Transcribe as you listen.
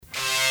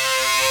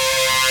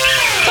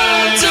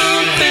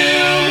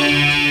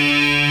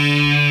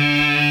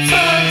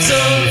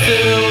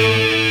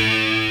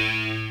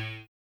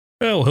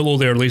Hello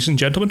there, ladies and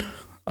gentlemen.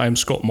 I'm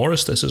Scott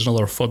Morris. This is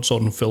another Fuds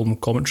on Film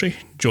commentary.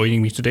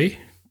 Joining me today,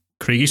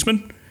 Craig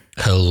Eastman.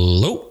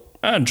 Hello.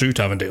 And Drew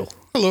Tavendale.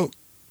 Hello.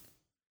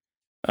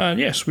 And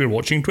yes, we're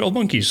watching 12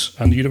 Monkeys,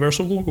 and the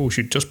Universal logo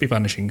should just be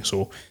vanishing.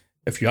 So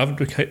if you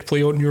haven't hit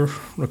play on your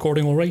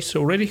recording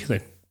already,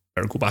 then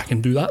better go back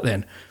and do that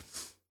then.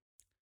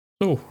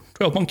 So,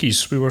 12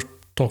 Monkeys, we were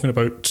talking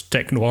about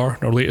tech noir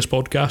in our latest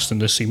podcast,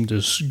 and this seemed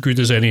as good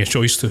as any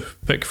choice to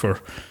pick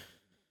for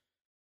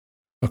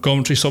a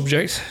commentary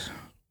subject.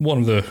 One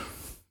of the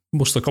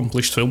most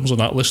accomplished films on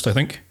that list, I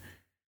think.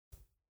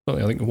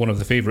 I think one of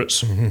the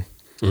favourites.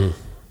 Mm-hmm. Mm.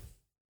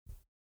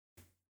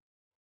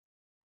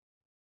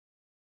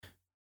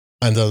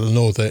 And I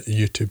know that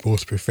you two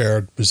both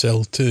preferred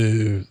Brazil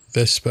to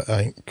this, but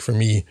I think for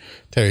me,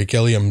 Terry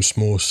Gilliam's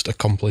most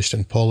accomplished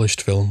and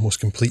polished film,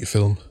 most complete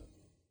film.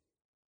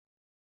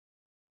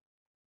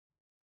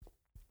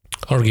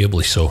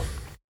 Arguably so.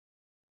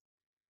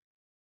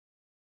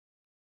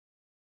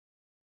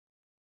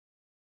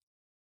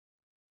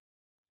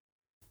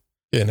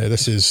 Yeah, now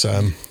this is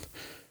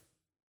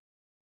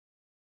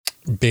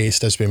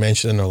based, as we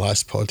mentioned in our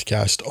last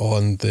podcast,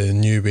 on the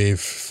new wave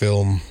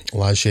film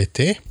La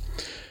Jetée.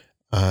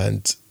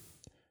 And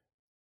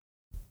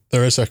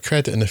there is a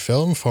credit in the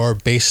film for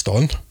based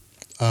on,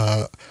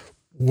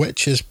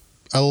 which is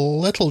a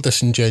little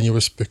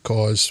disingenuous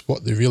because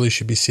what they really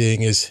should be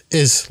saying is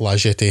La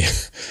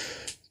Jetée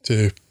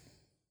to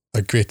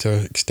a greater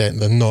extent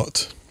than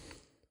not.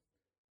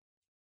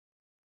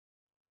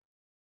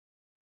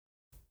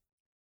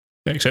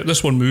 Except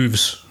this one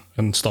moves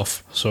and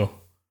stuff, so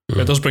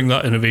it does bring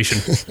that innovation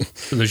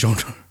to the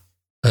genre.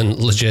 And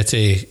La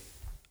Jetée,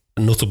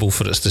 notable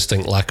for its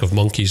distinct lack of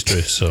monkeys,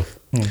 Drew, so...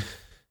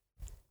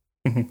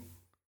 Mm-hmm.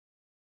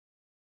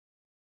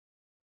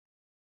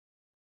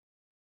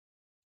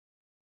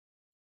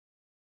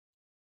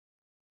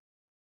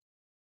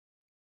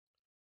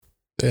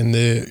 And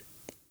the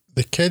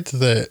kid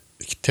that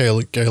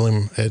Terry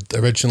Gilliam had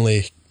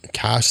originally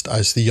cast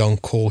as the young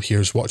Cole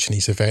here's watching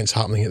these events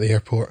happening at the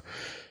airport,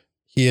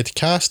 he had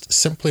cast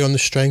simply on the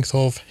strength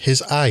of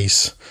his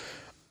eyes,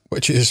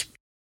 which is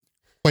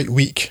quite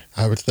weak,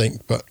 I would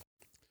think, but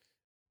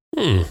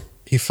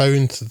he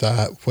found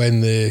that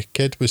when the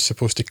kid was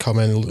supposed to come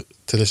in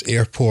to this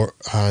airport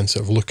and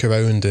sort of look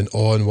around and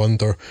awe and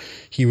wonder,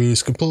 he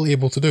was completely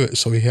able to do it.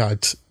 So he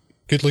had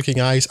good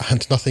looking eyes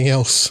and nothing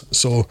else.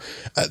 So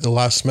at the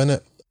last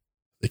minute,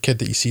 the kid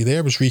that you see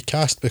there was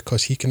recast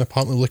because he can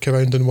apparently look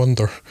around and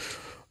wonder.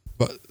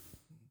 But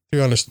to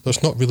be honest,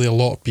 there's not really a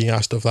lot being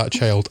asked of that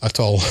child at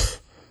all.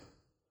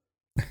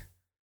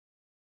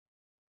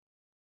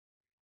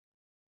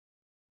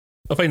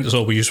 I find it's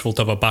always useful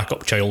to have a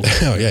backup child.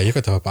 Oh yeah, you've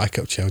got to have a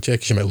backup child, yeah,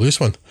 because you might lose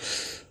one.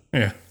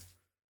 Yeah.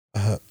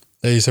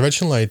 His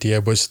original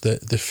idea was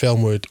that the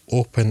film would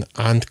open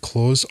and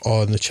close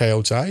on the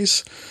child's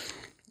eyes,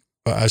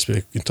 but as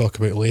we can talk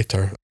about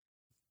later,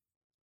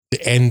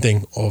 the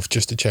ending of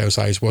just the child's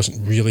eyes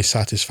wasn't really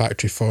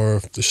satisfactory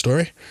for the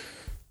story.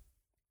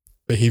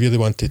 But he really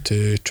wanted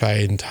to try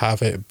and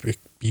have it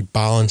be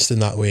balanced in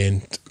that way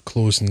and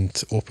close and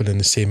open in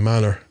the same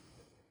manner.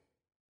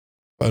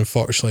 But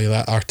unfortunately,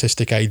 that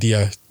artistic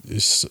idea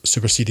is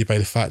superseded by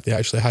the fact they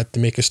actually had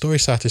to make a story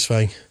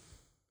satisfying.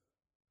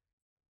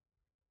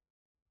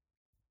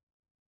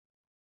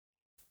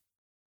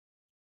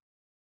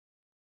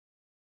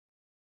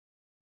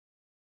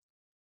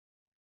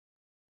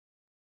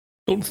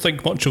 Don't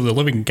think much of the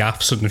living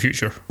gaffs in the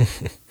future.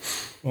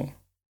 Oh.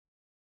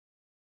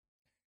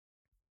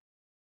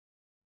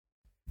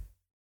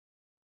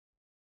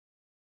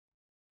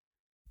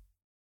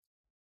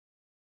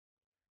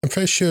 I'm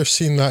pretty sure I've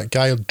seen that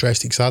guy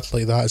dressed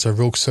exactly like that as a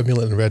rogue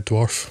simulant in Red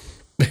Dwarf.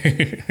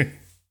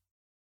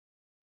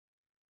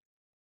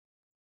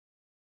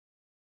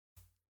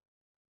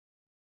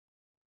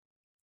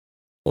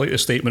 I like the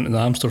statement in the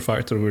Hamster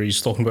Factory where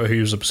he's talking about how he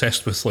was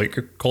obsessed with like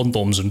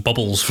condoms and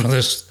bubbles for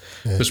this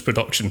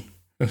production.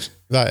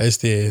 That is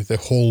the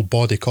whole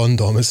body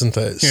condom, isn't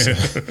it?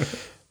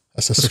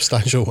 That's a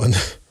substantial one.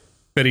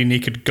 Very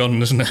naked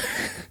gun, isn't it?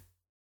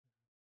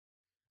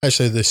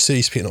 Actually, the suit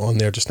he's putting on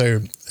there just now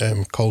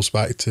calls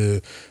back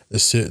to the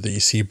suit that you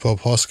see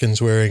Bob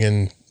Hoskins wearing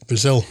in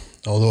Brazil,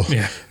 although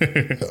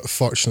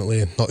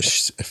fortunately not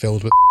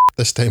filled with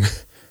this time.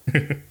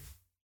 In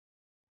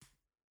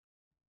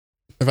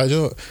fact,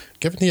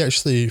 given he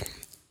actually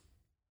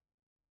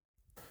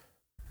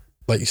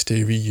likes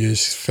to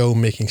reuse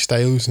filmmaking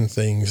styles and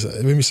things, I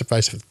wouldn't be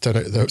surprised if it turned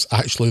out that it was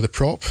actually the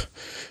prop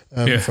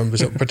from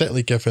Brazil,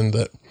 particularly given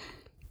that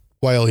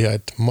while he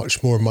had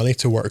much more money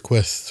to work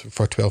with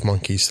for 12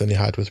 Monkeys than he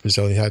had with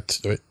Brazil, he had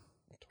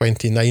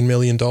 $29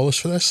 million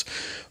for this.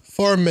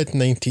 For a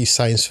mid-90s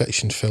science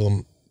fiction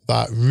film,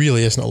 that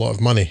really isn't a lot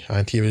of money,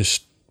 and he was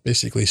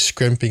basically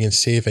scrimping and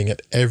saving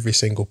at every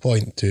single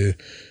point to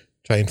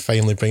try and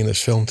finally bring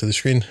this film to the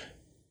screen.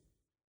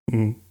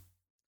 One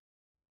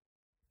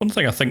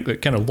thing I think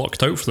that kind of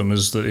lucked out for them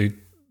is that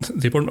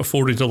they weren't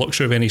afforded the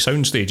luxury of any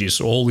sound stages,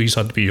 so all these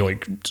had to be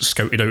like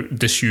scouted out,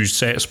 disused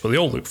sets, but they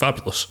all look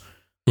fabulous.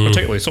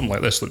 Particularly something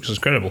like this looks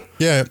incredible.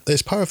 Yeah,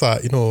 it's part of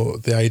that,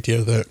 the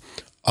idea that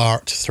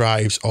art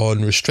thrives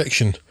on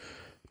restriction.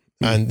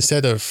 And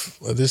instead of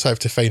this, I have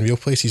to find real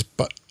places,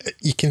 but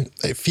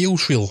it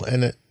feels real,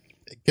 and it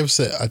gives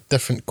it a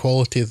different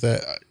quality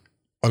that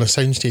on a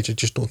soundstage I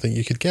just don't think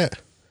you could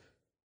get.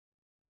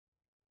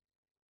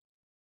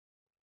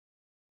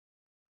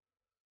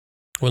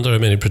 I wonder how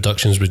many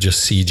productions would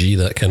just CG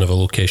that kind of a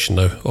location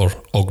now, or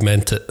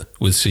augment it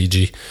with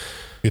CG.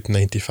 Good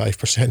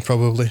 95%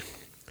 probably.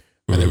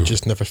 And it would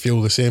just never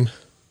feel the same.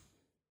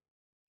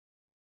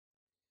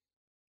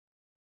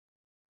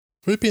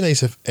 It would be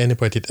nice if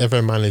anybody had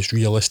ever managed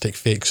realistic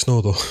fake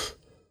snow, though.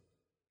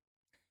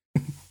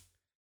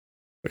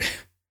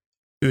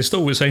 They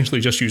still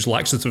essentially just use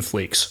laxative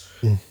flakes.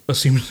 That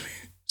seems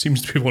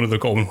to be one of the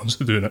common ones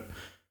of doing it,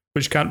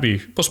 which must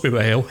be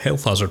a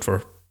health hazard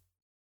for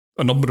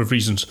a number of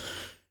reasons.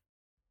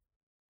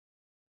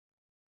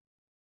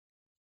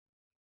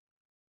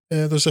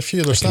 There's a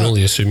few. I can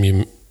only assume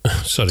you...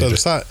 Sorry.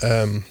 There's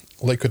that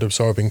liquid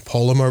absorbing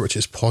polymer, which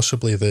is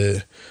possibly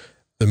the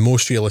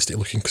most realistic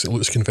looking because it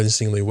looks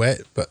convincingly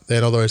wet, but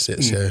then otherwise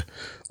it's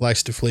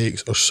laxative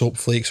flakes or soap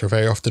flakes, or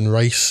very often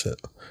rice.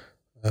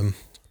 I'm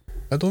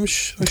not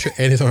sure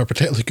any of them are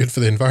particularly good for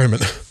the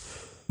environment.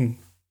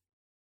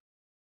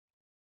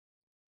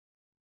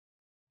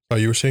 Oh,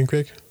 you were saying,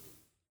 Craig?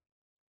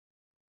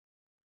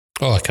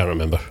 Oh, I can't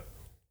remember.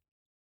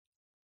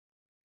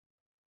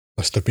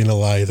 Must have been a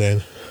lie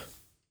then.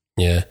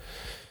 Yeah.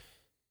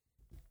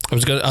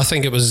 I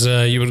think it was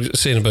you were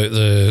saying about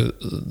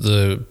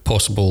the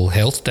possible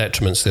health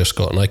detriments there,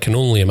 Scott, and I can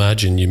only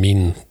imagine you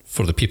mean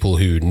for the people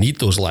who need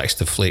those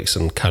laxative flakes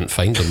and can't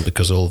find them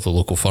because all the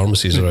local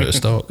pharmacies are out of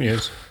stock.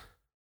 Yes.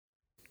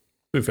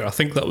 I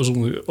think that was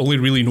only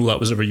really know that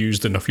was ever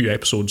used in a few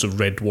episodes of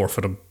Red Dwarf,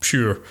 and I'm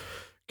sure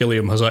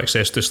Gilliam has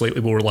access to slightly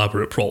more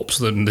elaborate props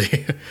than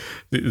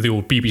the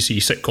old BBC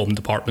sitcom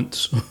department.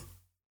 So.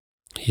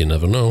 You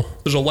never know.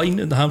 There's a line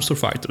in The Hamster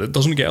Factory that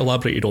doesn't get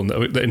elaborated on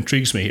that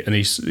intrigues me, and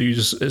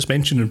it's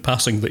mentioned in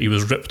passing that he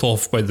was ripped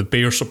off by the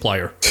bear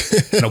supplier.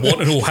 And I want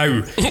to know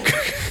how,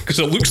 because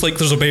it looks like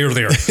there's a bear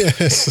there.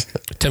 Yes.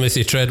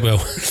 Timothy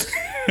Treadwell.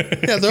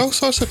 Yeah, there are all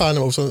sorts of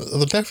animals.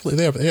 They're definitely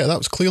there. But yeah, that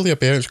was clearly a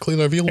bear. It's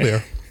clearly a real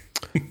bear.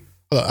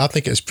 Well, I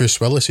think it's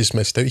Bruce Willis who's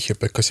missed out here,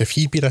 because if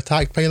he'd been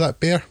attacked by that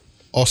bear,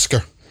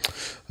 Oscar,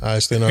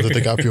 as Leonardo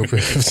DiCaprio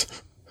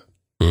proved.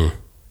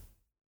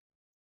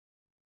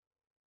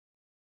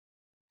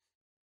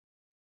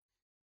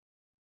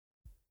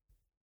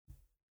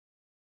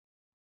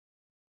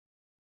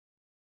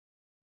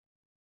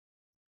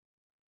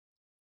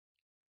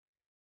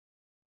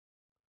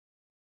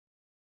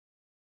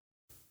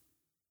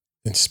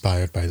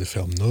 Inspired by the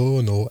film.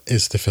 No,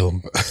 is the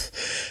film.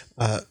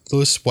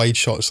 Those wide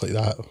shots like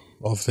that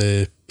of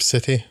the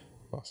city,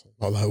 well,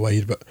 not that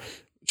wide, but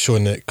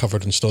showing it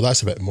covered in snow,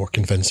 that's a bit more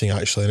convincing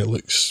actually, and it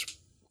looks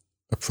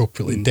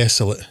appropriately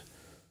desolate.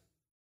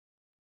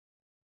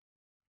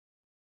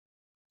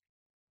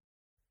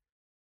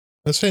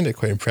 I find it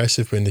quite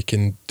impressive when they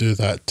can do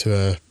that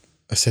to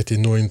a city,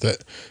 knowing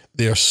that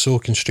they are so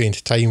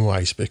constrained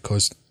time-wise,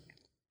 because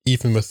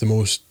even with the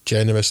most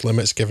generous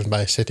limits given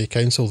by a city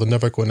council, they're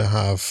never going to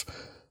have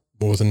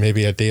more than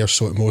maybe a day or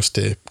so at most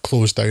to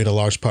close down a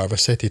large part of a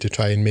city to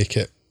try and make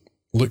it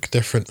look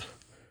different.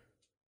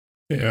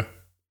 Yeah.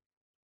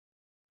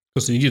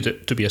 Because they needed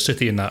it to be a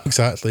city in that.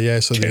 Exactly, yeah.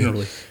 So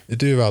generally. They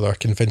do a rather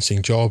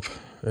convincing job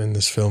in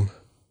this film.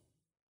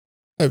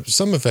 Now,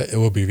 some of it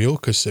will be real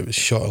because it was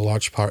shot a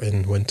large part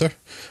in winter,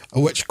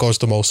 which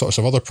caused them all sorts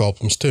of other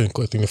problems too,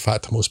 including the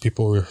fact that most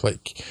people were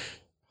like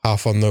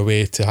half on their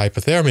way to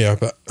hypothermia,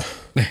 but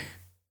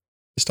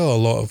it's still a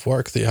lot of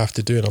work that you have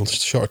to do in a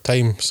short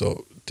time,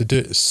 so to do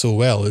it so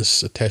well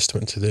is a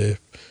testament to the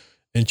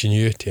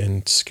ingenuity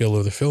and skill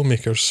of the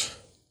filmmakers.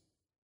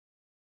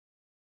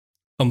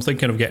 I'm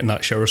thinking of getting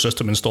that shower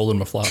system installed in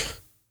my flat.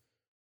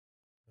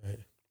 Right.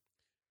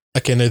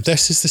 Okay, now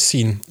this is the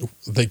scene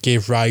that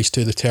gave rise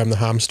to the term the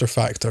hamster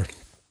factor.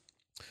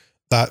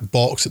 That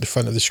box at the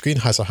front of the screen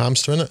has a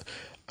hamster in it,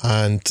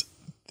 and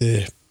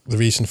the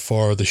reason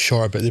for the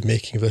short about the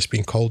making of this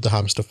being called the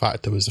hamster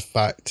factor was the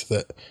fact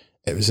that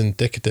it was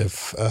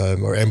indicative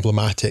or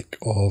emblematic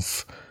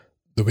of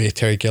the way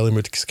Terry Gilliam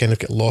would kind of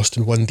get lost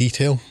in one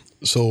detail.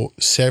 So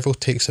several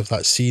takes of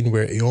that scene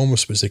where he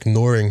almost was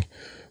ignoring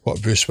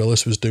what Bruce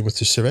Willis was doing with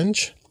the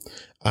syringe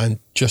and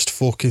just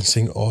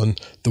focusing on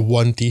the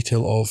one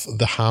detail of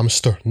the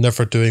hamster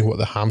never doing what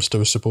the hamster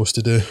was supposed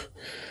to do.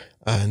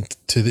 And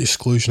to the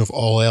exclusion of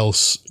all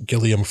else,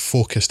 Gilliam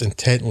focused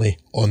intently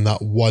on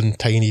that one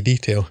tiny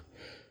detail.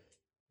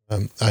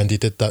 And he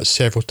did that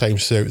several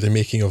times throughout the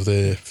making of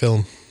the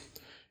film.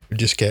 You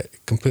just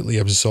get completely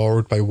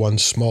absorbed by one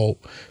small,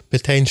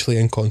 potentially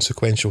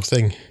inconsequential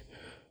thing.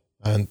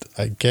 And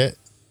I get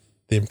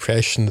the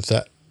impression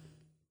that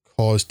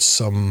caused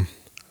some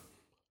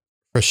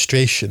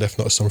frustration, if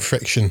not some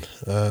friction,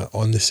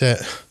 on the set.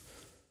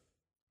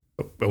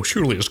 Well,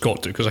 surely it's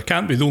got to, because I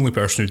can't be the only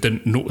person who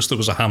didn't notice there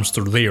was a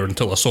hamster there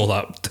until I saw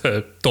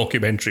that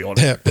documentary on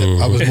it. Yeah,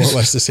 I was more or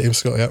less the same,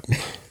 Scott, yep.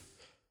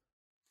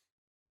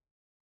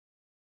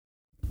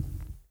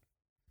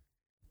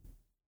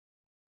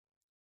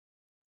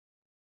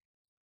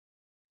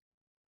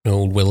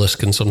 Old Willis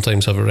can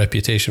sometimes have a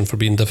reputation for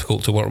being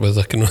difficult to work with.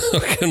 I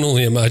can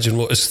only imagine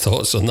what his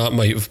thoughts on that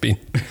might have been.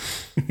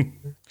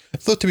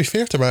 Though, to be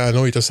fair to him, I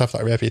know he does have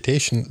that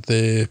reputation.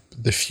 The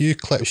few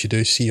clips you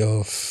do see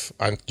of,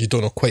 and you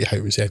don't know quite how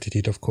it was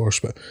edited, of course,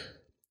 but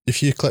the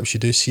few clips you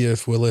do see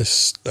of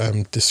Willis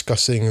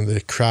discussing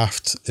the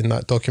craft in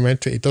that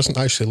documentary, it doesn't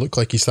actually look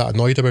like he's that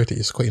annoyed about it.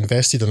 He's quite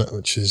invested in it,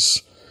 which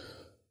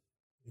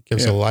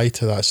gives a lie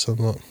to that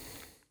somewhat.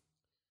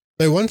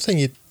 Now, one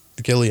thing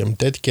Gilliam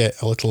did get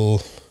a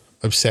little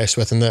obsessed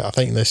with, and I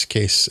think in this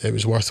case it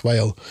was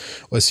worthwhile,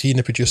 was he and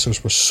the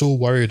producers were so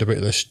worried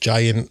about this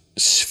giant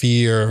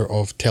sphere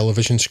of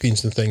television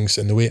screens and things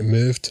and the way it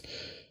moved,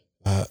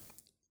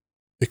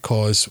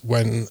 because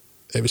when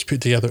it was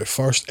put together at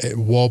first, it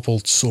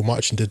wobbled so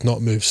much and did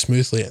not move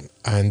smoothly.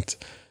 And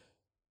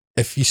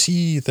if you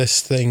see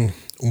this thing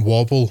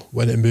wobble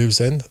when it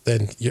moves in,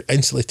 then you're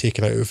instantly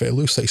taken out of it. It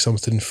looks like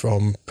something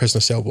from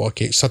Prisoner Cell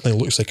Block 8. Suddenly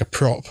looks like a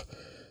prop.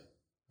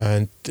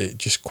 And it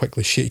just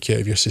quickly shakes you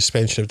out of your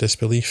suspension of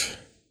disbelief.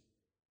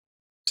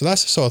 So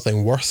that's the sort of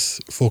thing worth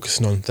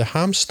focusing on. The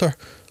hamster,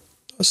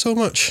 not so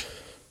much.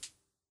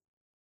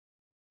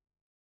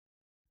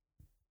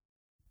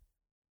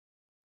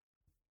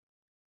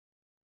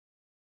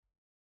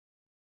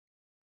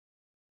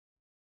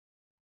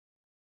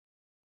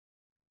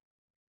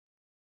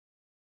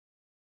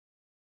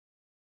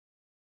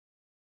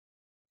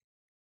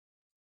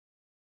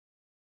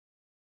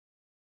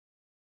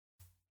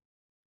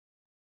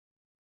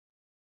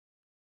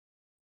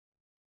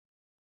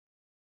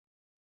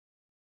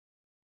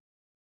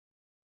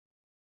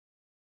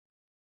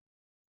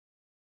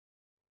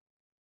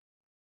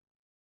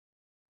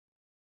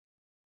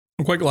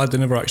 I'm quite glad they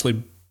never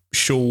actually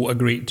show a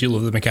great deal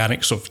of the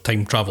mechanics of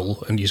time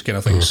travel and these kind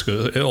of things.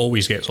 It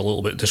always gets a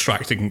little bit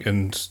distracting,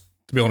 and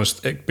to be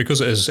honest, because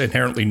it is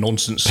inherently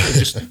nonsense, it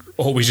just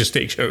always just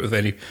takes you out of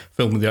any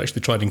film when they actually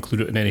try to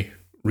include it in any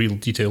real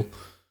detail.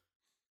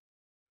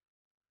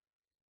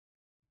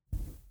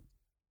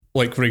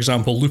 Like, for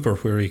example, Looper,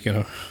 where he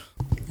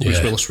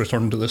Bruce Willis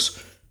returned to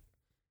this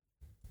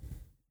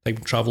time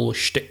travel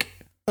shtick.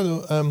 I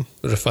know,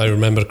 If I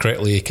remember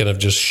correctly, he kind of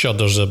just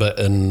shudders a bit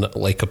in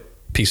like a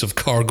piece of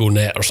cargo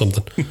net or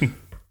something.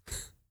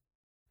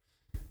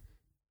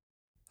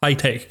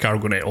 High-tech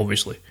cargo net,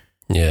 obviously.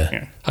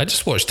 Yeah. I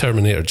just watched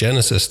Terminator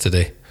Genesis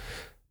today.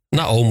 And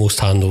that almost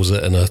handles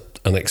it in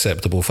an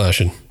acceptable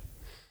fashion.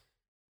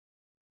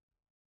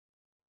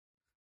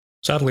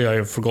 Sadly, I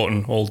have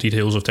forgotten all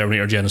details of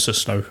Terminator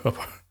Genesis now.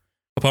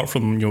 Apart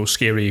from,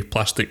 scary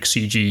plastic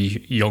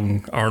CG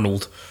young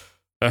Arnold.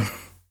 The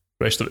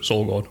rest of it's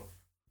all gone.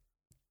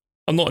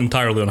 I'm not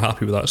entirely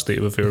unhappy with that state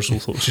of affairs,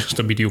 so it's just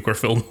a mediocre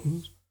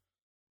film.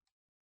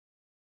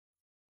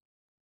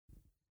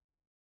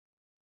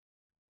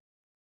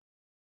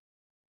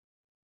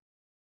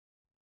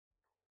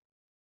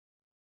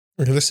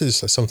 This is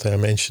something I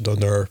mentioned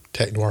on our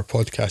Tech Noir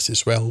podcast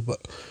as well,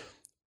 but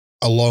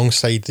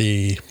alongside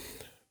the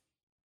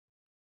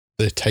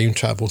time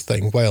travel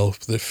thing, while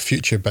the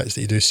future bits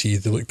that you do see,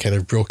 they look kind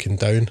of broken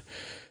down,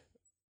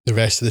 the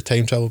rest of the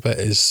time travel bit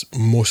is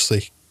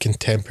mostly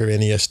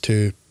contemporaneous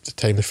to the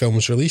time the film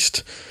was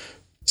released.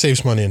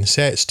 Saves money on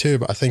sets too,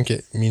 but I think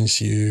it means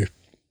you're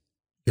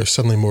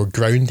suddenly more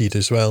grounded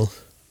as well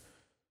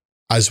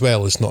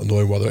as not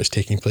knowing whether it's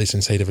taking place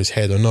inside of his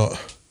head or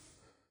not.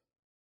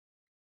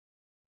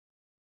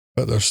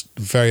 But there's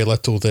very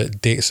little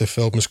that dates the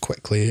film as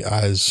quickly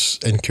as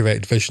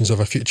incorrect visions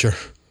of a future.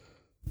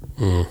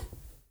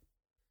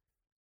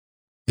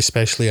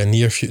 Especially a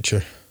near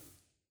future.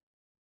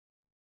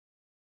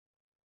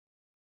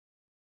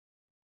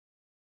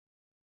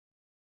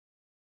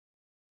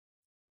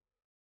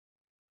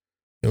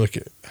 You look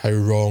at how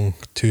wrong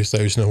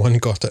 2001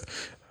 got it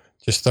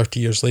just 30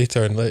 years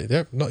later, and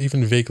they're not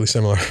even vaguely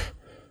similar.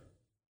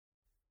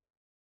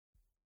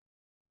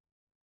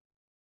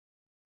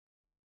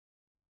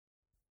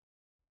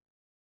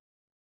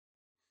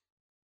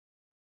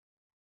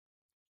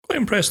 Quite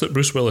impressed that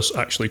Bruce Willis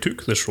actually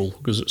took this role,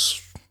 because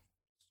it's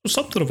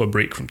something of a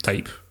break from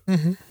type.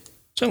 Mm-hmm.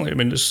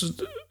 Certainly,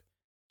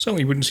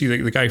 certainly you wouldn't see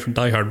the guy from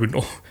Die Hard would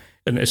know.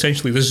 And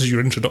essentially, this is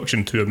your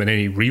introduction to him in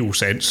any real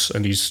sense,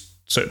 and he's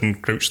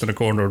sitting crouched in a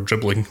corner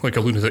dribbling like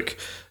a lunatic.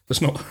 It's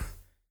not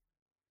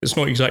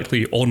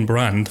exactly on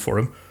brand for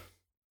him.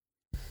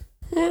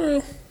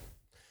 Well,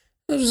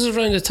 this was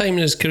around the time in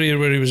his career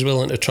where he was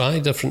willing to try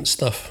different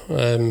stuff.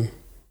 I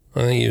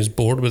think he was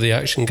bored with the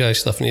action guy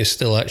stuff, and he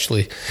still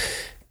actually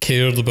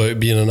cared about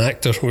being an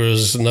actor,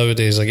 whereas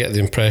nowadays I get the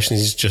impression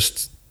he's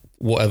just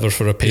whatever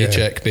for a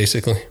paycheck,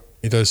 basically.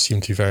 He does seem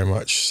to be very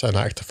much an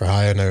actor for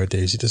hire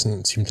nowadays. He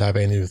doesn't seem to have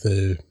any of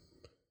the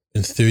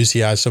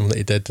enthusiasm that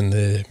he did in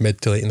the mid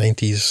to late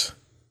 90s.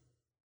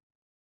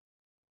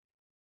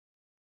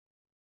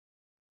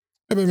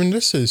 I mean,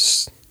 this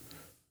is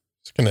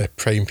kind of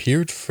prime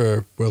period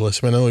for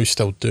Willis. I mean, I know he's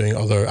still doing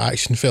other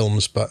action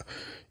films, but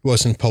he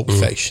was in Pulp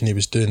Fiction. He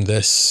was doing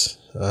this.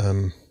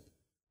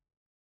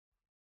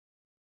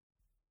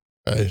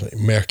 Like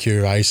Mercury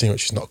Rising,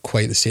 which is not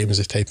quite the same as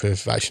the type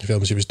of action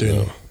films he was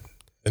doing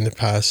in the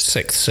past.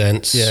 Sixth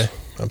Sense. Yeah,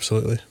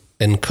 absolutely.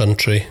 In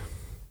Country.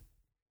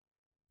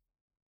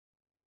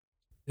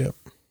 Yep.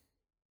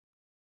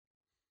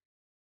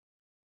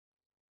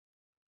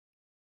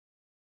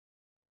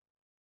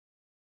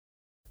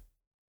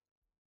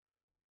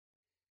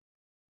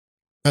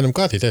 And I'm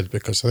glad he did,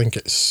 because I think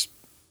it's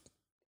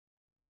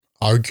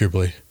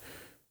arguably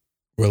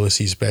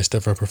Willis's best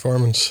ever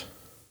performance.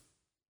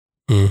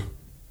 Hmm.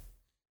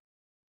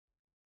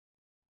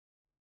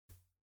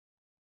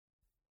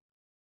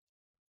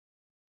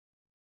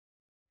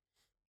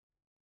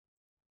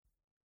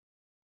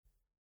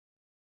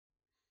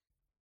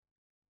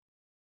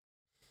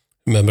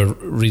 Remember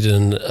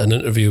reading an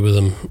interview with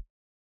him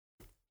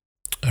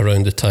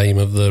around the time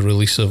of the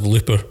release of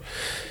Looper,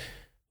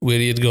 where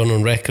he had gone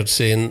on record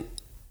saying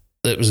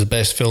that it was the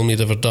best film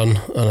he'd ever done,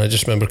 and I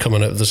just remember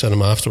coming out of the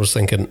cinema afterwards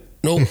thinking,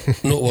 no,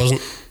 it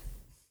wasn't.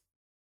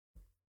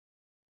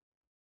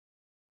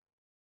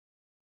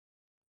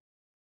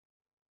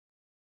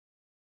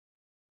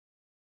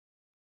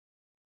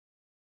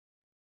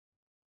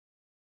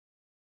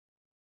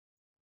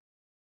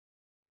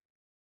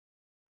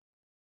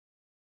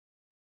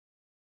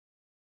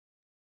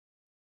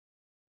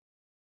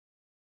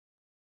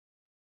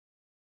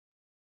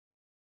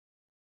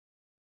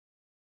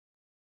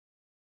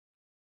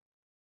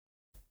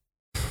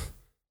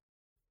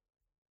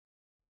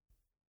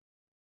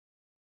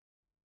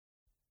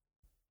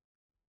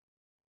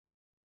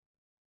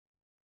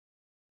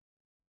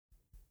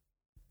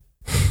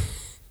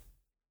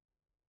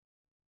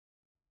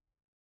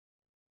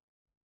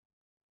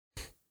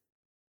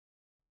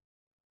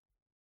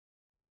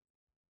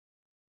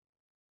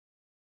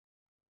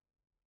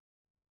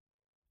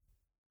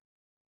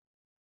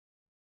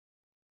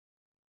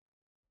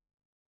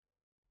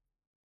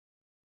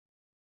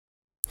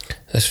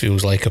 This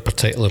feels like a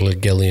particularly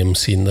Gilliam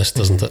scene, this,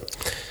 doesn't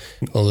it?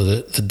 All of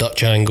the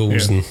Dutch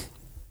angles and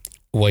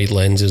wide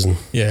lenses.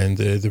 And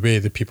the way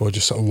the people are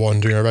just sort of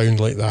wandering around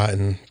like that,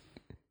 and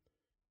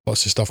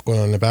lots of stuff going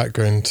on in the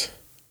background.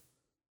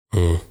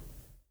 Hmm.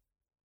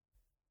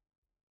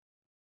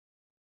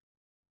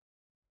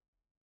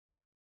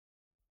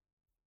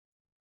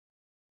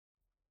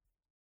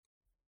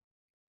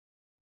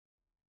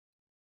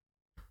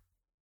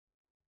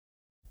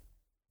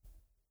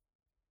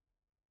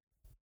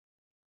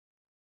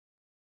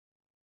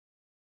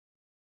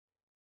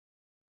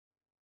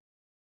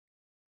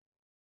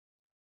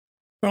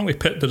 Apparently,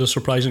 Pitt did a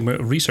surprising amount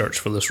of research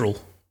for this role.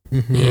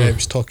 Mm-hmm. Yeah, he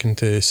was talking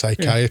to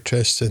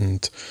psychiatrists,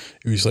 and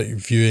he was like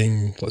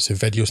viewing lots of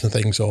videos and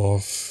things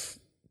of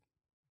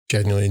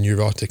genuinely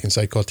neurotic and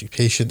psychotic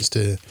patients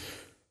to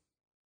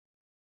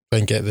try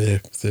and get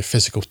the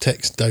physical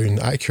tics down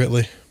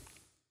accurately.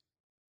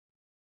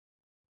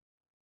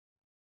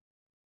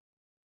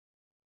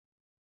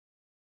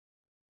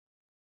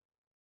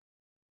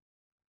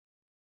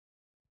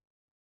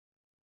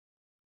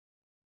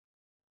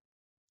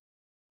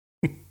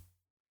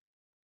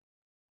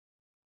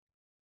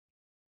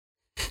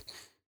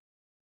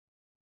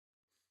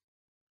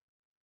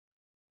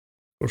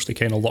 Of course, they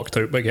kind of lucked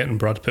out by getting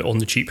Brad Pitt on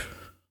the cheap.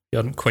 He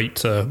hadn't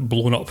quite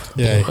blown up.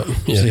 Yeah,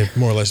 he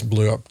more or less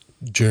blew up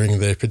during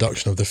the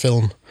production of the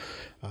film,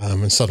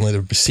 and suddenly they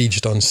were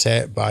besieged on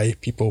set by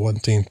people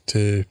wanting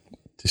to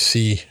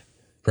see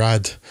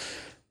Brad.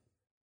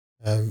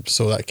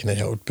 So that kind of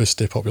helped boost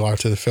the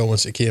popularity of the film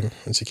once it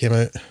came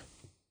out.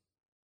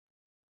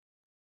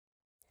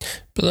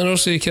 But then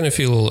also you kind of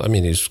feel, I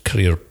mean, his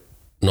career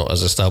not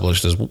as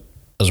established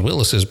as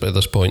Willis is by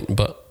this point,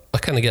 but I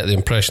kind of get the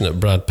impression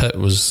that Brad Pitt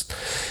was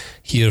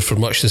here for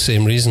much the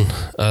same reason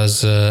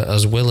as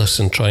Willis,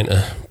 and trying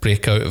to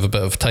break out of a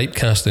bit of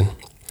typecasting,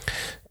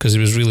 because he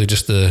was really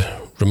just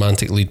the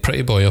romantic lead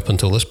pretty boy up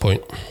until this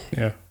point.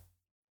 Yeah.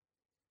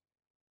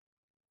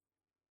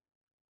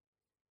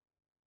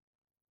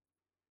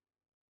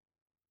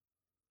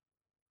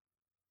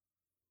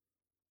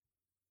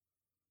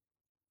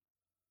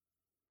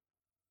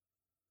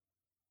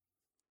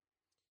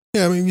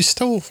 Yeah, I mean, he was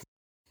still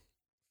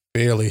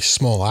fairly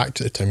small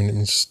actor at the time. I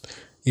mean,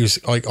 he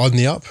was like on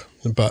the up,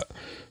 but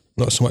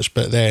not so much.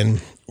 But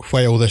then,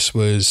 while this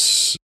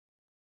was,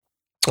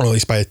 or at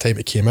least by the time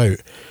it came out,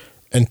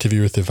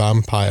 Interview with the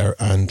Vampire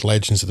and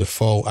Legends of the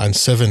Fall and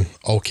Seven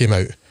all came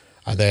out,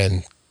 and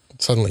then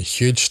suddenly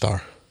huge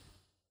star.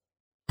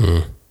 Hmm.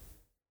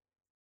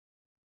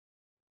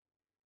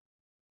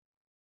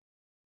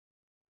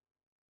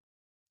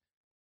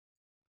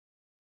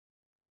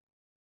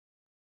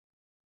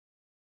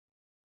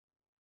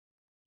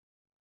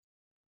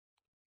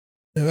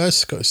 Now, as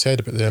Scott said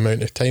about the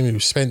amount of time he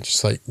spent,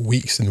 just like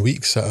weeks and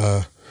weeks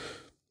at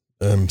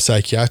a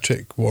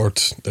psychiatric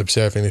ward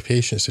observing the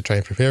patients to try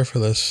and prepare for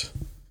this.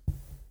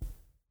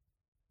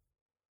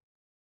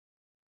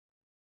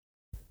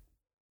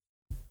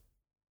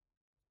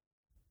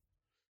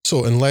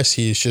 So unless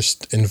he's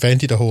just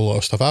invented a whole lot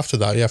of stuff after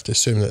that, you have to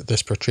assume that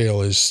this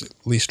portrayal is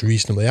at least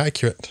reasonably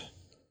accurate.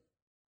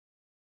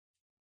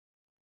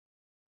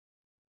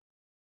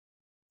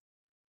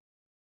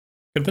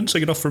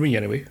 Convincing enough for me,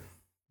 anyway.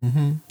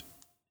 Mm-hmm.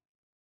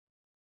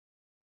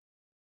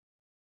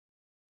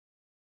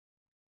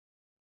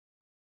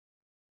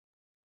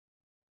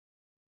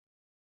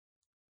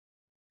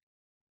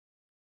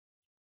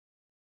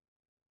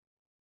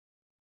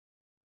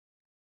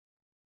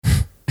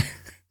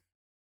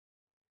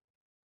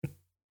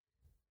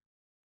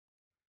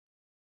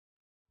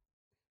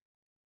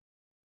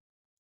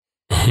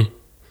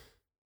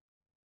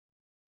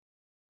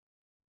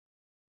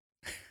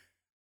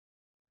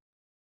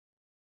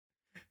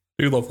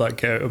 do love that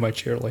get out of my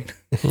chair line.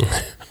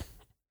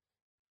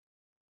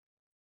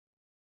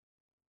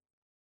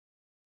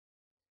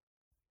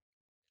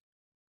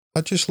 I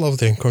just love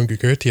the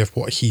incongruity of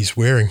what he's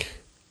wearing.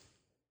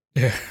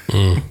 Yeah.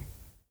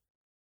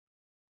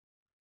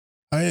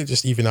 I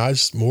just even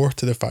adds more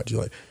to the fact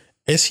you're like,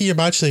 is he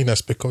imagining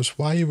this? Because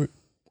how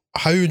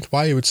and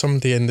why would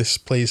somebody in this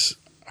place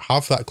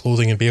have that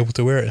clothing and be able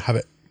to wear it and have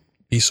it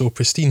be so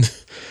pristine?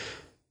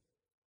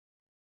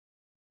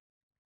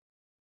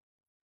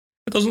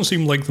 It doesn't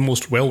seem like the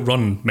most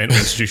well-run mental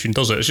institution,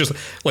 does it? It's just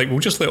like, we'll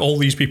just let all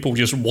these people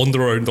just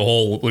wander around the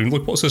hall. Like,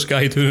 look, what's this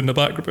guy doing in the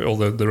background?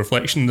 Or the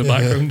reflection in the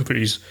background. But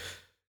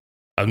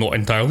I'm not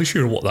entirely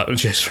sure what that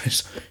gesture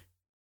is.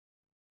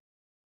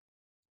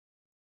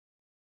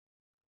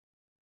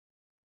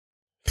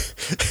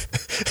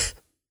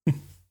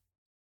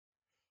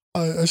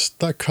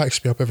 That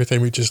cracks me up every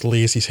time he just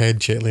lays his head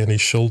gently on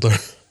his shoulder.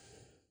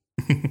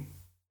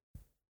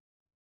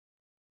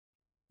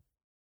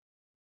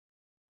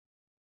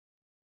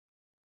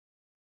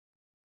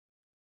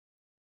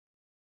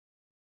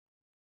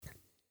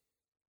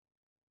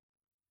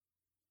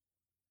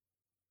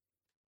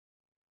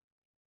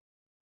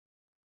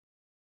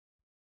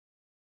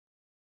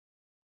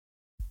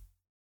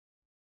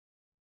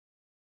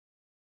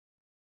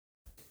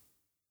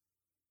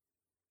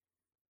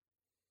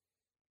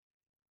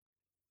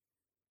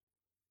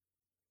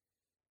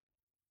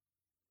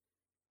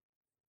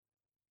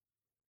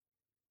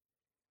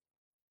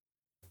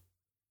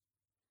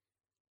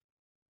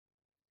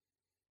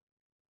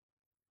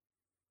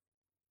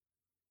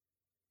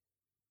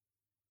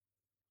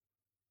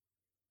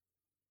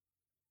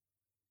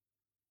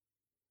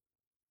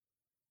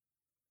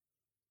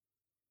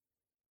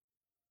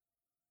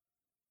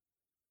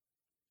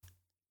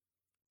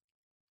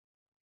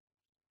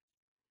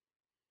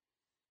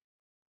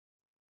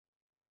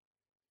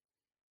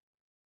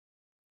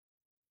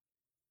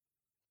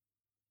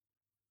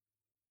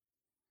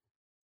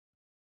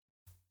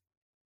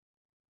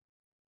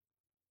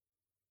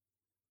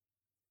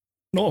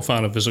 Not a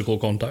fan of physical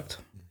contact.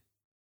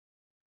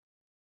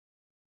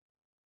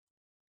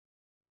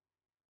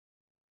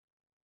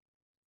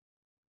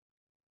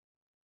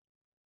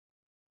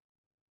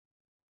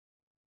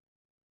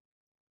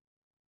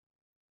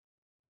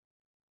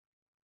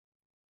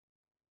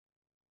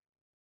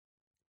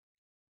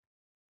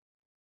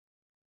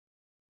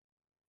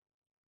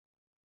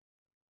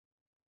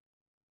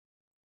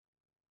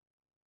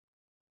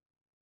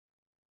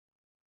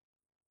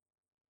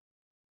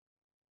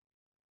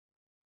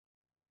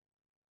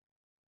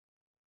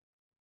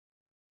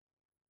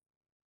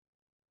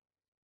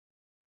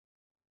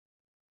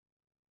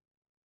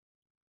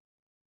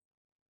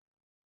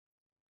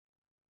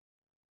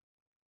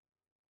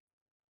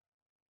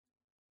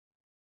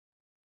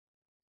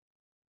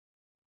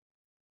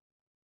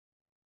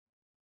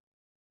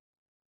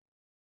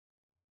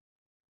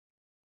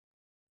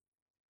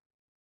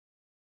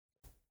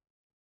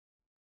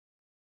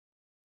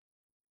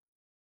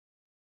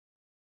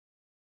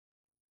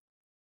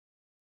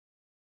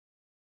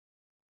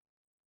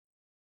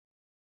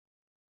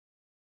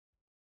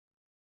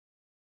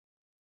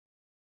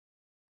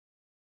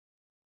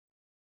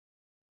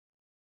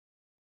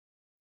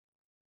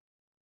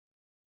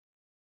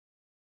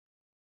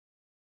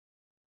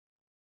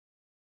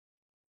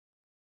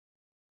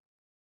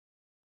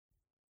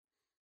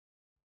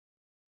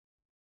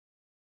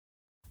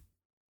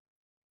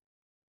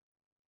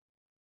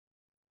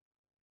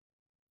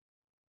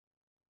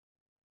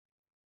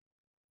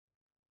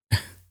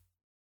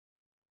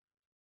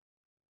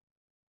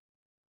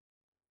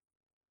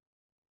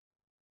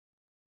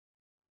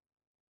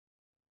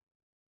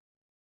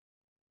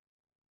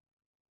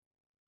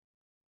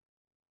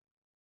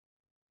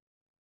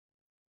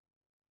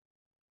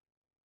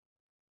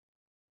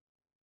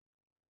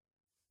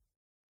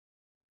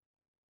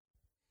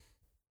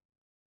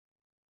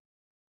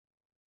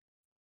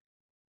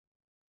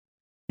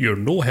 You're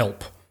no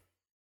help.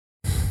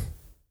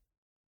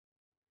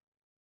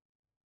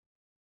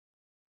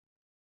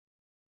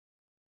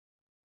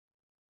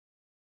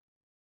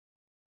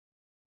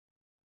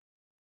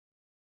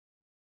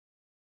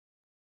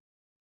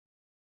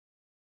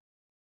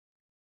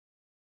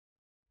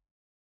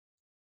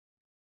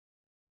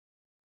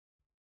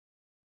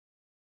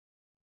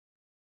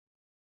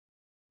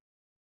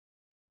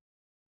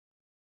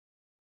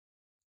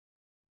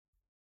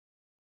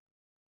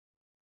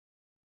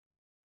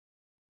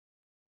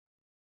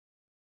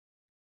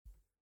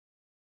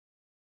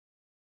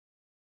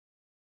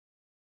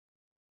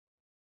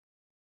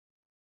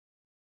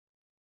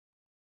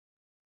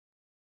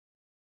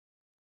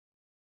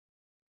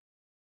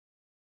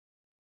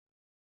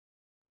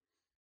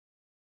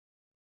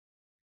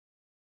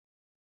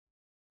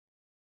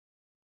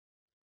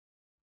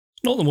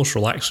 It's not the most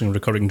relaxing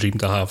recurring dream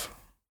to have.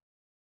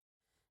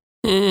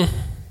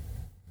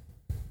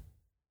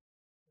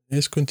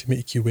 It's going to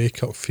make you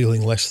wake up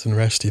feeling less than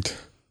rested.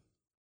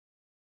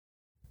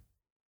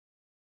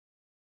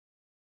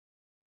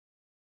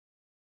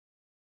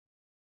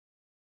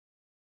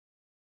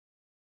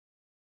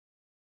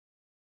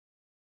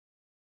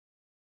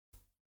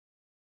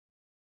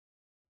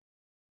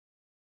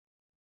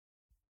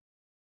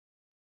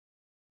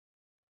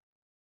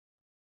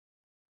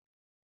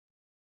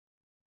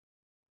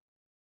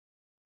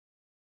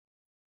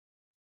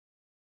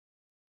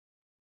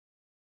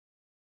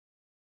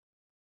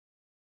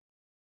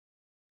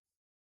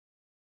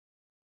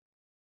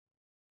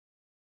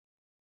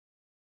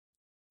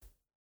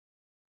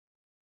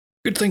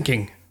 Good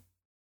thinking.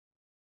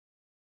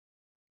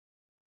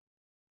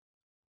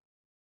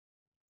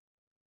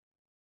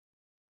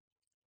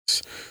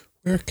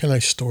 Where can I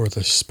store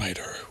this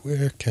spider?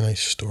 Where can I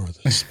store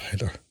this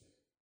spider?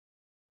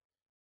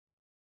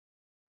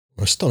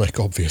 My stomach,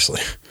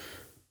 obviously.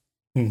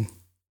 Really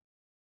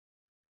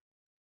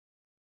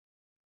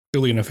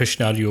an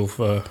aficionado of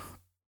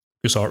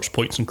LucasArts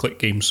points and click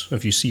games.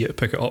 If you see it,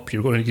 pick it up.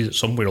 You're going to need it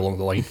somewhere along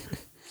the line.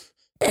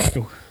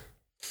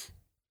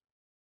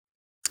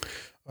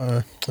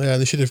 Yeah,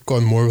 they should have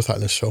gone more with that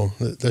in this film.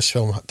 This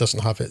film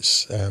doesn't have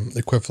its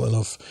equivalent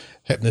of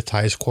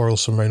hypnotized,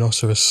 quarrelsome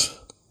rhinoceros.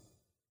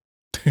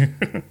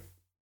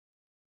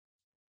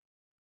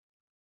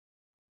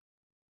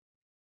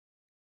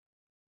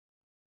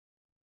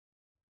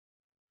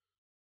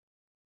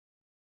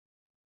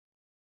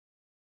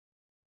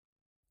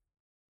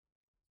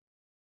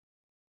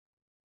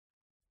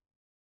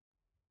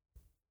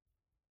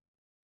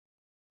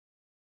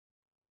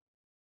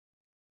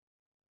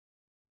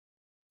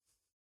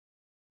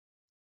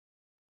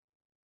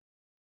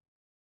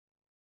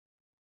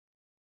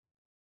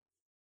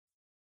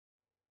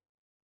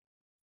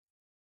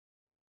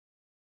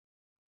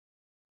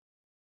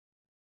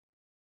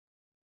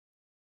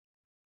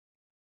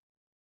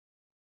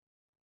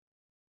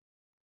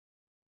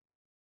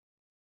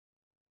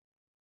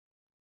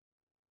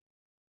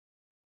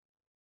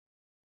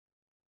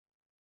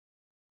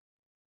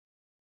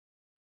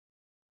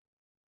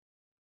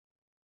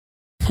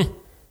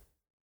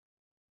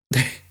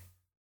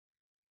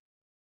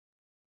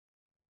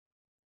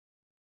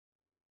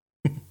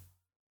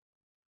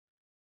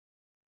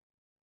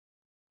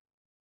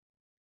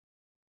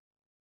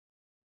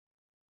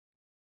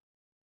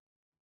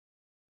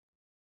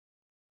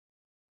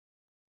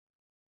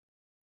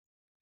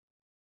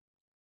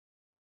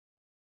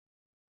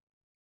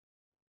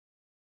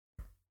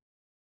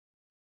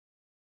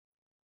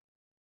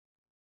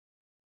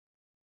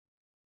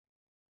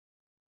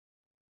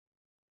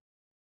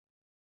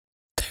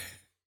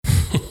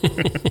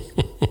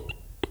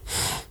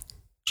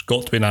 It's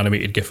got to be an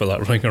animated gif of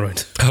that running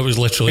around. I was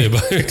literally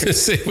about to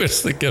say,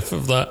 where's the gif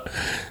of that?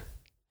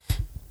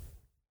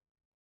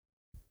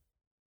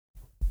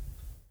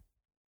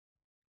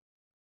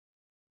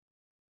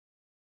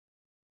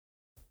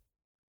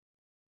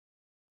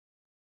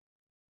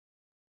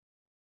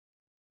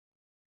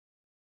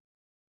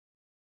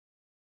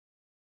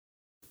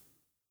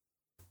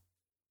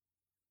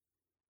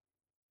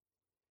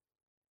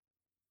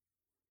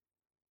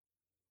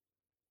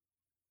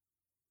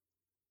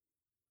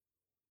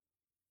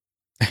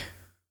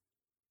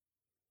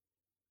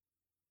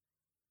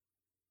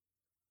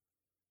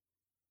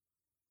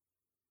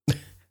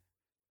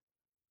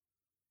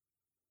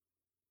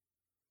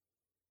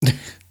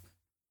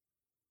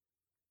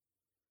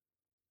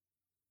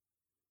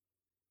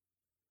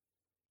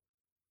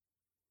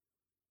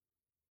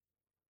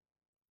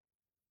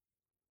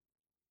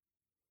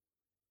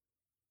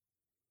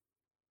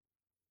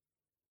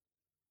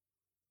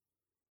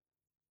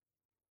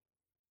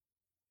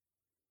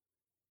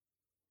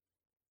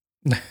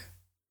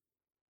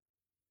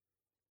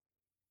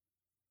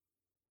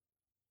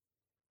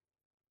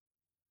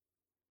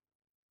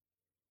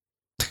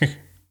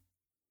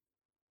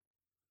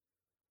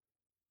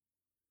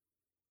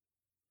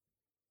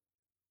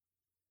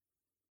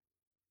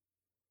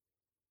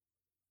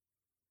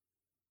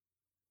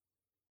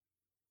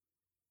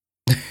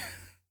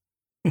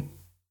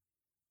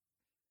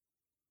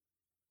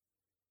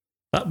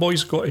 That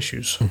boy's got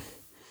issues.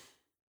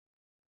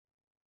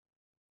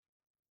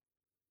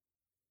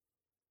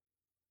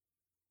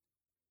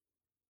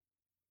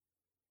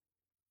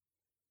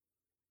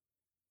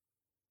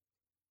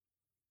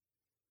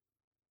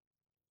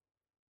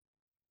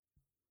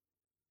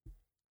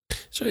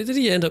 Sorry, did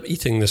he end up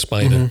eating the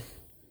spider?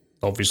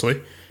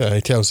 Obviously. Yeah,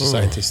 he tells the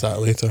scientist that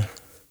later.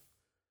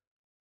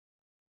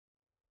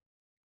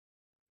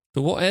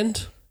 To what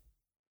end?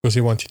 Because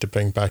he wanted to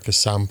bring back a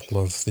sample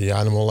of the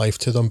animal life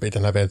to them, but he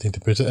didn't have anything to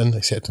put it in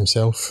except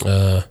himself.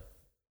 Good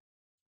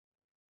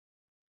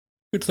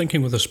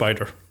thinking with the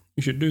spider.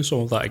 You should do some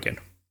of that again.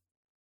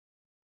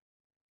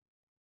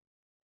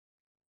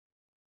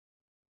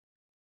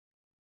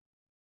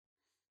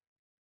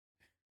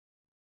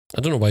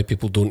 I don't know why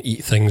people don't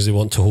eat things they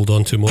want to hold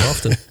on to more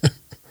often.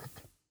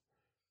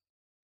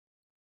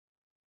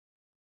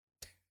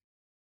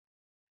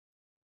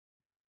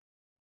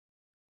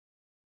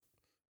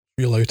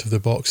 Real out of the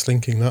box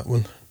thinking, that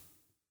one.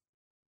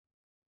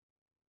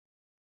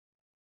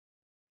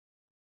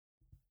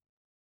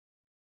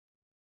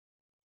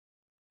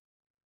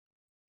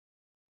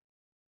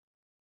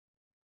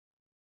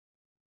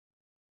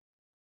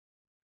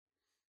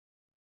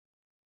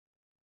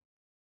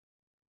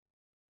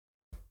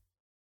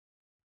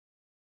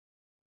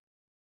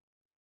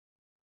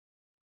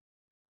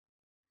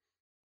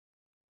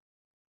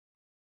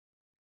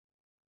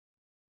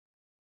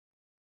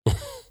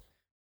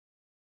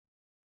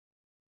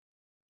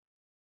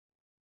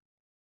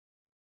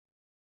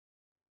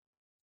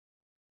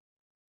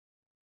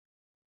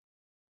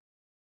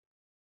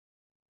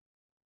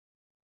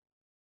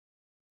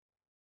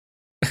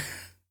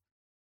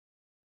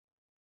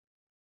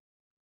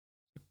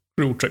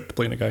 Real trick to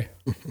playing a guy.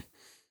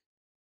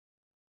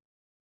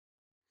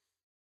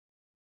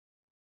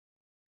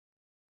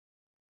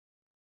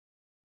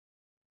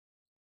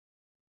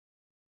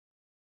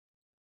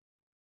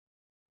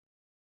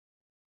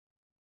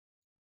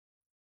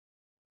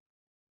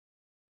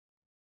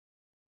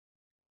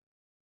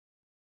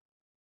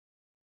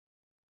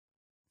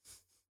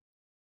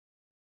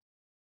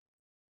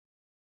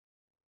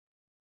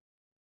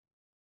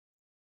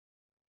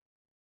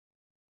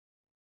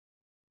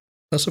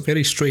 That's a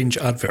very strange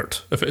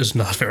advert, if it is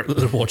an advert that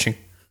they're watching.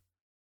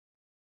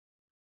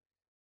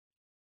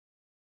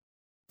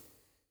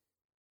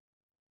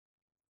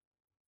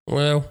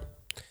 Well,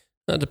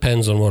 that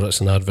depends on what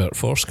it's an advert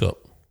for, Scott.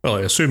 Well,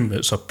 I assume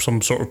it's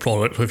some sort of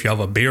product. If you have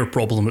a bear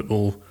problem, it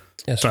will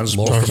Yes,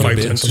 transport more for for 5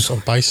 bears. minutes. Some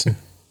bison.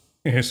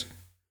 Yes.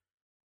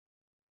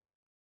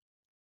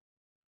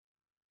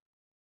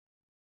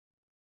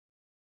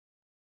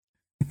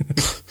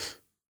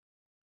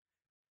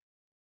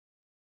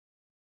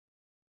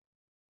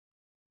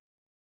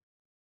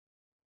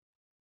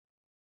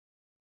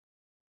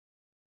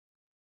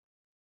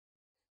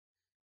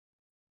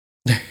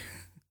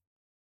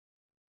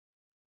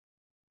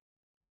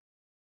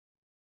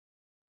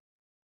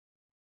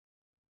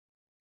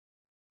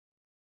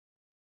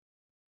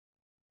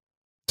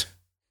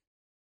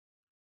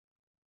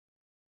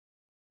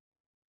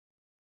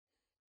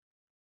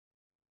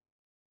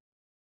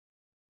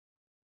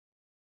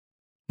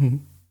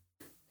 Mhm.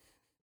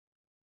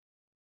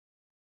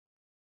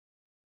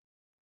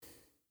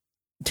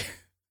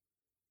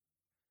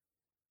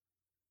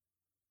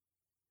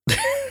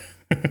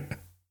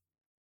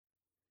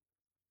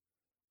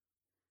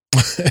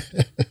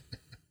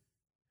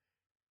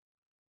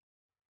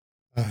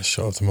 That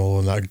shot of them all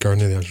on that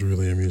gurney there is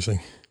really amusing.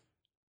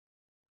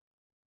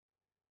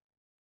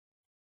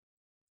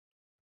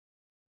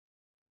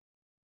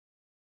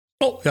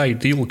 Not the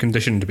ideal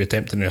condition to be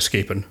attempting and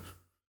escaping.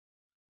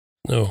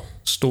 No.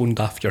 Stoned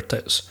off your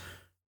tits.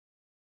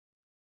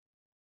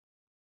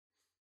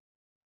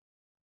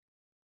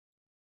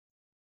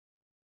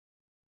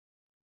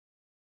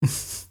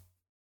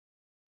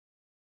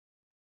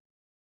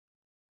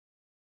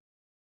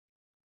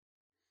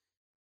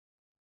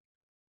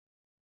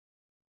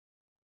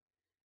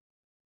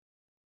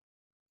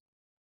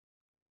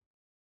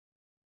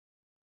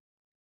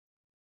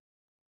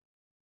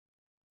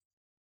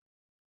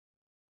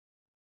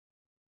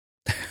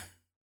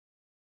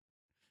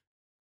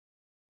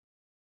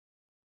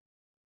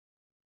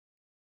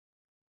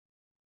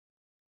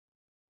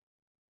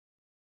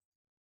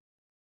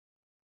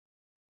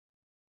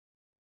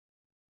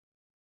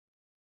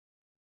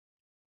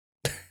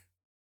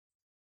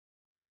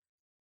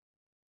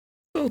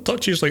 Little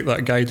touches like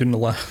that guy doing the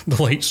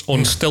lights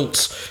on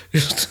stilts.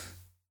 Just,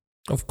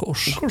 Of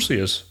course. of course he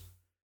is.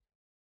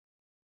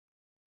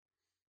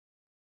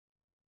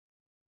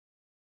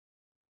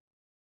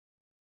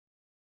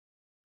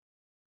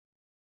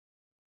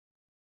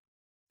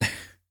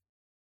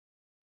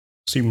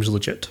 Seems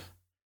legit.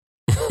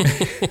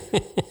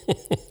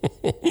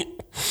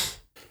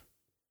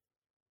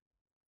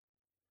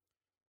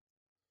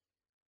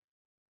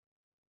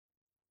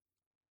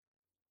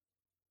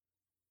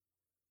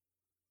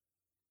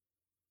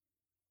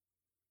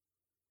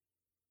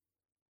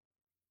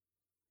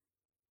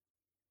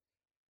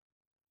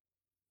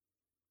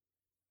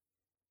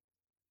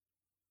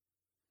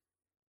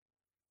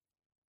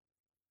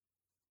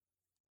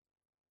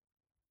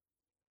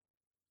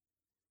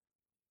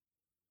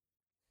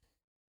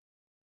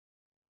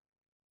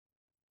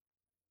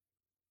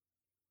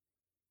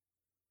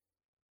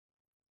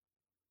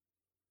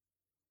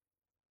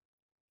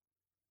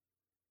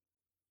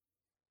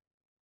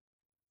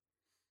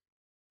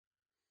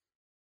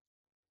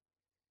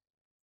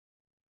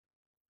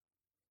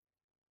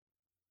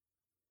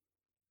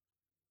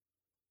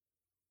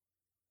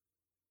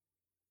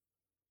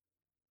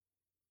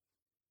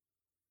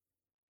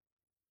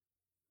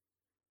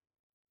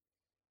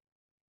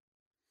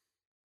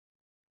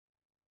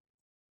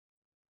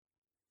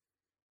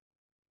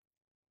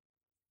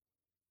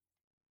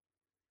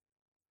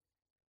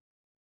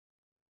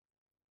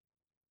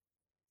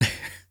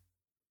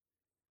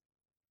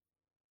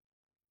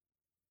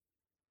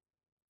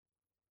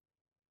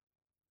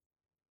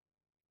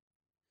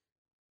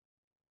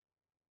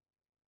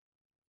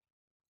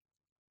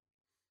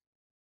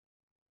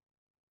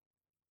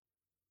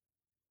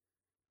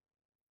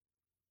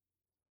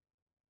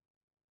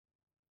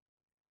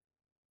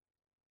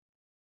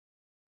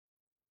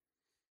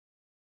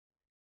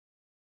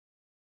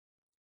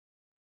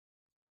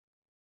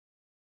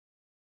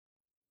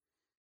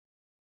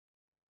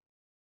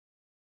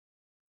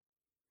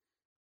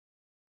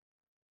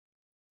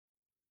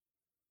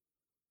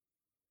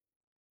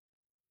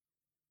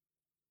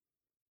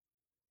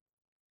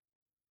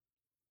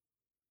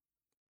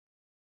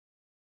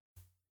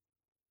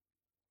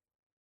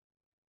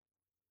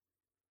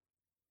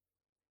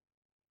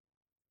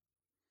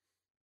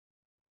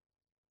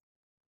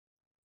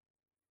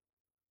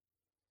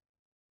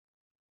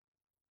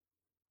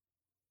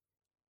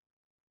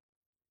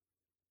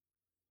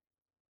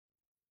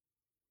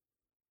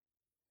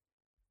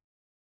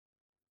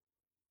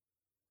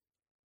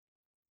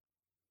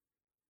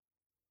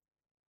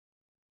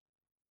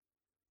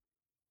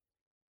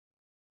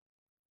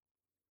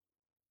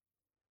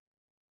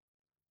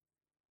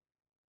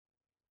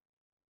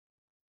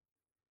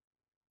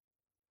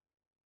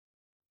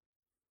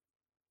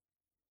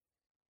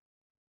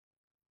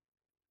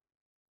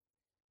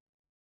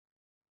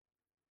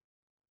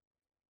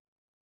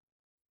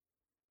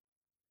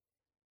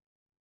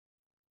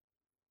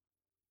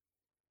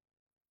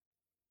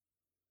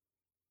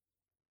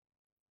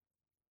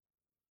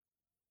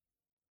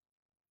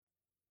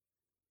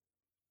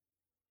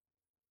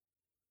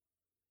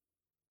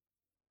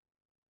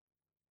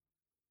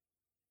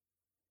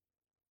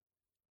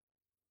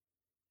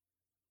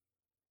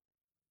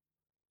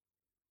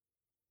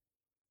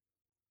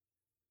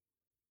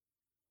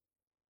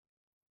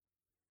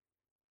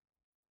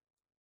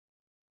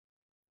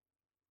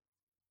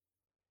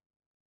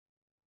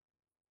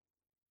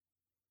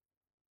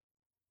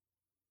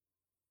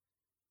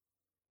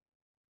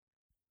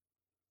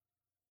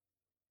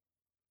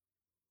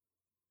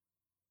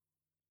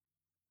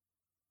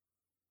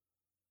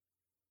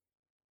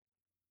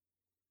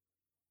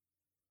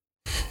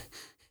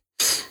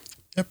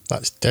 Yep,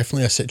 that's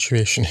definitely a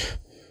situation.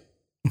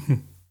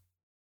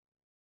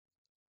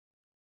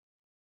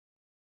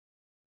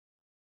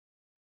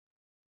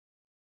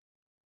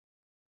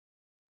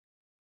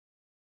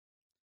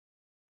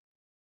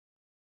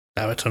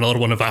 Now it's another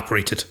one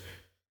evaporated.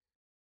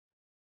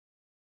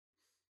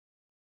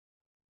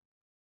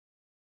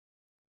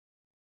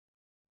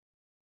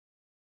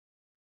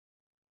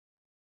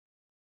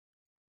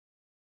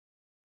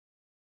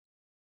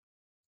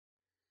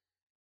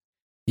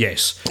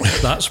 Yes,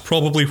 that's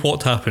probably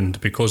what happened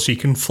because he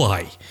can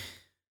fly.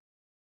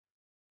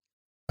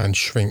 And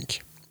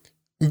shrink.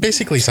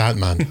 Basically, he's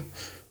Ant-Man.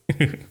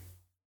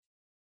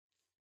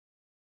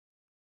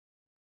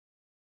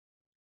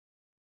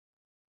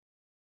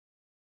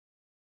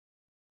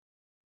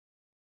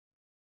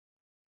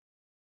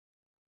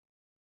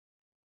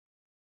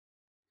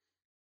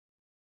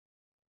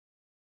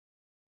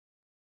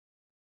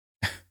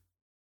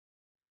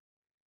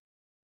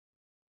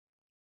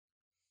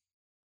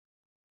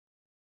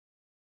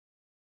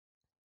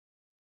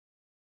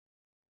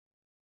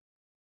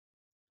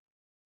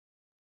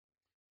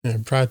 Yeah,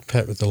 Brad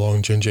Pitt with the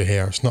long ginger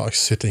hair. It's not a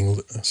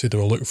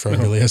suitable look for him,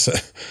 really, is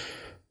it?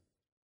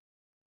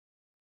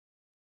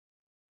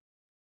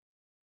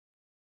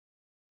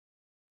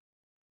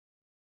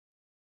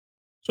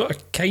 So I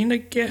kind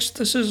of guess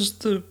this is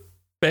the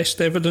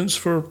best evidence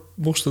for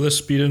most of this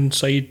being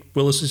inside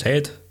Willis's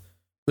head.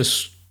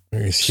 This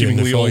He's hearing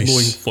the seemingly all-knowing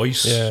voice.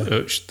 voice, Yeah.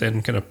 which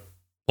then kind of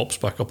pops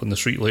back up in the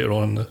street later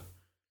on in the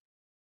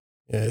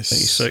Yes.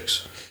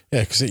 96.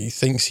 Yeah, because he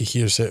thinks he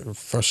hears it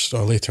first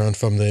or later on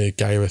from the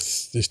guy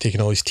who's taking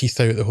all his teeth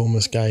out, the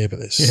homeless guy, but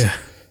it's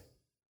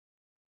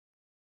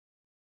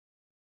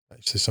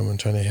actually someone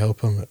trying to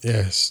help him.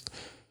 Yes.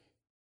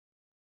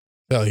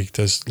 That like,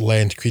 does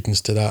lend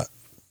credence to that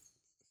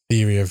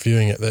theory of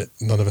viewing it that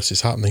none of this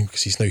is happening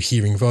because he's now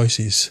hearing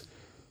voices.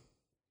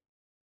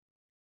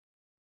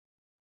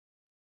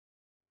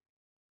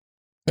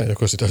 And of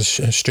course, it does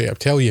straight up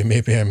tell you,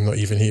 maybe I'm not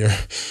even here.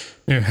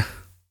 Yeah.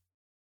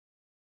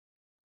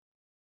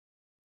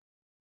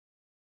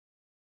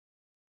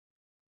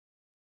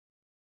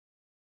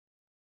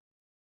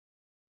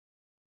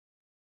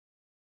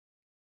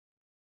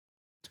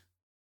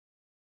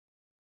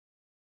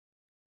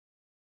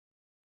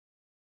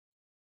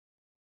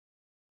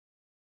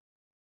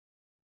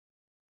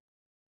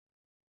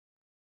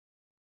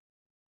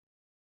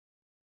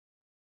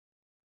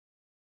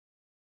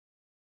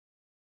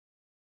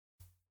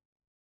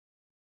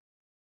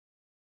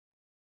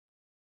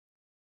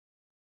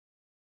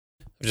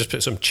 I've just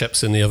put some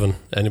chips in the oven.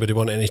 Anybody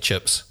want any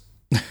chips?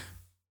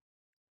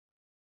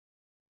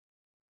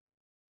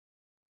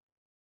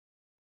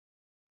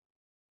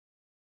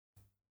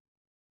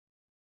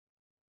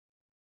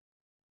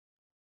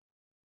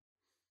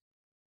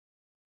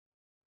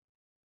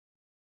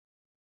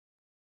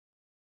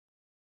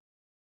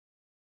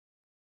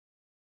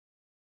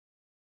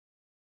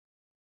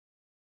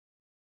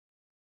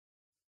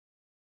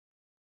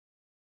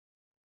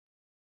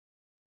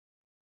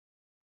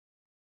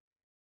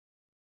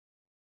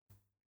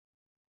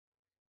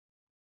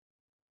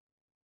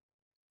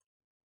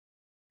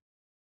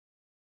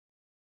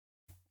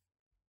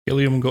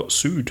 Gilliam got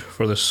sued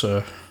for this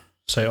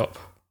setup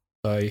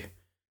by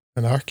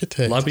An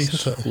architect,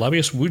 isn't it?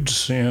 Labius Woods,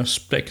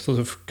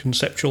 speculative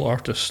conceptual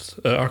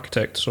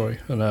architect. Sorry,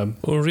 and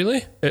Oh,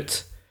 really?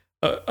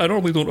 I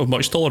normally don't have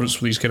much tolerance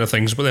for these kind of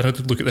things, but then I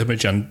did look at the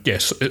image, and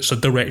yes, it's a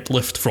direct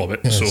lift from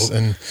it. Yes, So,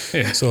 and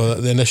yeah. so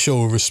the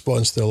initial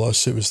response to the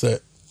lawsuit was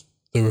that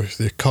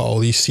they cut all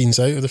these scenes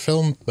out of the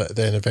film, but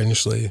then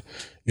eventually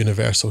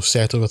Universal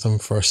settled with them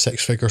for a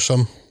six-figure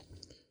sum.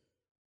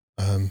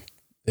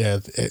 Yeah,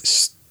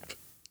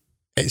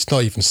 it's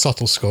not even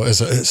subtle, Scott, is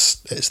it?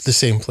 It's the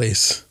same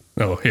place.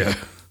 Oh yeah,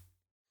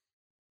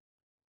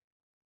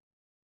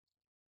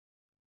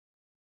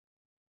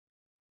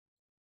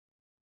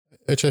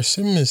 Which I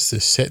assume is the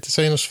set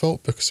designer's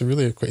fault, because I'm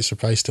really quite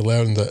surprised to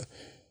learn that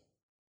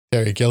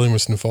Terry Gilliam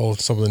was involved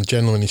in some of the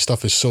general, and his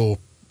stuff is so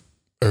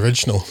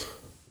original.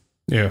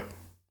 yeah.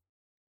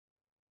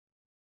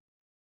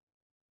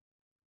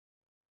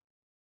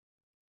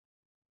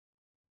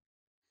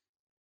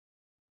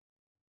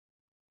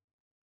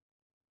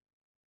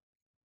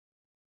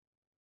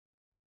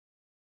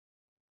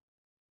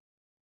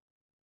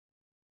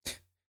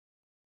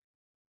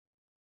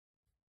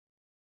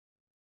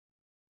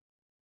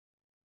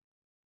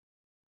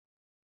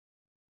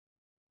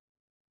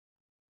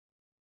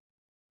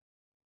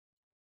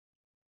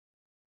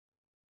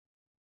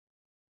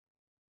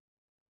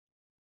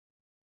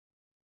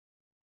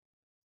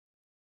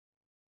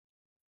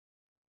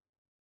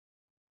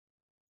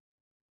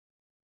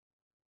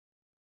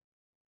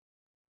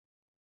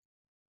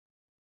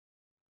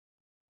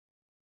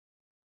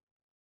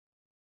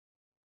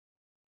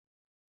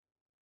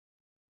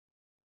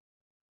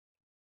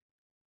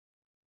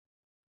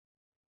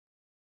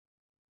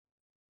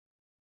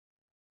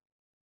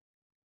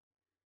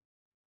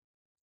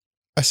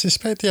 I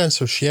suspect the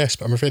answer is yes,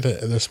 but I'm afraid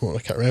at this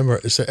moment I can't remember.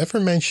 Is it ever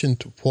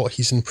mentioned what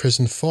he's in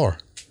prison for?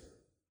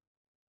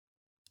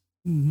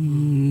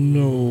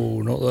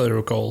 No, not that I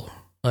recall.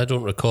 I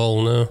don't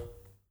recall, no.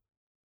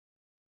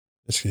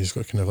 He's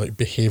got kind of like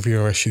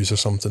behavioural issues or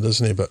something,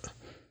 doesn't he? But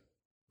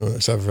no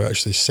one's ever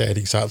actually said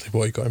exactly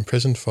what he got in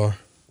prison for.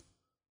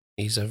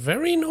 He's a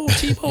very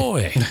naughty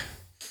boy.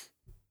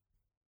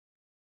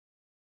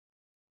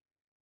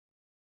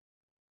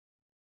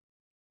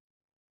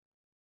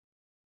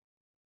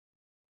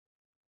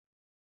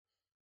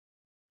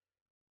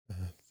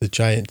 The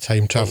giant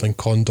time travelling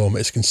condom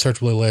is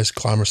considerably less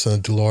glamorous than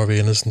a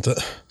DeLorean, isn't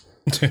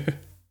it?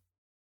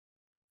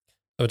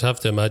 I would have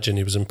to imagine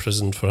he was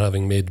imprisoned for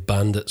having made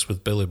Bandits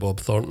with Billy Bob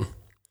Thornton.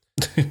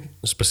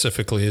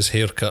 Specifically his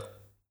haircut.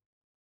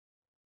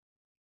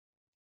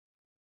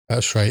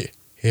 That's right.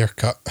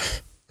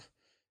 Haircut.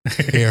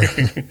 Hair.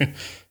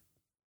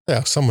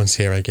 Yeah, someone's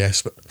hair, I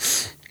guess, but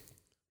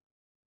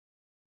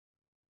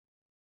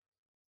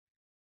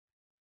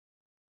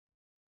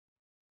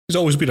He's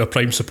always been a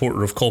prime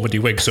supporter of comedy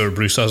wigs, Sir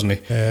Bruce, hasn't he?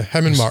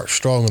 him and Mark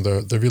Strong,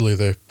 they're really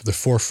the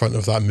forefront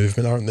of that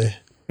movement, aren't they?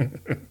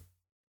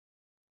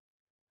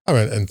 I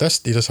mean, and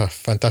this, he does a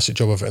fantastic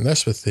job of it in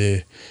this with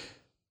the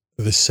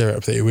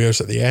syrup that he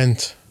wears at the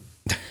end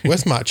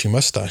with matching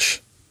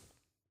moustache.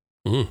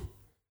 Mm.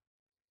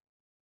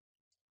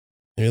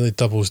 He really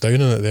doubles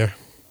down on it there.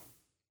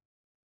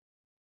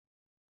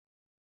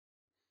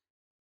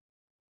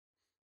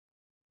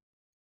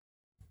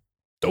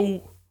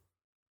 Oh,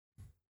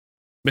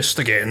 missed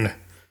again.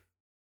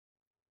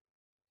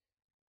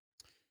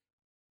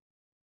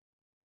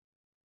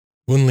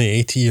 Only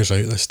 80 years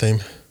out this time.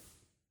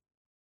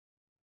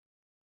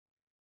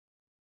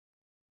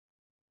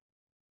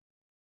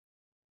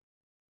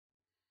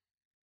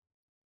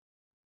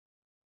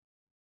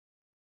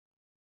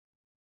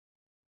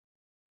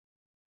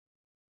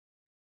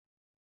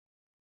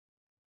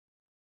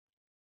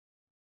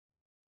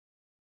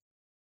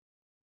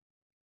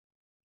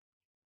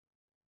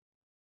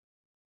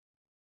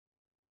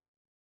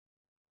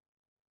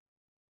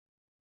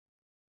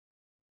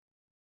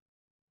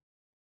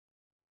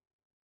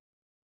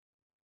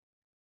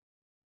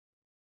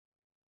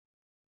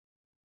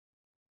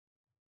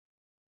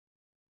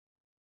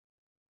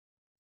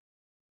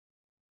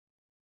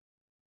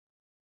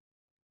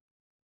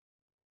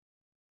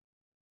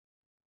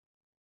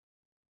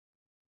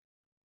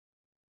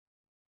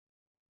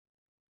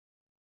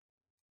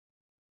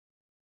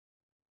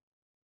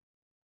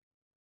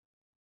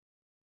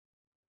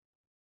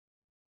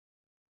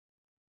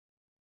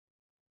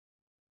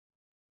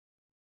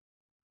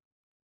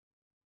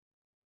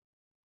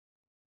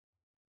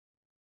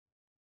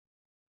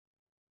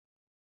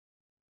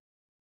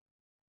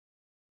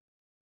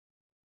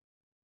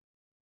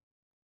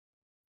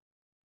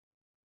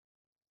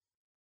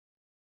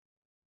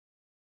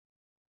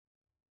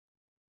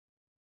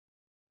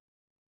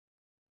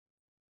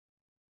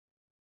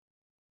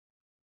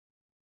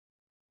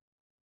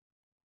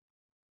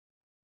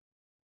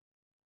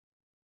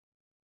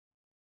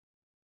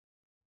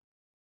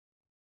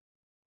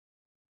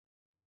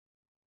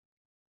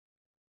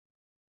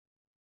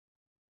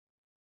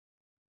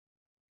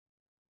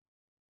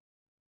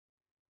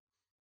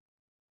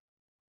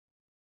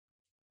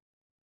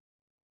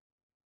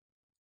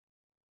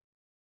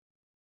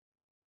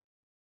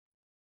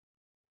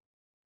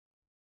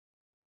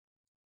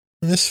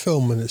 This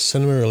film, when its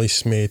cinema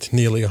release, made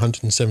nearly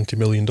 $170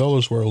 million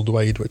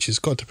worldwide, which has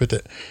got to put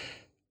it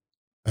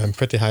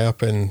pretty high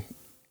up in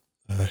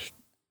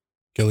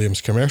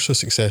Gilliam's commercial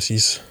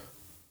successes.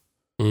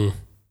 Mm.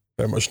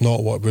 Very much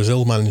not what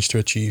Brazil managed to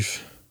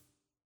achieve.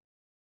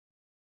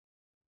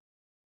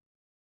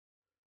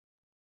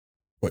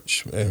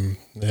 Which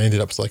ended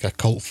up with like a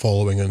cult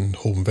following on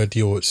home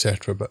video,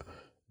 etc., but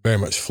very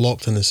much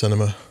flopped in the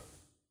cinema.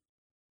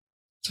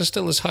 Is this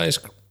still his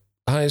highest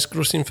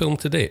grossing film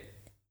to date?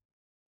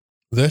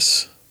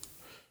 This,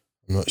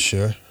 I'm not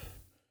sure.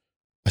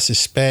 I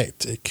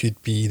suspect it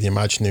could be The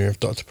Imaginary of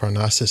Dr.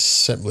 Parnassus,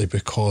 simply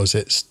because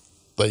it's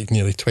like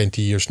nearly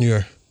 20 years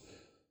newer.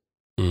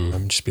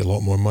 Just be a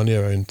lot more money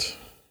around.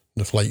 And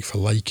if like for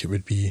like, it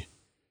would be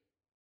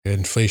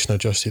inflation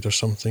adjusted or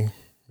something.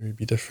 It would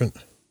be different.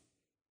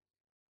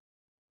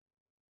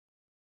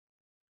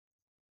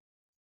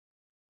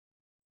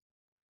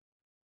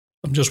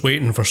 I'm just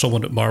waiting for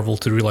someone at Marvel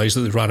to realise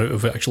that they ran out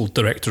of actual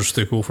directors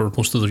to go for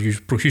most of their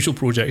usual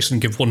projects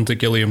and give one to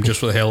Gilliam just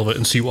for the hell of it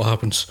and see what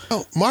happens.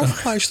 Well,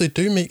 Marvel actually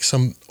do make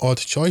some odd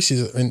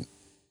choices. I mean,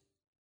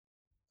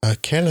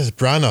 Kenneth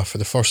Branagh for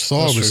the first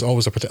Thor was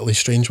always a particularly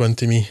strange one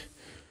to me.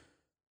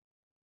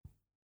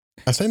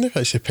 I think they've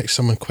actually picked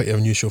someone quite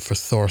unusual for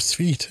Thor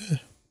 3 too.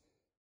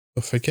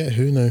 I forget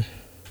who now.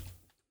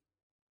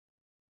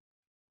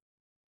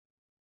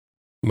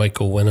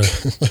 Michael Winner.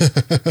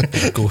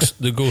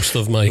 the ghost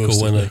of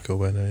Michael Winner. Michael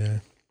Winner, yeah.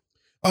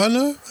 Oh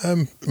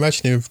no,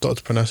 Imaginary of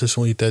Dr. Parnassus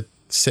only did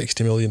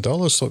 $60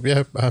 million, so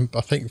yeah,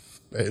 I think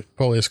it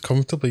probably is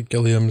comfortably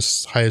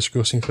Gilliam's highest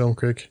grossing film,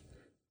 Craig.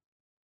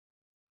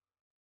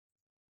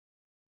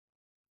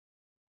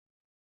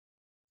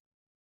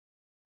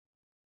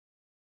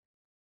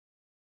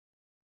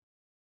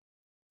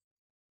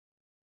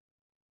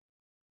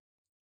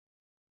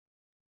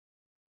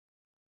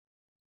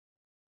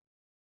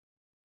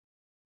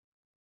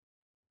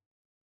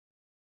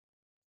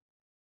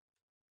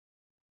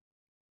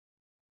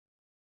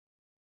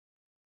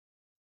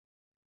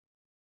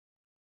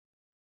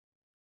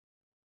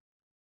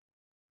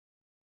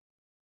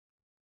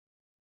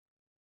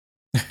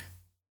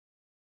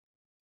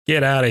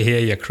 Get out of here,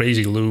 you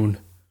crazy loon.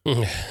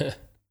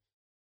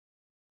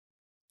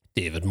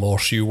 David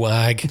Morse, you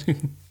wag.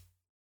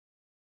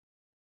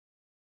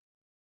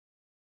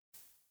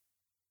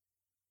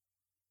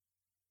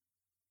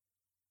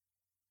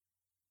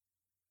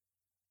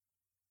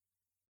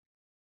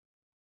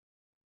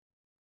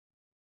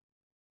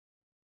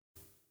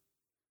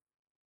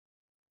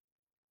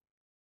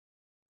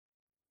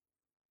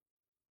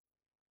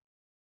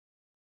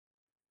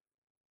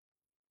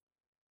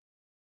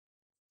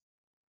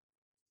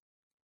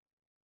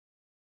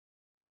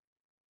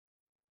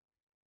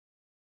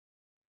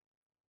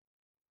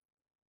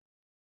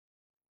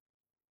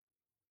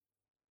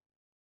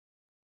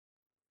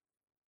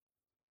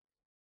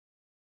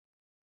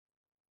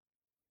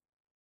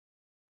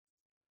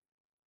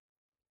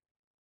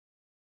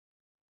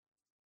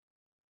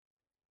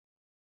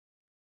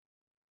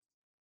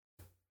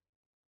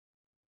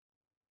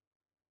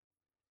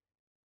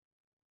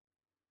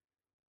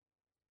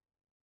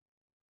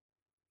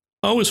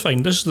 I always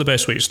find this is the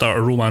best way to start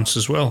a romance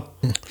as well.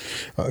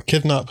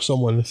 Kidnap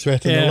someone,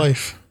 threaten their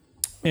life.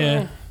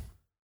 Yeah.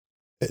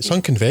 It's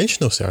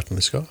unconventional,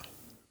 certainly, Scott.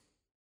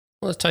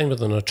 Well, the time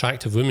with an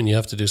attractive woman, you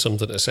have to do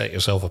something to set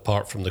yourself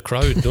apart from the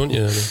crowd, don't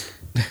you?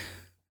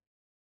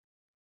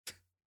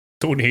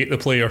 Don't hate the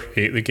player,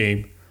 hate the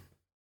game.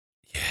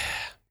 Yeah.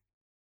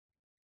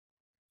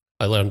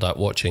 I learned that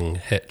watching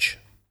Hitch.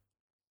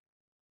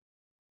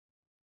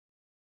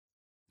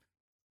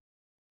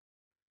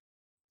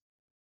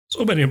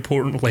 So many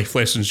important life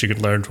lessons you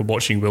can learn from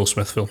watching Will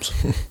Smith films.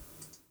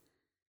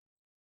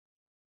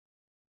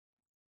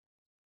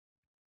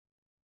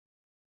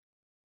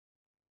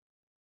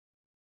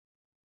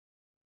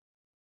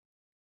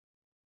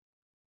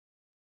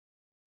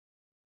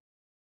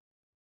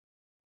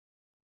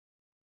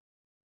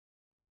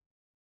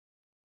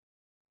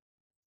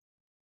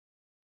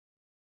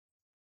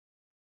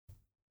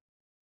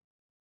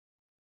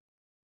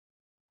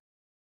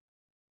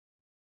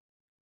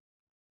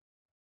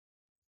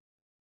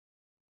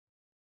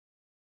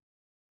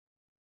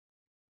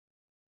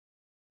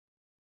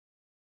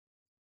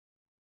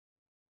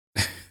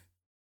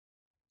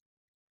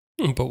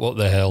 But what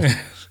the hell?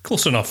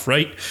 Close enough,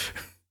 right?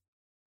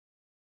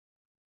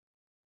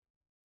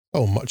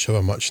 Oh, much of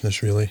a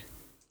muchness, really.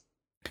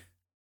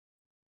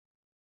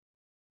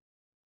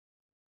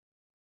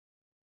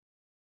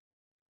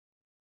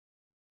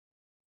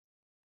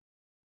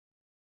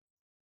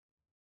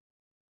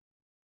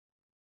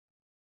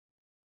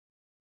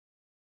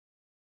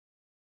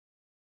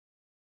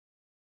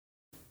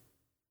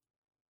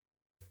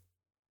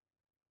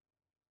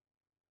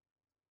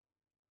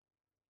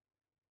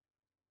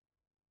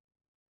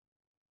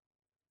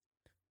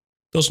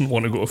 Doesn't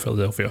want to go to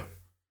Philadelphia.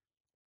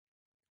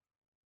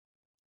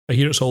 I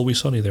hear it's always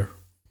sunny there.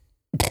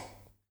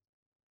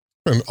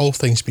 All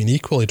things being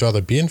equal, he'd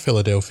rather be in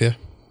Philadelphia.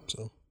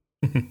 So.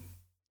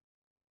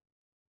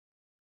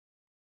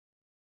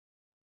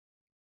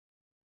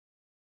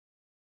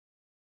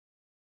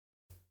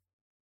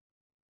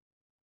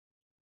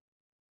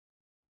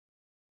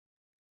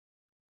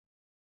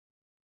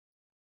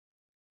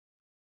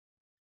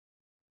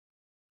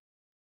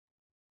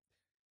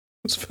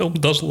 This film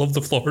does love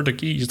the Florida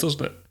Keys,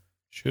 doesn't it?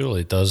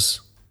 Surely it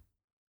does.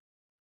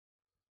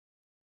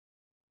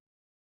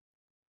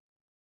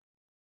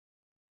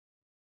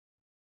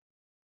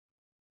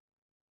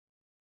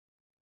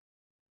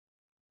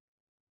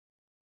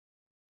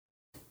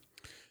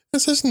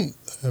 This isn't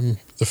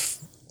the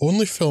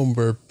only film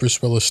where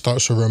Bruce Willis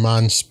starts a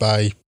romance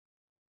by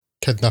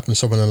kidnapping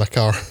someone in a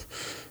car.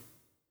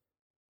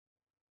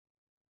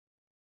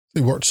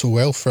 It worked so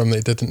well for him that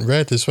he did in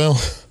Red as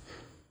well.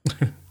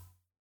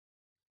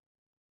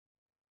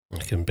 I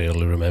can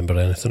barely remember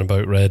anything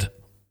about Red.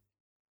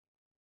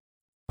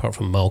 Apart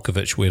from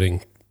Malkovich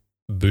wearing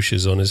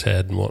bushes on his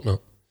head and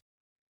whatnot.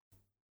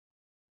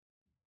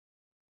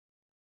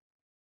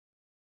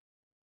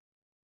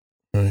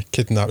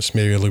 Kidnaps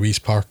Mary Louise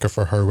Parker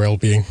for her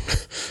well-being.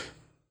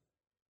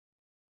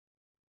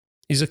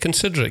 He's a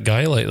considerate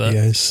guy like that.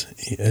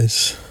 He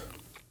is.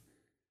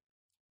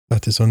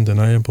 That is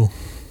undeniable.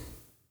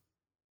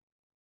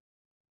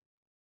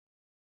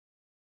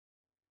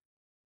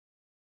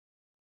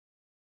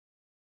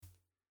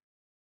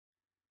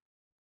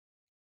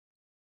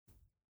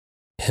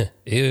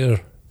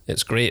 Here,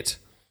 it's great.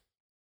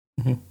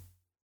 Mm-hmm.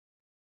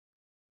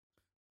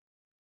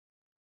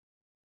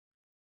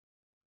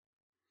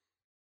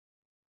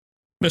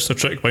 Missed the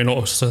trick by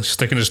not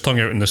sticking his tongue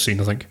out in this scene,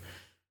 I think.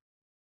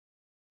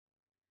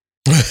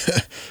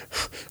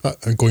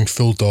 I'm going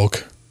full dog.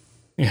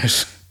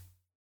 Yes.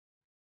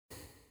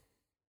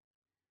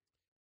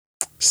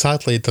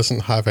 Sadly, it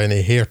doesn't have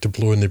any hair to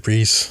blow in the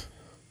breeze.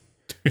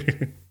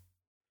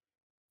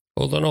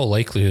 Well, in all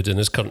likelihood, in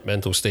his current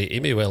mental state, he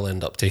may well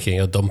end up taking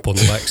a dump on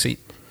the back seat.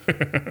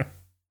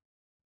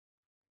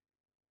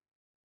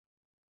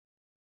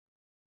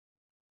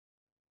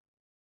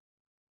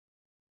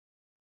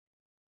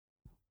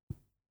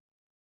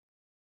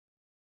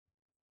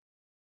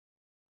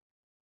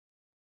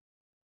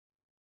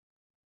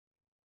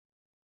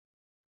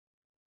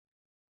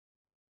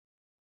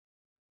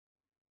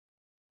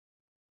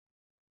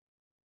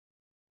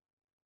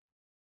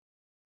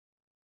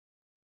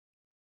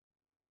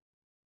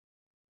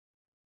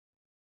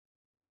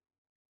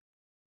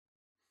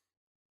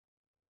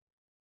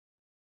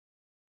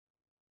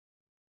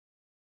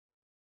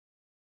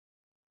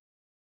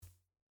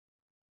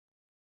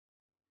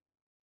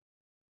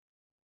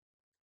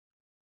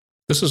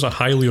 This is a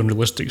highly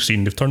unrealistic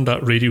scene. They've turned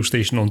that radio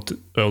station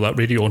that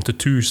radio onto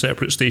two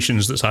separate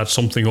stations that's had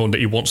something on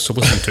that he wants to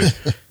listen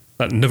to.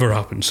 That never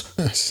happens.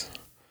 Yes.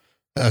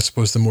 I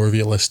suppose the more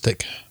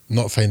realistic,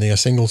 not finding a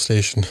single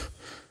station.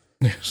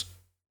 Yes.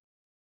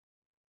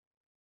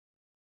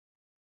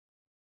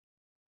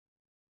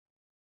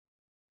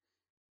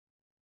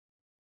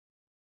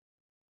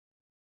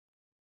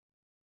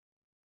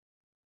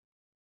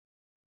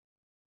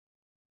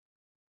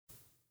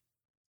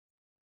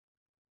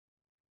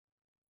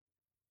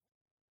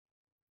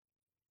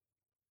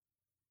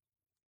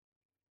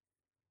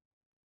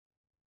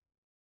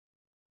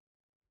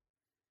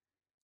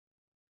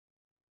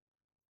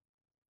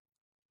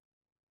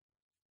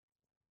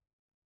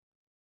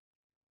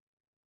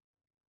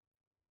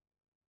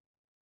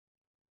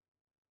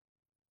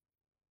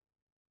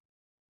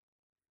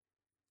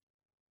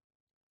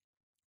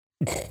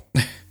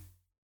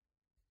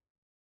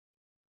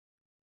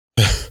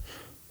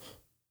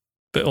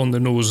 Bit on the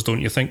nose,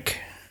 don't you think?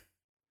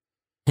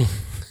 But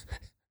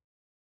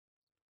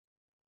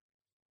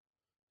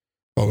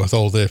with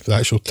all the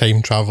actual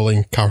time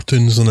travelling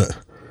cartoons in it.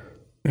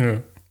 Yeah.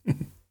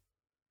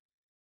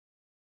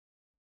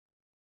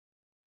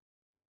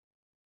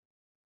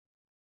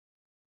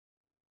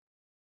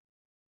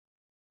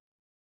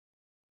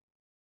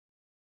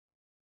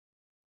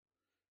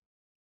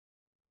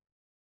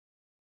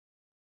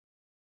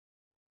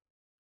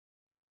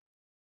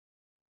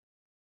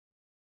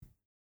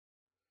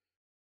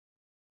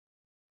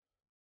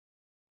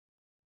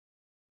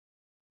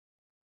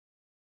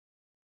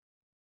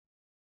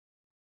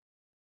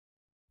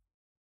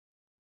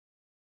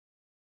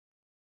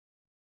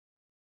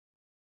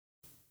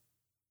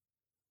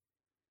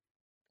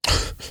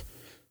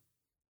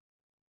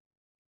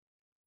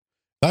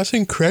 That's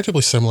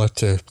incredibly similar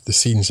to the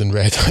scenes in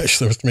Red,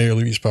 actually, with Mary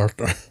Louise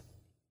Parker.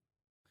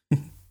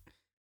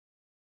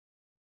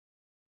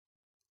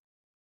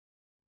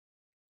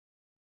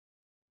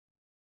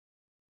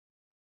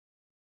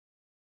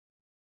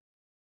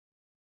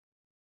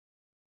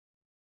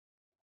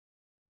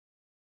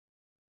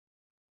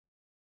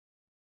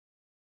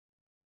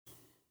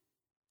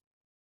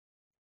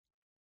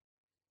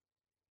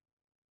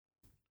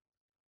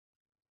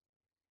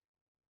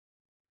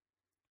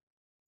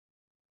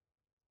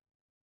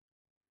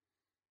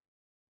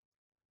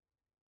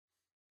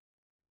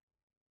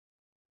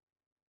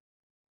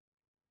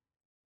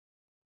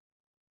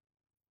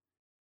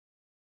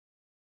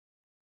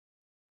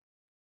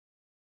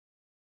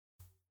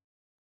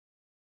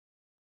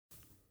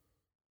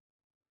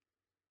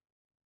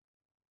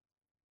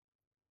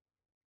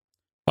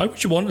 Why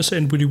would you want to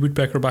send Woody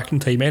Woodpecker back in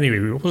time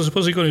anyway? What's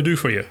he going to do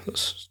for you?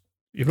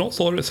 You've not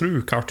thought it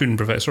through, cartoon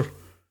professor.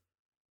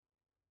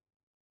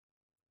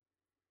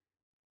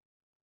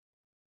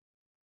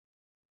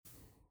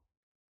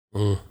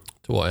 To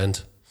what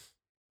end?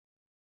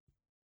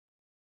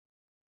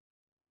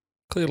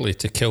 Clearly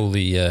to kill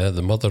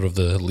the mother of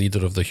the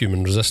leader of the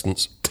human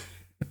resistance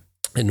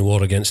in the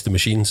war against the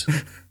machines.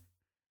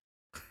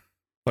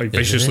 By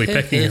viciously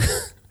picking him.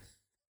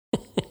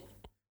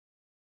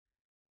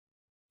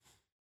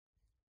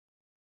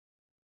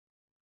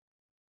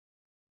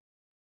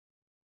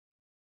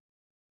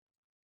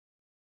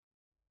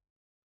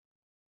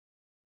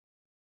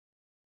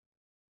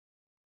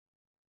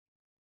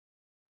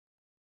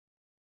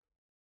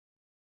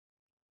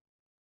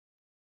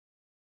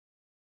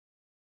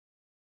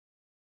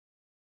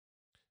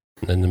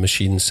 And then the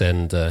machines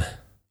send, the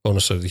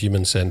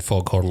humans send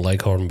Foghorn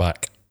Leghorn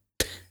back.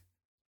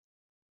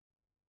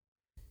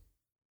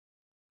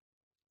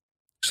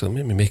 So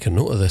let me make a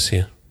note of this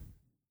here.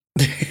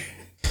 I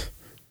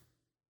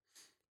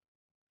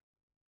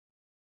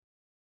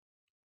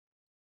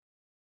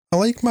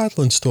like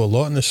Madeline Stowe a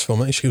lot in this film.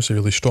 I think she gives a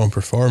really strong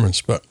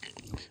performance, but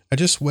I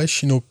just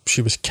wish,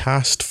 she was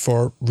cast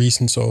for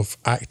reasons of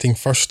acting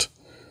first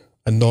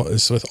and not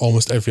as with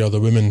almost every other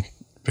woman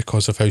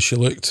because of how she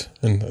looked.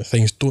 And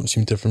things don't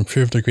seem to have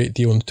improved a great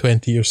deal in the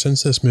 20 years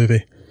since this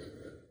movie.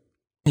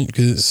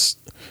 Because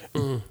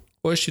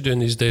what is she doing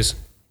these days?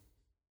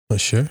 Not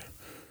sure.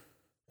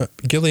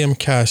 Gilliam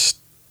cast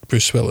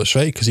Bruce Willis,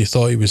 right? Because he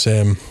thought he was,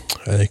 and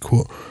I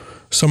quote,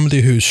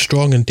 somebody who's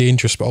strong and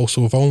dangerous but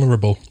also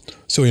vulnerable.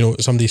 So,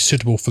 somebody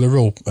suitable for the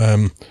role.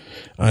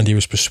 And he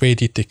was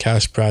persuaded to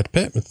cast Brad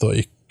Pitt and thought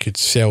he could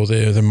sell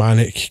the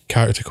manic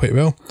character quite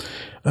well.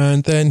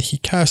 And then he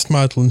cast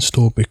Madeline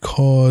Stowe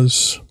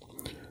because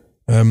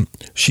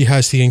she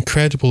has the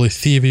incredible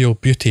ethereal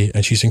beauty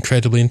and she's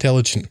incredibly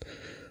intelligent.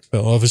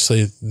 Well,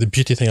 obviously, the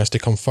beauty thing has to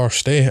come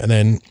first, eh? And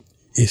then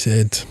he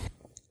said...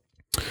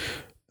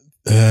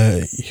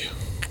 it's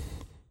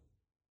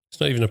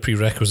not even a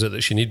prerequisite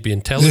that she need to be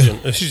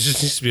intelligent. She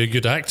just needs to be a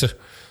good actor.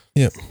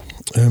 Yeah.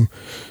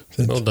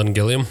 Well done,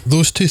 Gilliam.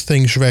 Those two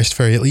things rest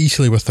very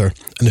easily with her,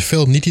 and the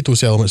film needed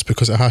those elements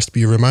because it has to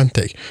be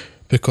romantic.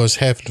 Because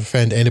heaven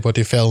forbid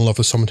anybody fell in love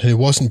with someone who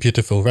wasn't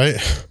beautiful, right?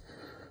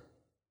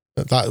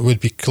 That would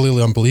be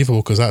clearly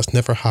unbelievable because that's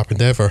never happened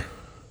ever.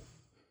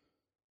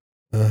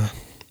 I'm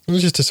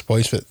just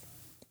disappointed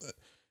that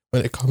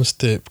when it comes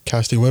to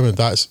casting women,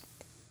 that's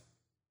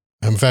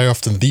and very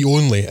often the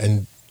only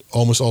and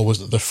almost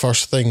always the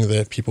first thing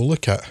that people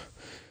look at.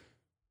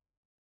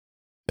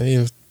 I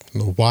don't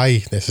know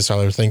why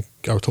necessarily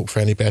I would hope for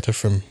any better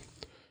from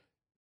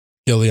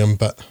Gilliam,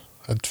 but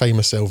I'd find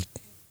myself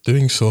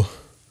doing so.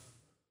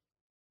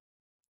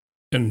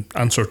 In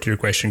answer to your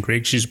question,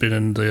 Craig, she's been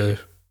in the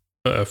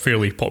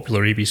fairly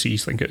popular ABC, I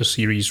think it is,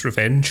 series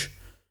Revenge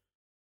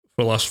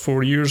for the last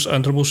 4 years,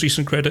 and her most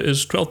recent credit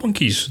is 12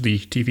 Monkeys, the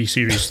TV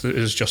series that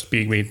is just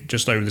being made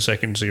just now, the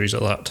second series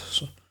of that.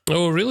 So.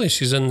 Oh, really?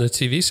 She's in the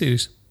TV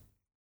series?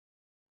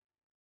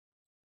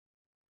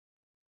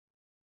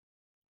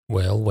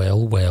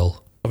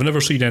 Well. I've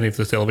never seen any of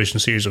the television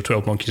series of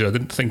 12 Monkeys. I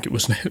didn't think it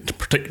was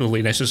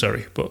particularly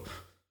necessary, but...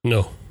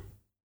 No.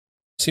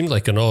 Seemed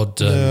like an odd...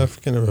 Yeah,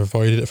 I've kind of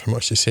avoided it for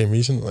much the same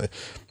reason. Like,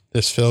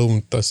 this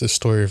film does this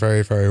story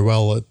very, very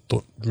well. I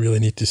don't really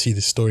need to see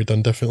the story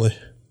done differently.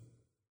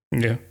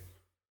 Yeah.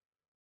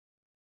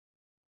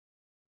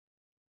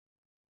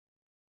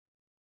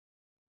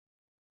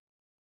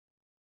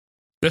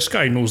 This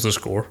guy knows the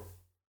score.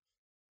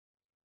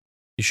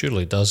 He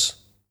surely does.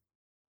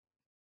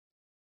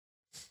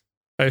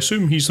 I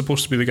assume he's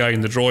supposed to be the guy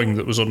in the drawing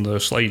that was on the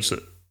slides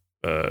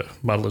that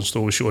Madeline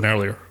Stowe was showing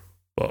earlier,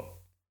 but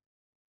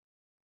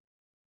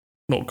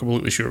not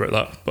completely sure about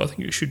that, but I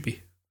think it should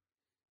be.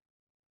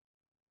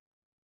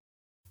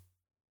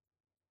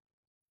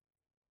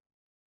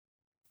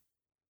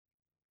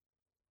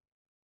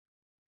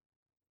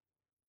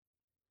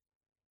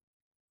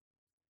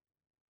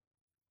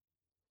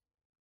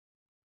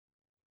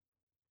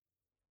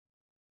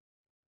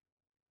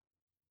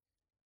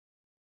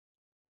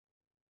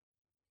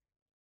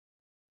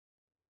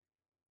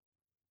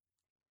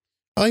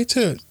 I like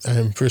to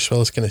Bruce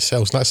Willis kind of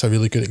sells, and that's a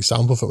really good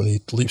example of it when he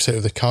leaps out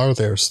of the car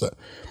there, is that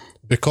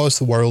because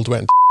the world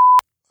went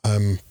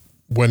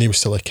when he was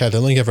still a kid, I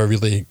don't think he ever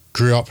really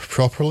grew up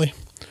properly,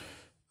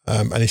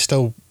 and he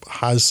still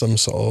has some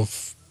sort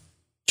of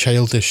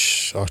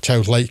childish or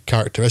childlike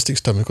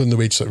characteristics to him, including the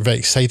way he sort of very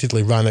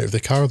excitedly ran out of the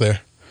car there.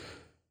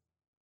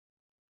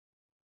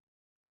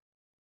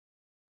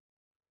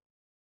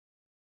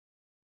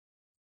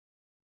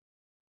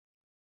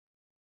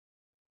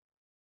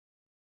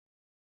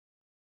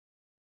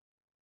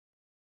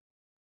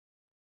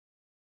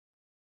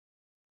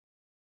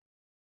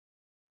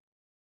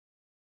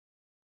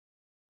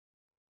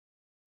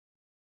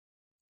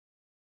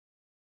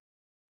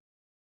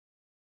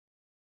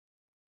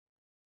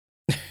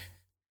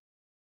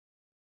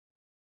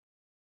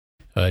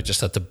 I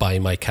just had to buy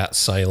my cat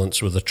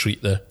silence with a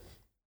treat there.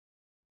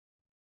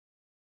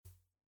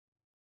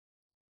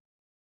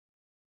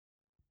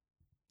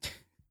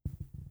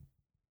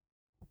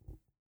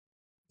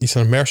 He's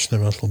an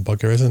mercenary little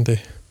bugger, isn't he?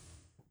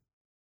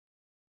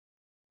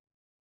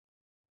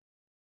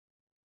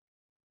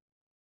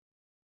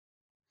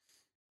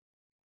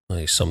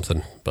 He's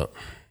something, but...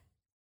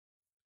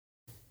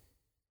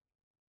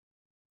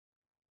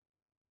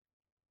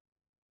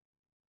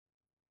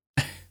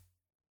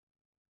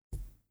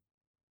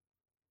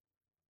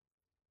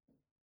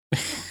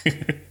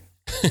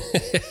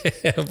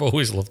 I've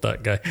always loved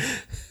that guy.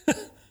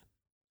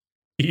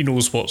 He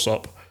knows what's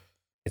up.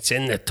 It's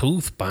in the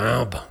tooth,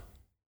 Bob.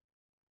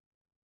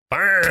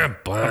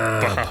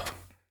 Bob.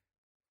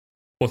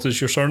 What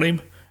is your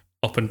surname?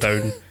 Up and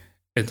down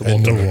in the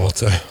In water. the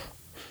water.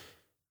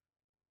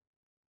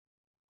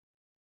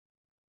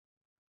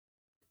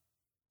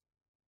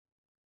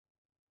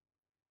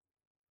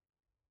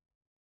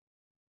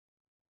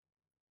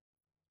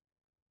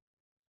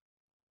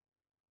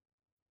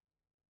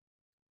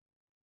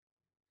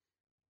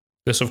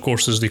 This, of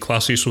course, is the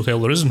classiest hotel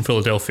there is in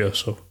Philadelphia,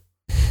 so...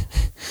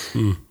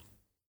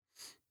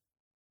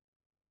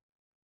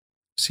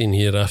 Seen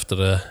here after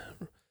a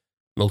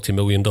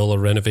multi-million-dollar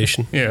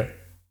renovation. Yeah.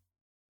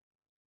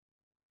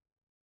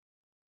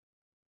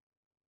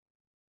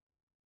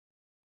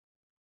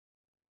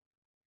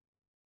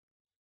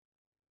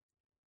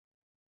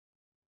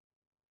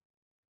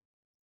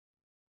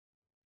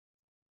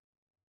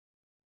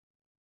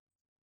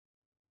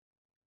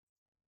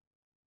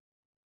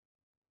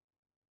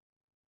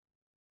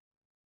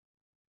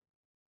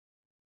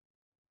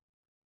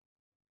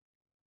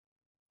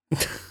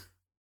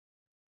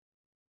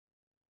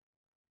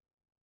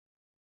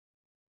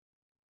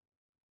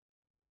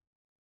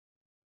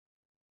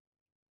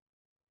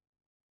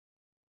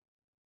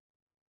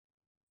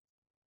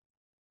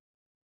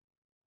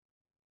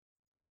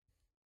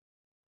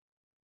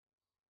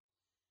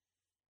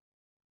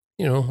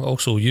 You know,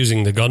 also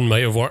using the gun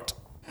might have worked.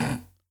 I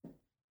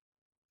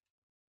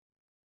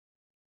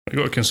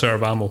got to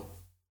conserve ammo.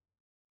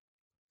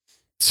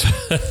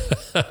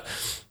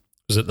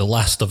 Was it The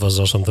Last of Us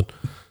or something?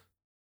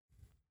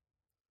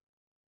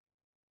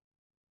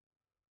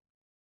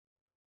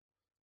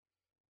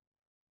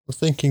 I'm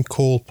thinking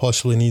Cole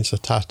possibly needs a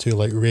tattoo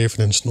like Raven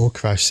and Snow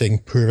Crash saying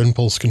poor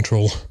impulse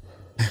control.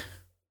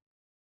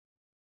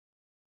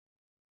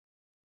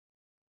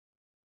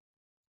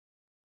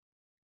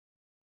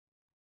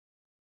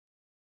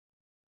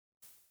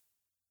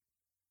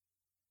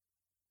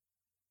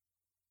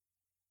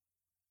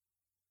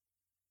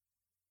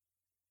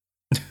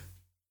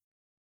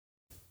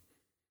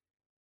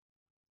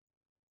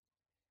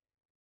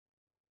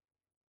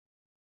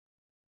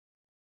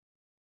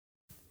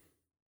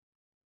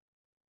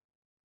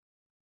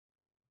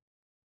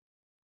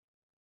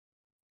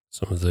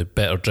 Some of the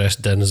better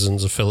dressed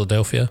denizens of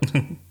Philadelphia.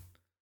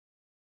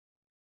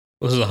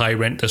 This is a high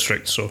rent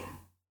district, so.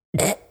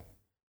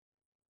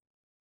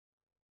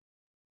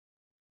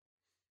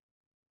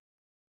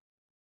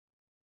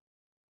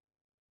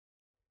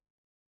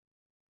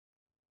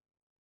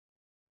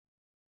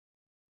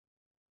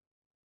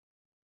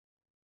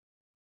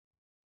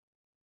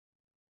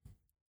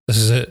 This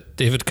is it.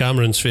 David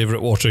Cameron's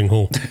favourite watering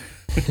hole.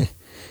 The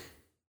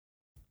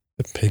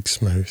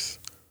pig's mouth.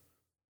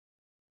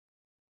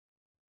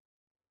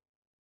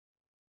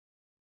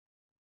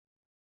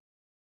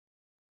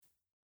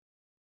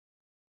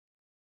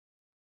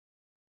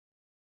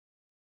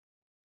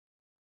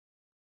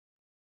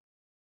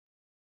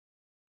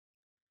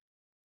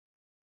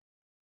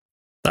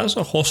 That's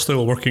a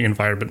hostile working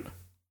environment.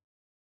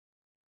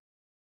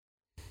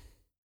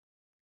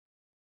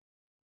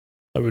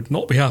 I would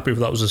not be happy if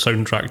that was the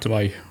soundtrack to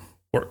my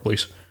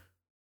workplace.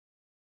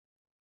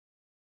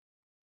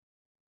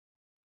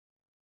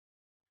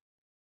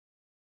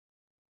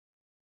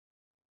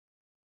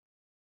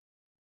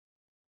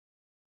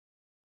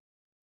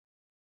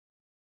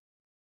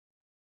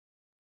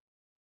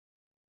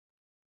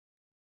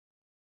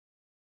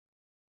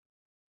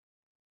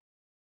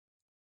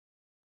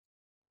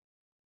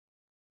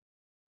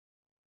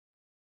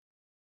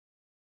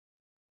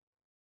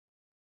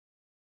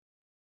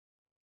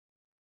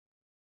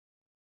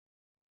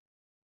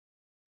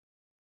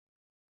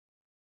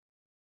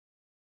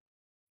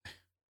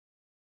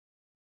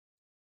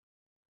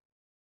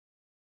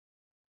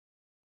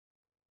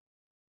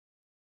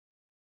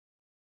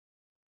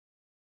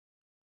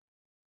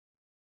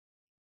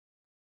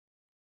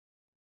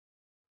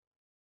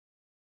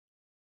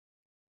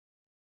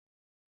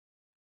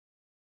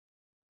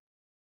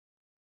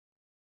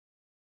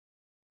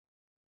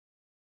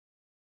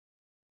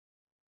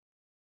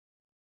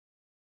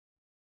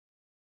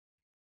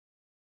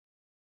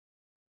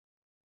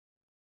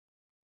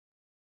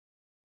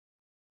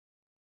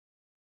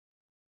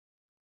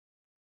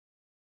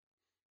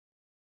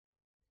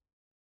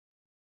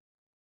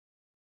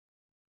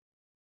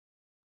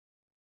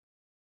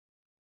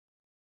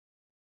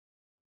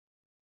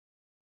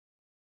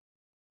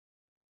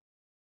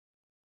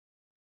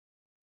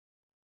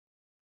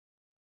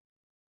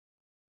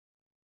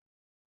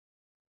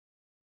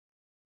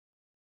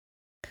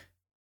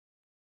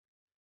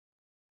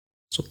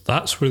 So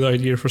that's where the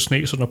idea for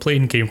snakes on a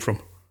plane came from.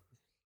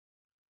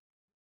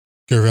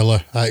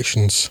 Guerrilla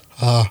actions.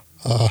 Sorry,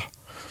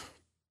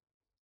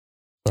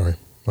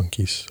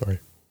 monkeys, sorry.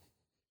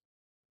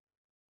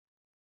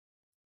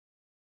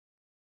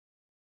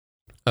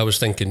 I was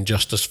thinking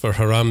Justice for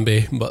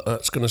Harambe, but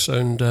that's going to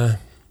sound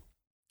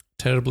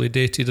terribly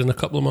dated in a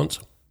couple of months.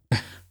 To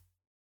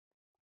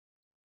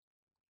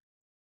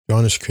be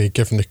honest, Craig,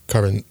 given the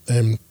current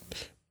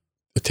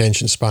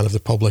attention span of the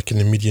public in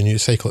the media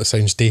news cycle, it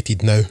sounds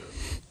dated now.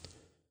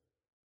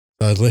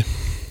 Sadly.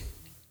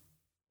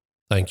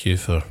 Thank you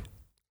for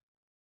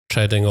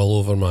treading all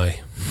over my...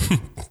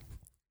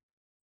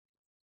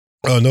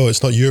 Oh no,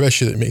 it's not your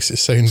issue that makes it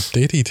sound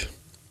dated.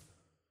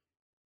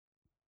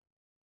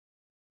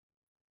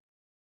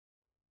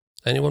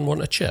 Anyone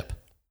want a chip?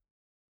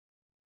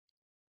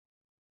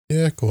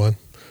 Yeah, go on.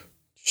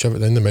 Shove it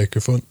down the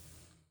microphone.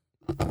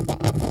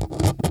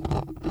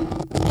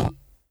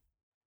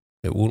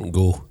 It won't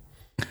go.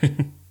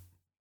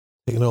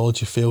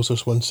 Technology fails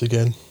us once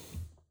again.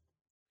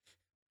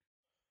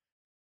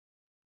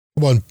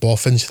 Come on,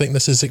 boffins, you think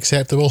this is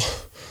acceptable?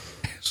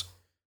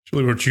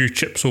 Surely we're due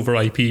chips over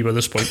IP by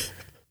this point.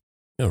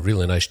 Oh,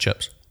 really nice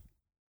chips.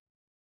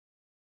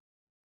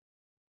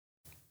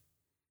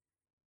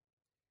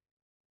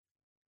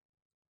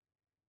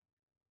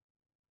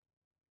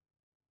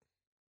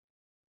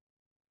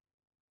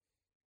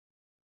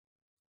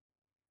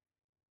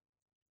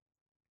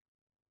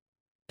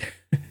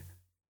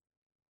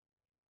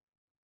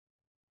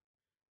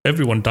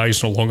 Everyone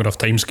dies in a long enough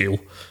timescale.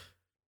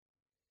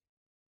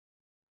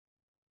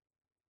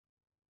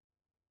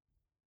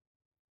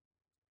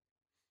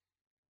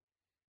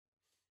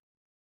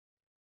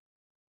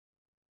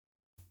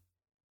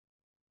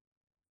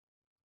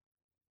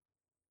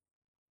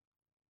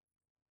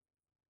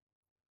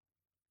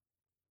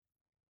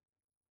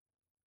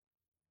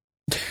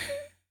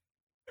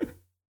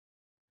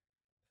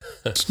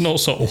 It's not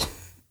subtle.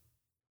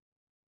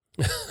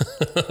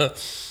 Got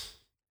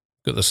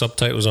the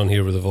subtitles on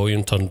here with the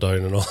volume turned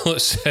down, and all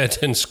it said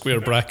in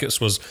square brackets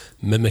was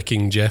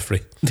mimicking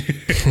Jeffrey.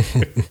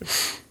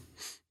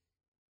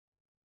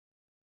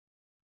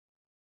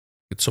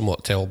 Could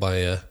somewhat tell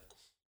by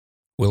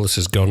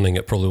Willis's gurning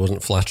it probably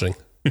wasn't flattering.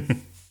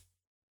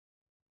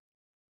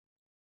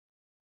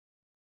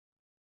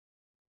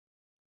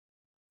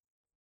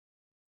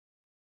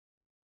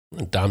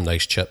 Damn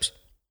nice chips.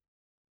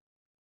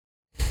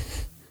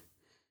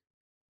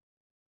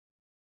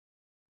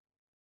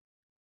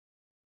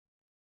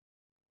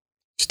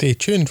 Stay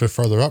tuned for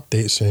further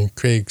updates on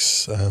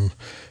Craig's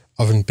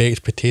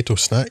oven-baked potato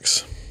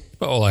snacks.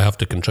 But all I have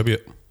to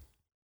contribute.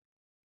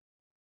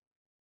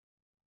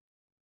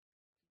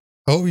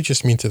 I hope you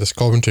just mean to this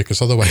commentary,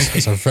 because otherwise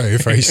it's a very,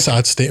 very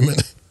sad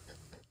statement.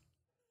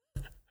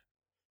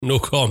 No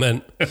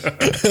comment. Of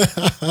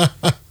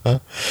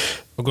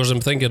course,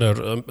 I'm thinking,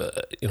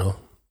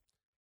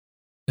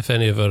 if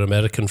any of our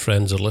American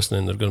friends are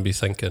listening, they're going to be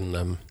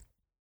thinking,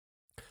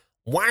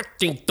 why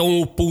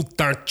don't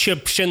put our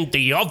chips in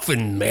the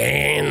oven,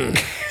 man?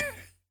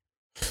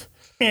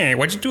 Yeah,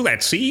 why'd you do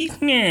that? See?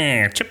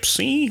 Yeah, chips,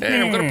 see?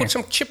 Yeah, I'm going to put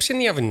some chips in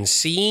the oven,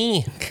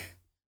 see?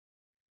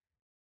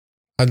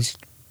 And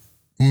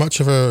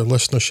much of our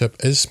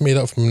listenership is made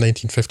up from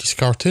 1950s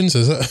cartoons,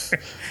 is it?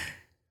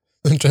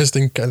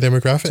 Interesting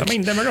demographic. So, I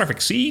mean,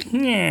 demographic, see?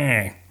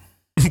 Yeah.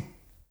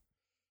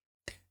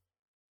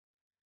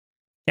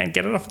 Can't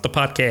get enough of the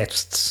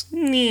podcasts.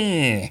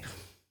 Yeah.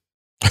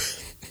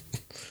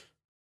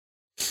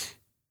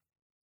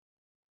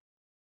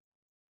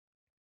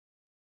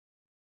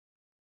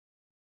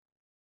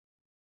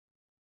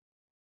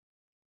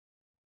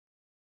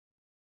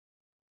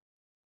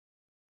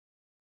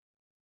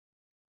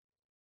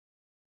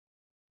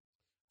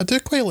 I do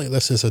quite like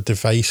this as a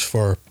device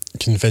for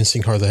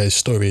convincing her that his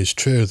story is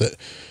true, that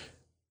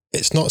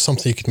it's not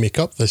something you could make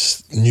up,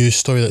 this news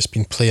story that's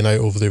been playing out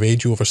over the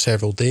radio over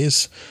several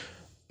days,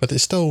 but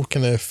it's still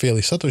kind of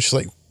fairly subtle. It's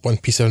like one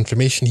piece of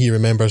information he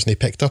remembers and he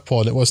picked up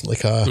on. It wasn't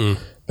like a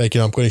big,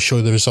 I'm going to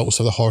show the results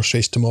of the horse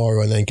race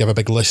tomorrow and then give a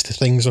big list of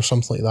things or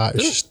something like that.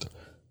 It's just...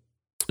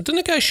 Didn't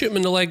the guy shoot him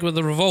in the leg with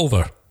a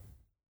revolver?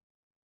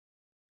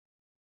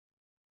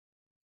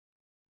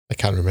 I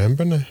can't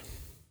remember now.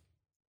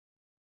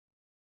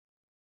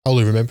 I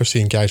only remember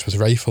seeing guys with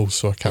rifles,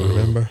 so I can't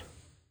remember.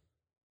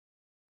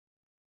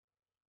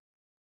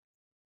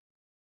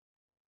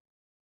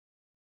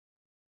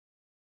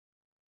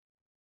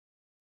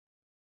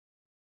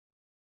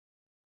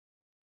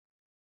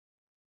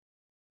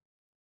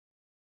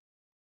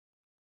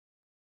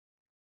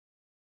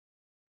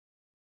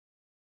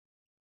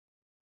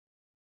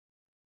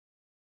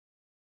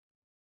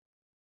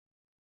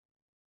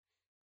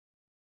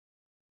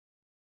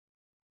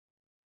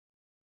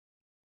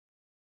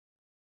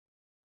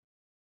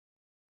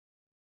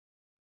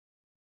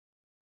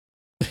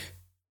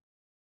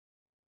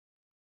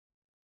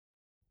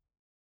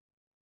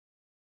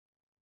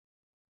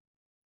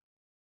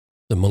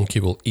 The monkey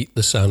will eat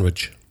the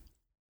sandwich.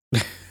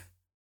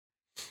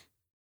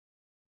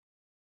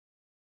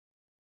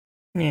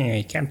 Yeah,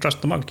 you can't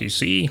trust the monkey,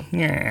 see?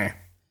 Yeah.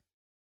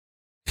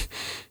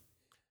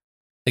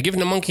 They're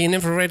giving the monkey an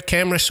infrared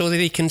camera so that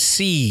he can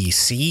see.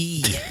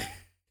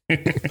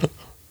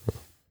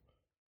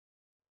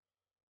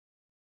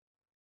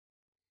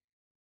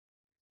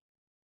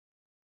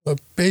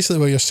 Basically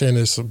what you're saying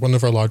is one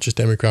of our largest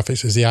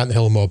demographics is the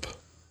anthill mob.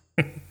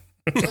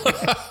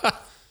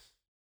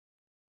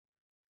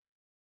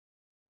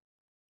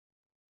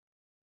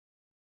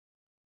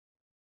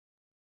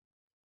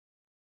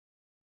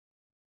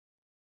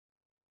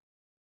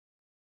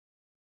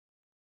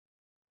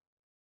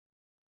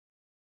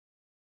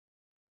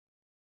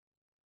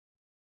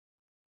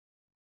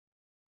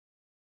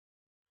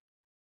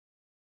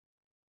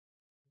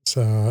 It's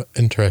an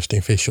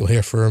interesting facial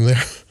hair for him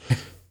there.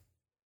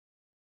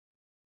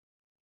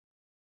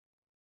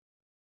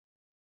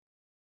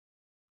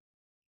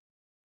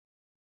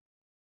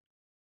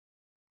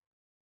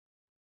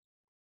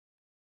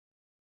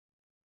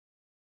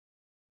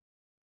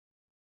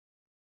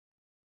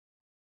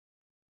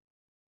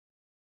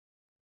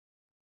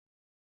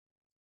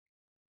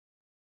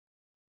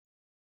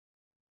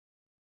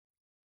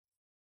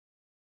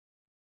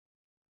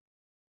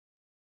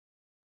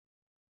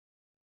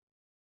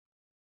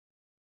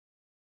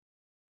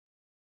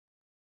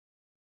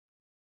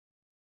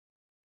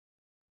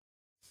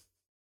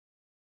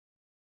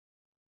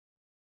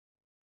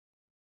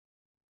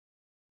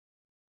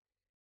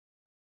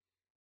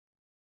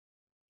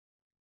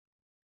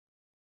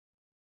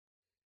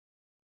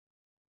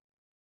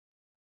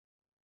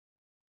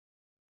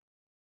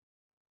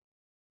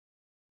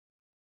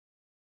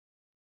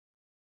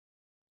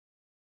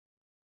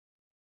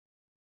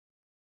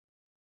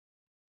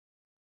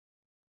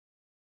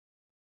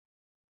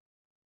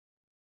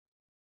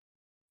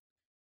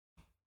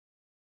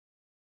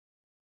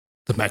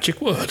 The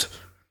magic word.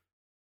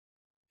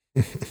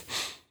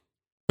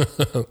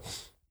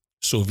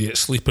 Soviet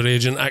sleeper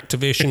agent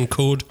activation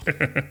code.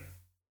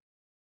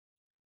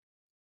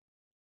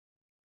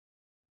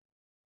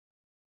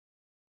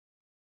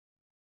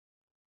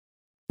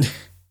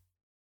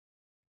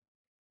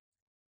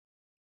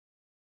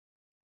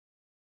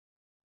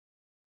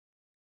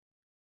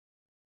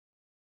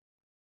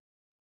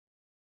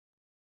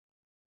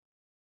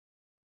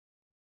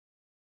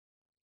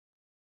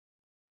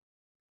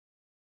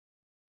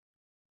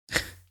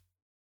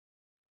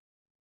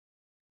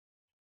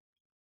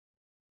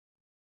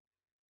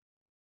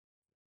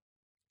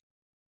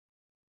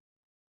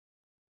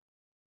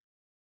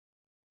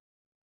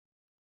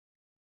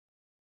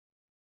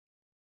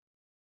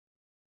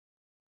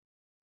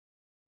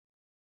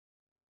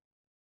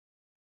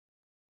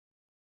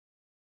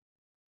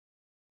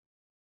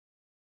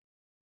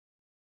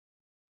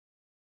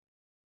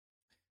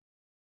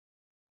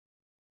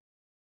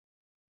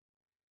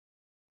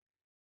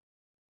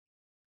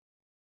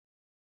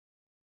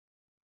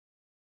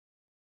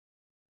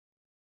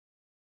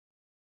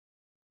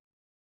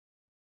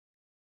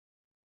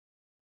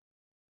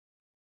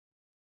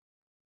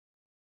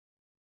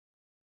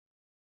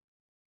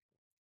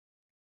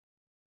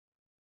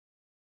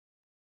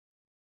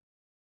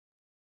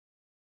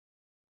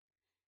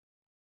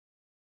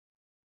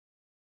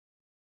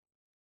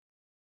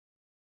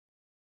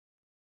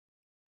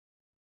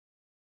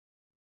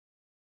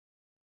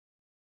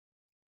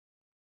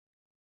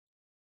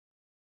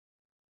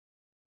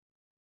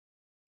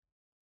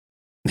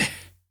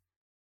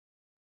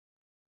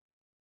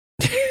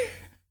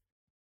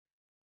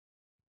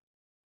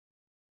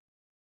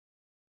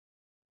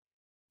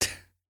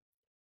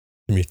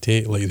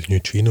 mutate like the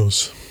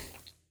neutrinos.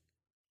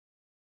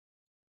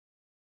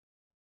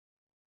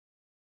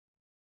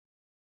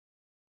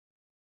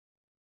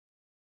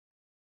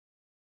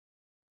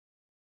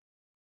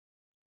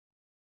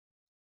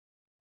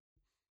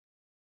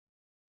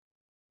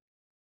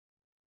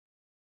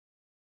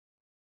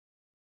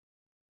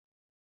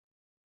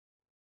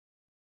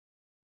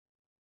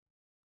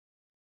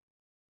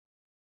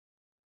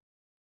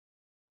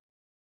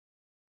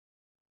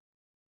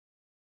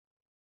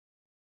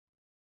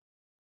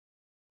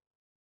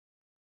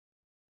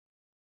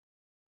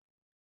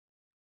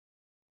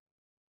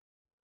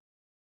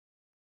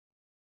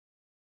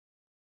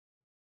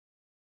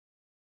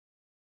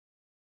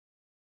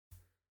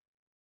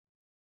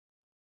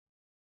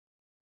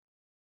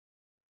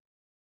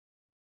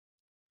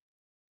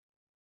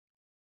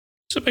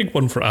 It's a big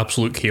one for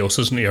absolute chaos,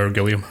 isn't it,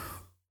 Gilliam?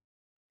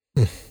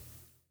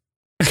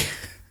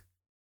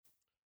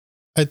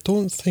 I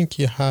don't think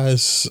he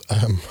has.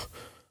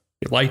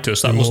 He lied to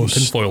us. That wasn't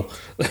tinfoil.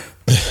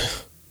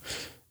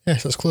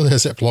 Yes, it's clearly a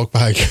Ziploc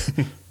bag.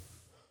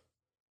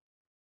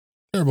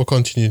 Terrible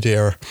continuity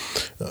error.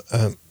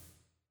 I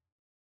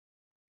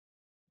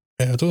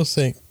don't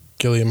think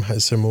Gilliam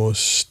has the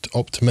most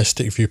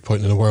optimistic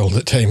viewpoint in the world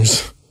at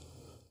times.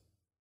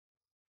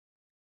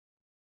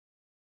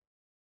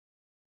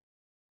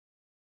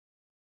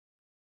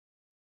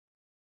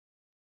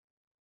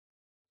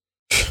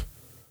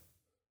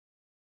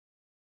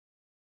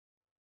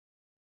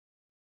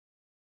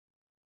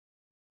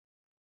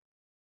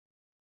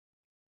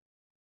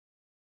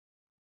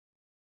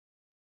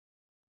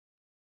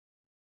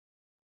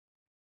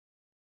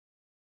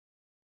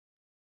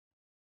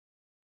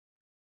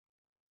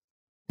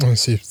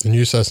 Let's see if the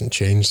news hasn't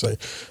changed. Like,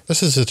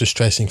 this is a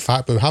distressing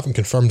fact, but we haven't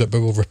confirmed it, but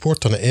we'll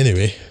report on it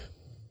anyway.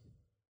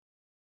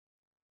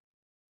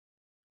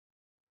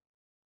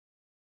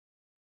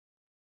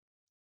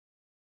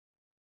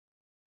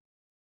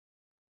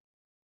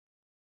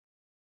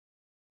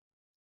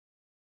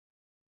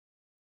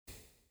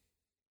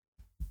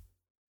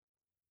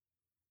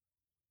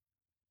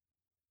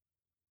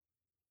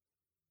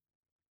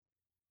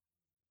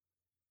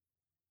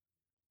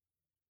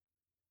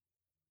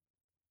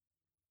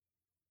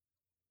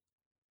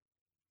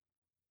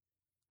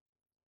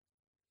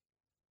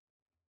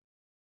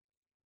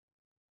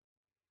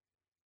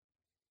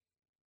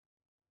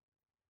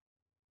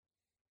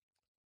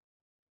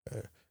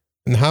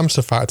 And the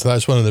hamster factor,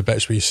 that's one of the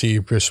bits where you see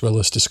Bruce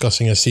Willis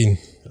discussing a scene.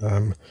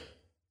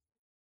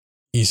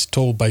 He's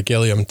told by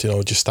Gilliam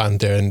to just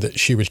stand there and that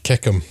she would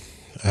kick him.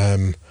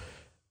 And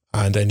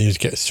then he'd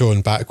get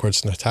thrown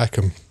backwards and attack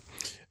him.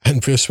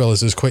 And Bruce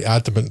Willis is quite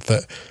adamant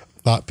that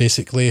that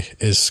basically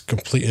is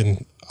complete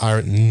and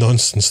arrant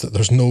nonsense, that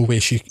there's no way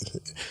she...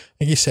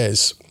 He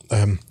says,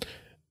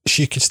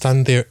 she could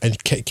stand there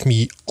and kick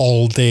me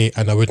all day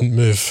and I wouldn't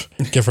move.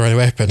 Give her a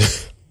weapon.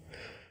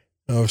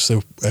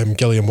 Obviously,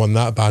 Gilliam won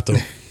that battle.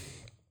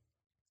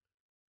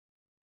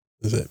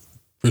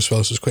 Bruce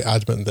Willis was quite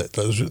adamant that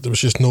there was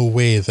just no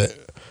way that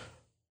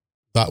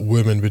that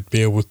woman would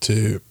be able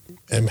to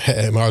hit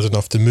him hard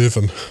enough to move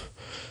him. So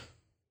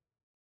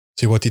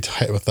he wanted to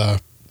hit with a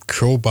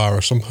crowbar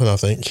or something, I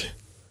think.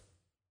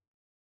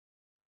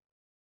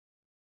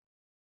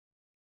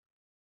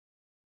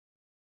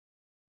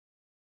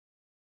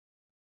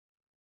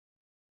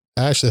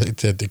 I actually think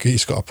to a degree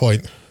he's got a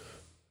point.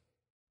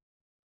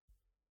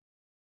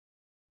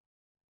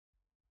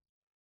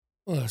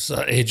 Well, it's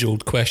that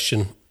age-old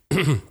question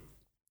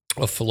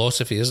of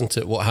philosophy, isn't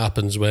it? What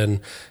happens when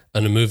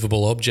an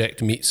immovable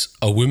object meets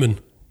a woman?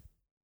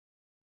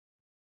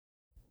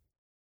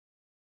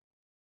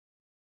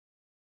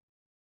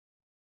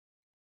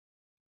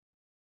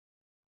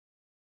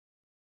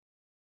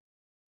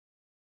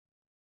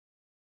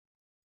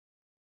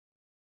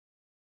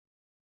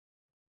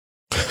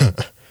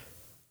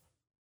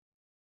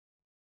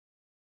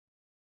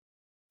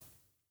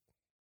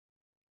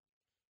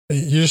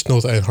 You just know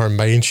that in her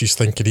mind she's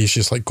thinking he's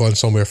just like gone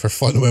somewhere for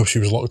fun while she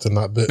was locked in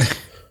that boot.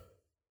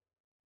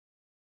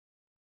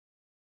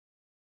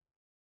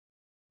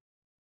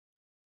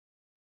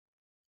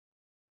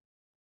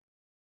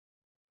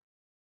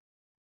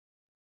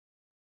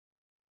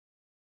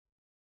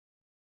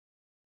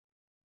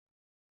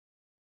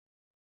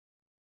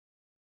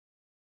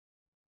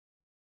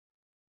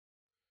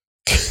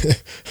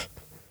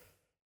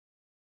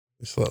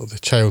 It's little the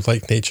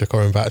childlike nature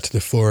coming back to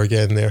the fore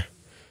again there.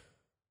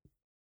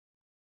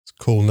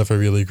 Cole never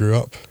really grew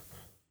up.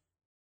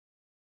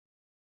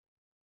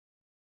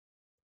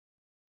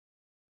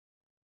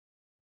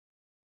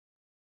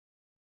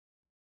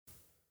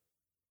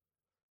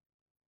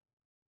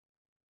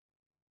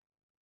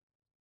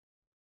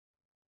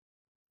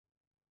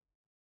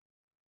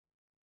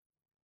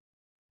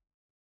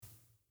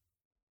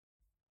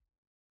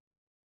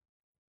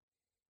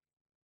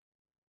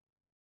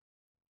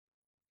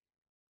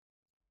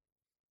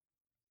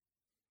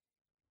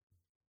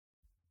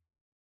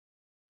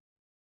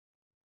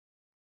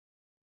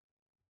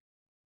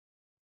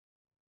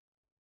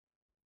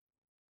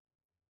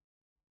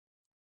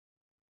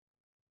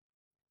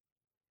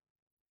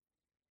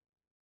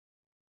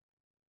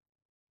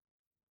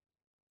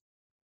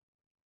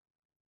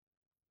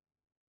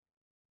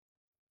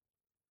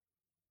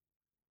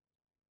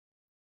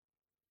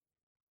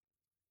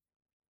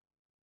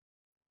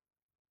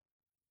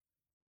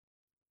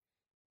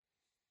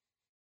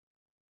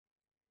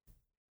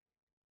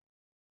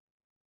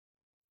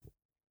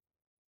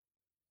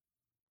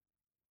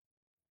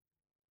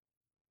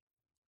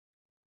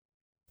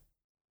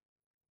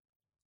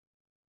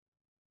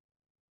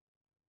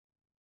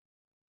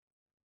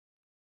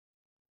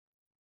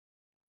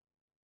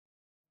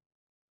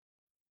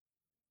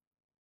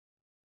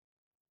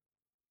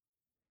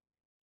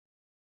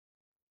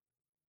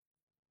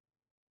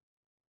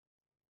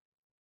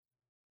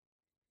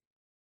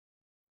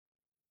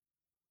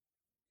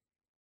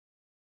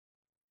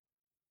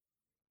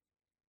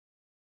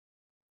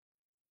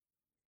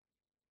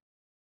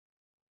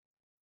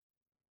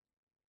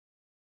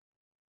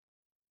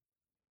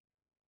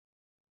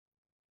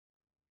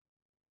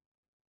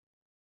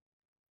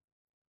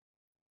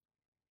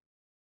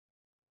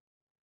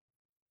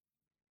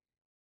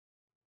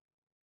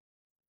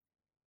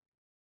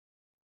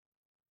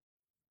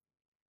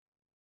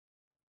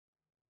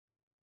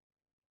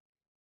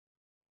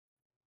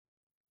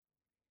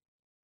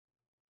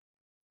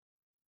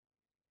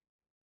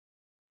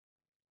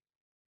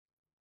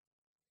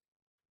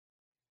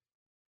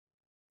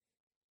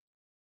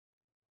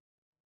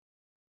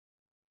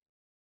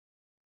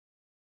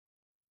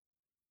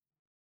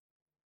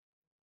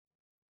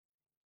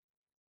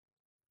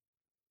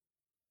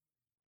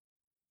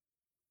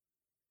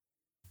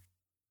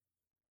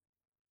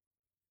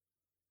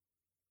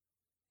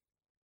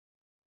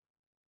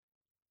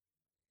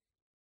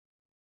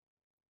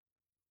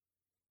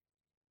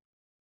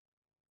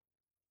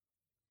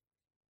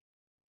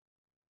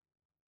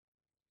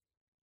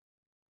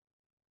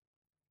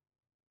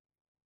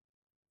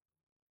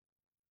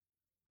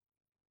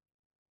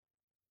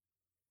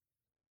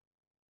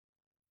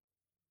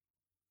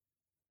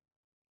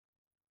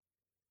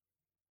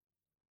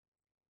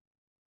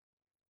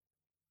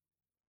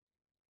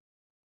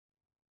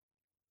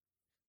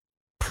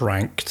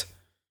 pranked.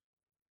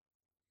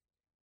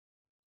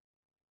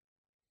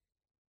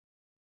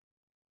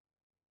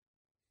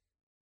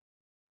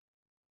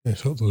 I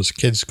thought those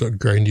kids got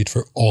grounded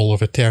for all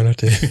of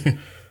eternity. The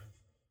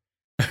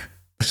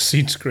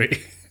scene's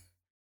great.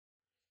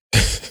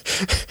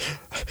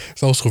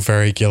 It's also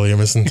very Gilliam,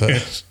 isn't it?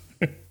 Yes.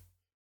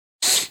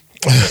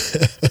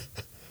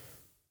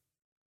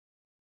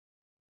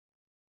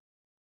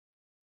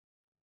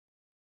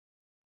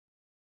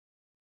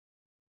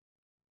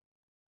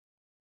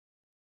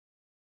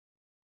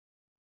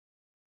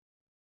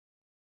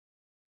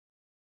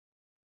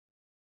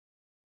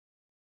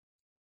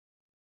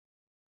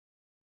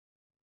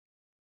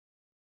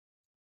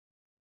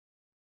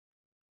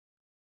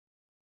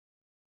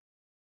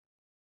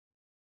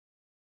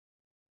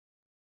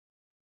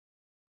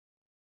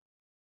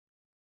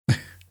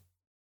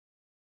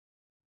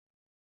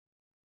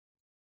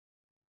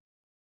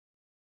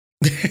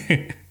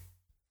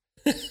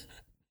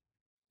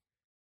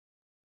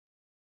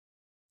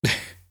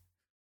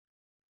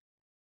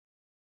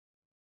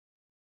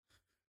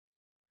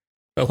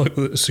 I like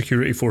that the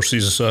security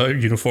forces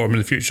uniform in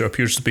the future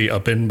appears to be a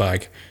bin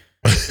bag.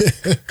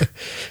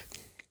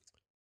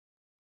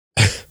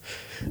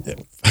 Yeah.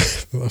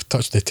 I've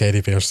touched the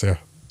teddy bears there.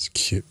 It's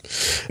cute.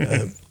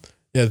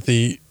 Yeah,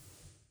 they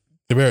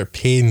were at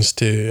pains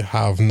to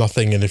have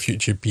nothing in the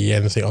future be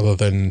anything other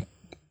than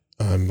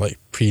like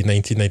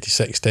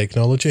pre-1996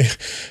 technology.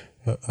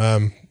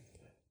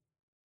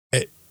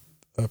 It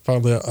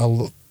apparently it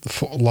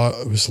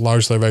was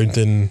largely around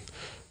in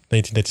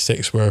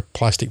 1996 where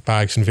plastic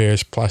bags and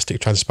various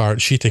plastic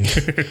transparent sheeting.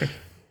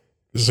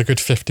 There's a good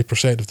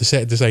 50% of the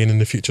set design in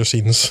the future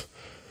scenes.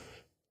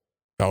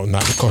 Oh, and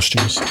that the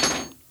costumes.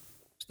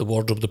 The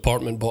wardrobe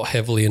department bought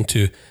heavily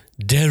into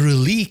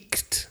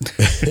derelict.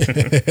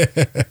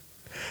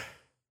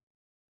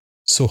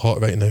 So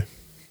hot right now.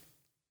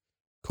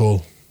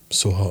 Cool.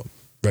 So hot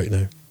right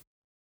now.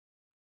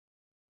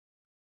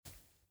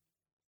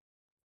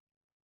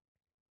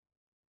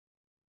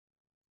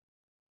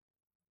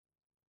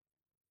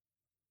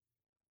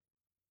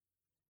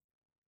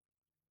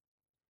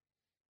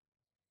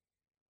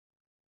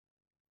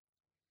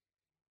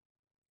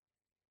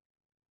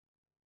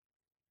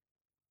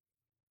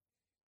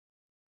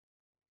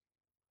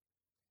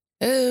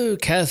 Oh,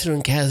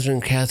 Catherine.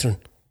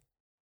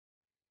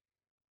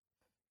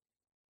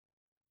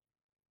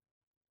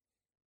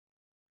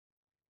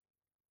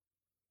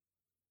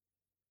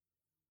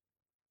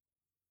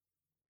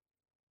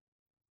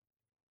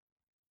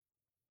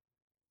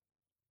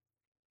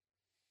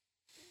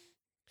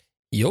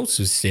 He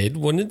also said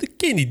one of the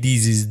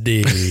Kennedys is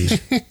dead.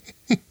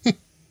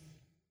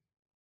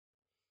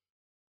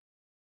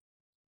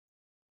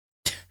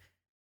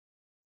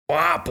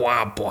 Bwap,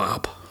 bwap,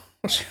 bwap.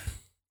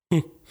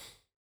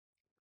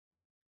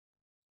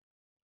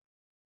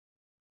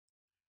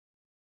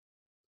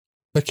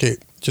 Okay,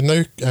 do you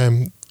now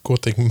go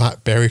to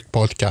Matt Berwick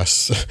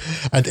podcasts?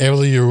 And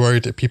earlier you were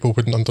worried that people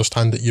wouldn't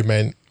understand that you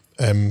meant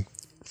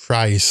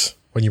fries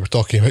when you were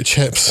talking about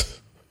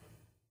chips.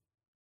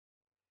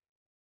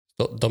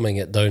 Stop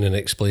dumbing it down and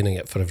explaining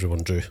it for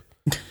everyone, Drew.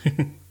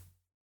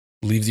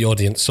 Leave the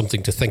audience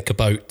something to think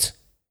about.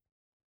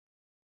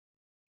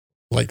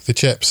 Like the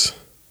chips.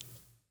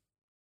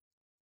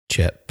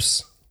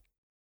 Chips.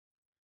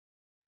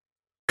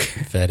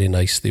 Very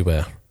nice they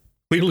were.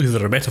 Clearly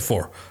they're a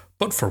metaphor,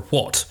 but for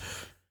what?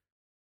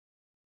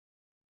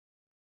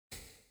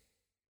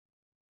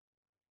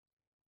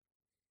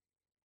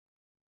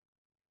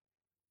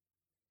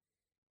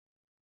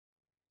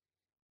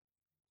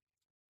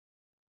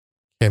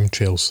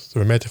 Chemtrails.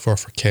 They're a metaphor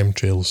for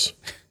chemtrails.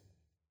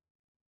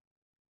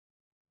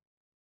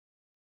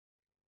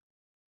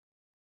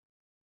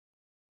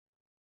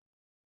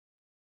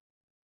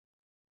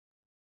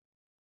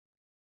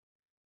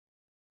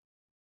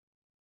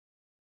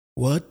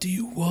 What do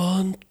you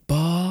want,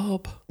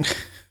 Bob?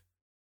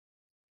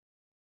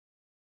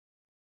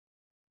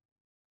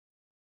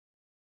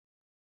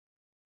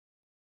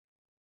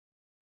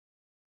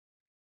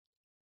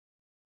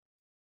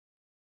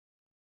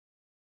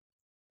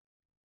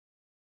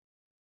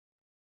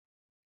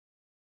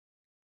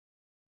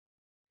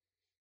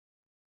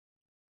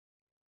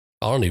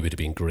 Arnie would have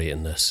been great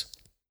in this.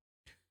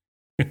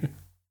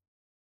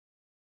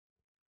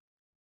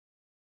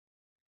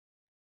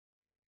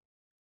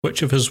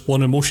 Which of his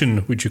one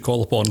emotion would you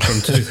call upon for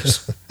him to do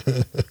this?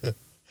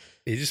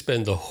 He just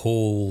spent the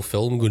whole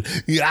film going,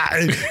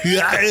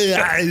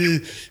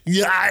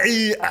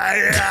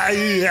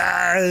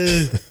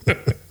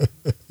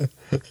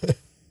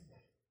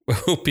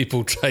 well,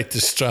 people tried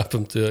to strap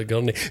him to a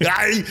gurney.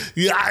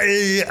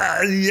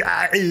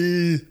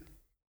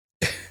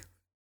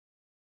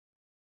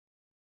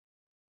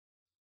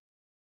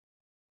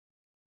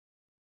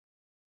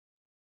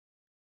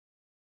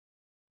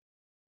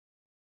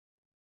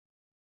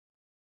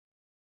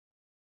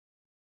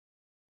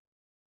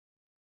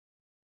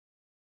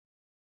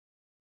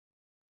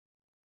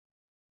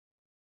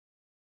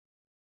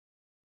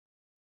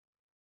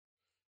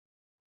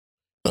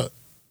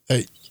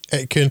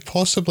 it can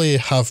possibly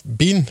have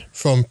been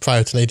from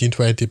prior to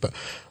 1920, but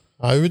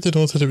I would have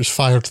noted it was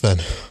fired then.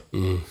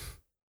 Mm.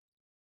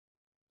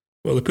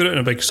 Well, they put it in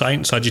a big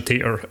science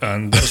agitator,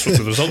 and that's what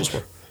the results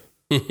were.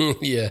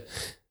 Yeah.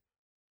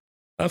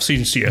 I've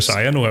seen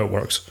CSI, I know how it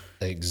works.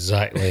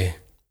 Exactly.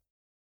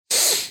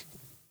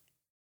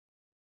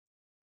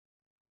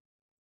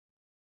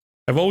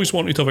 I've always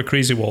wanted to have a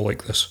crazy wall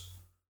like this.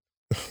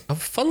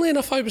 Funnily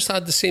enough, I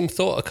had the same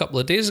thought a couple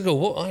of days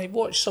ago. I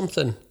watched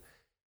something.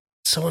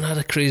 Someone had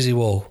a crazy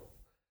wall.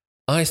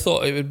 I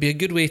thought it would be a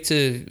good way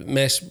to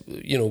mess,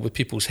 with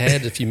people's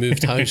head if you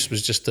moved house,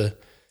 was just to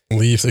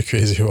leave the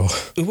crazy wall.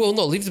 Well,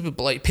 not leave the,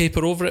 but like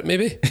paper over it,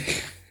 maybe.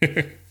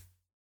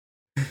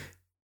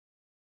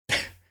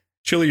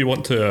 Surely you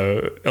want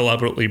to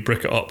elaborately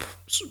brick it up,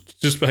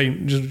 just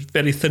behind just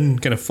very thin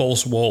kind of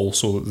false wall,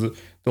 so that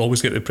they'll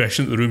always get the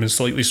impression that the room is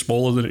slightly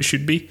smaller than it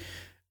should be.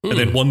 And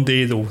then one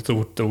day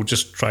they'll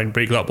just try and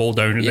break that wall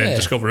down and then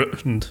discover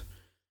it and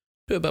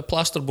put a bit of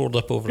plasterboard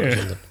up over it or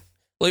something.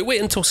 Like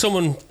wait until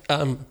someone,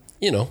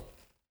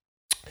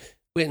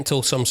 wait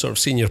until some sort of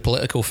senior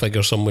political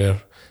figure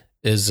somewhere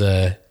is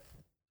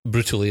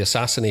brutally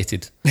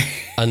assassinated,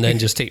 and then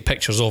just take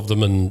pictures of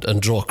them and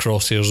draw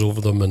crosshairs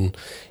over them, and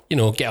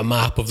get a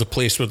map of the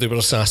place where they were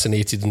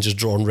assassinated and just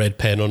draw in red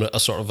pen on it a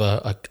sort of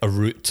a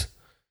route.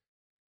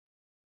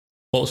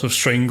 Lots of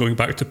string going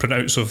back to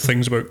printouts of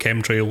things about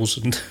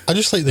chemtrails. And I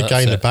just like the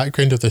guy in the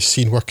background of this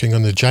scene working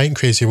on the giant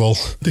crazy wall.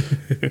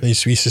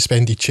 Nice wee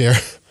suspended chair.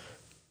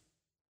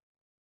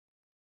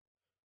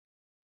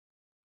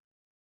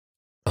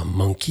 A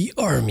monkey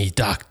army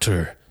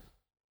doctor.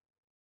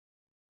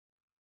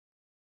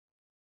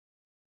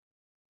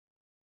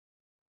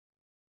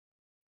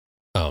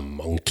 A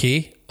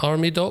monkey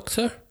army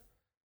doctor?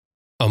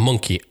 A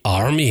monkey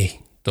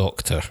army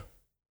doctor.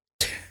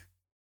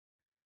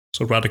 It's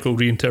a radical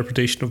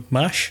reinterpretation of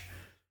MASH.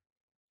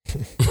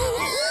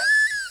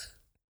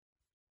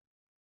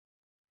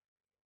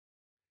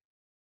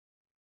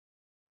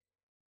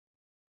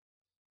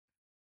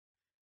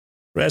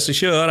 Rest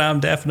assured, I'm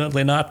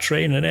definitely not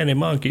training any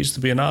monkeys to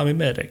be an army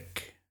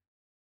medic.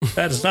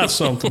 That is not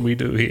something we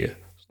do here.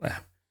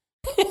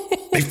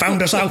 They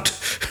found us out.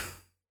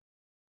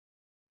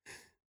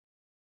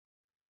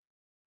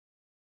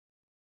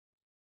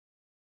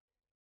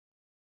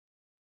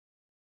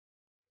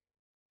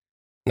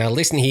 Now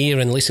listen here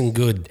and listen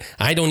good.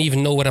 I don't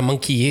even know what a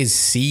monkey is,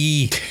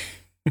 see?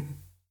 I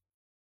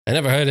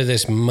never heard of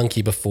this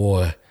monkey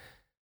before.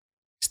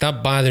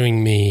 Stop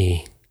bothering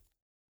me.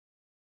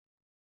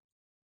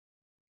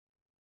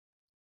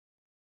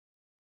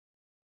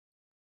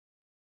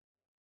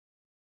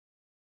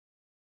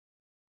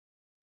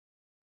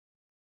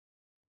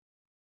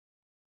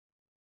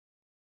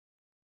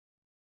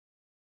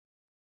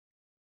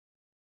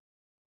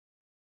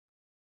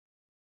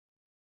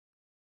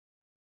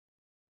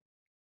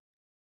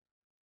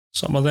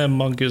 Some of them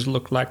monkeys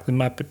look like they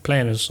might be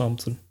planning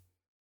something.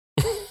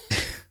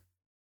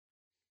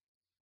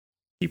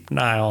 Keep an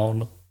eye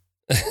on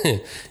them.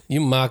 You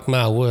mark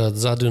my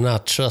words, I do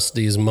not trust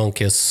these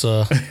monkeys,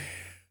 sir.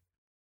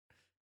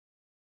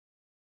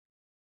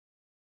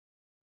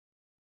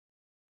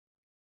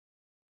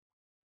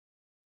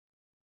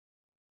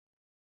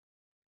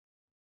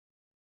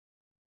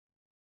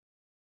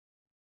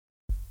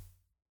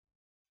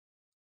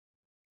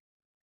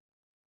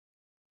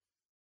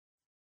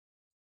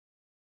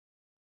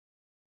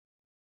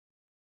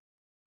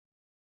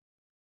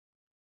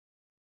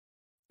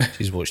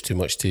 She's watched too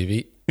much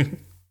TV.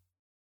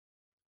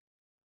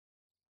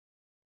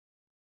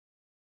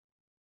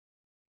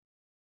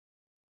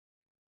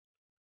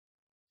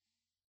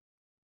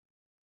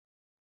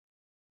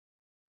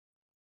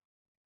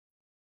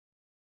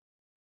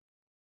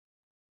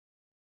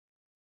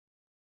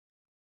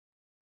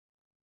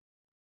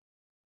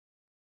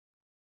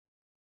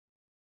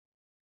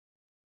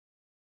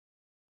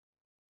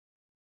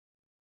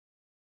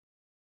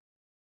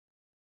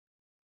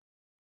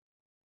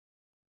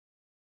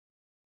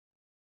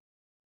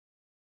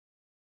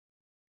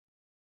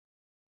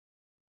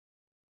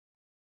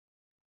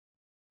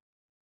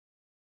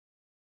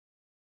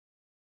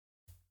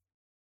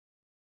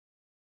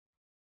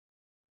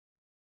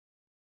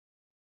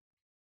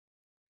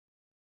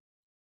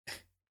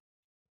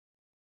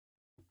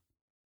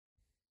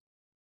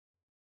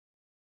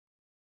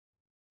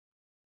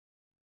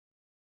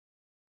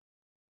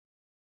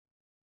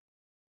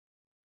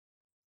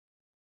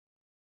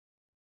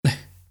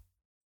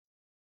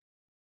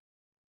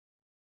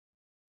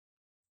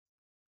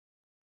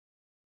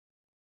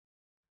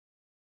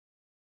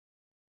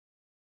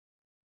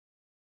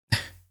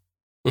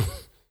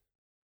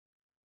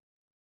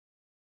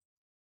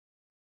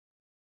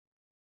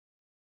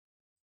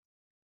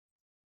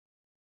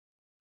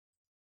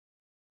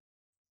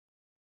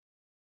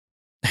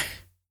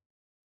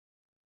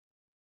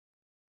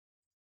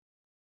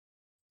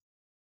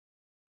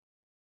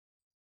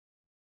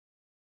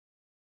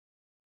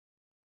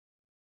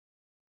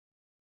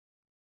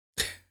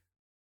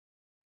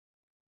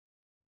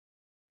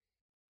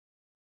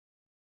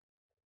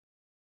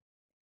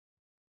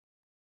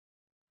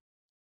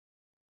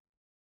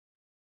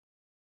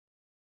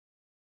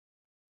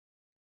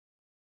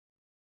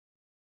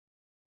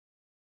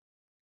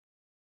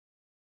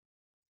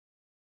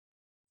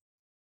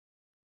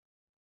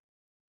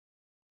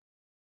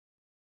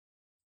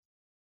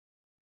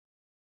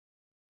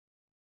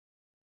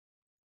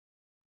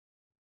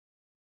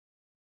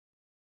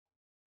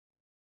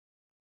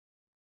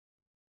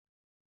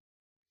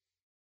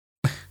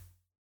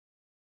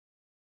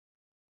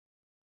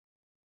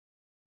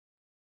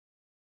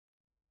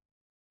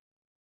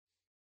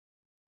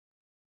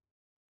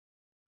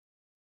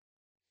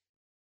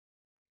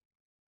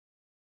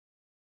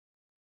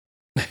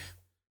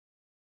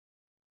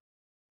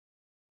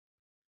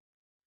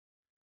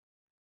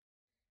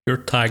 Your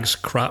tag's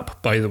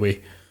crap, by the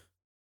way.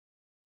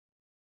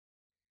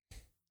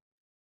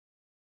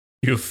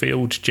 You have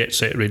failed Jet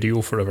Set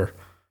Radio forever.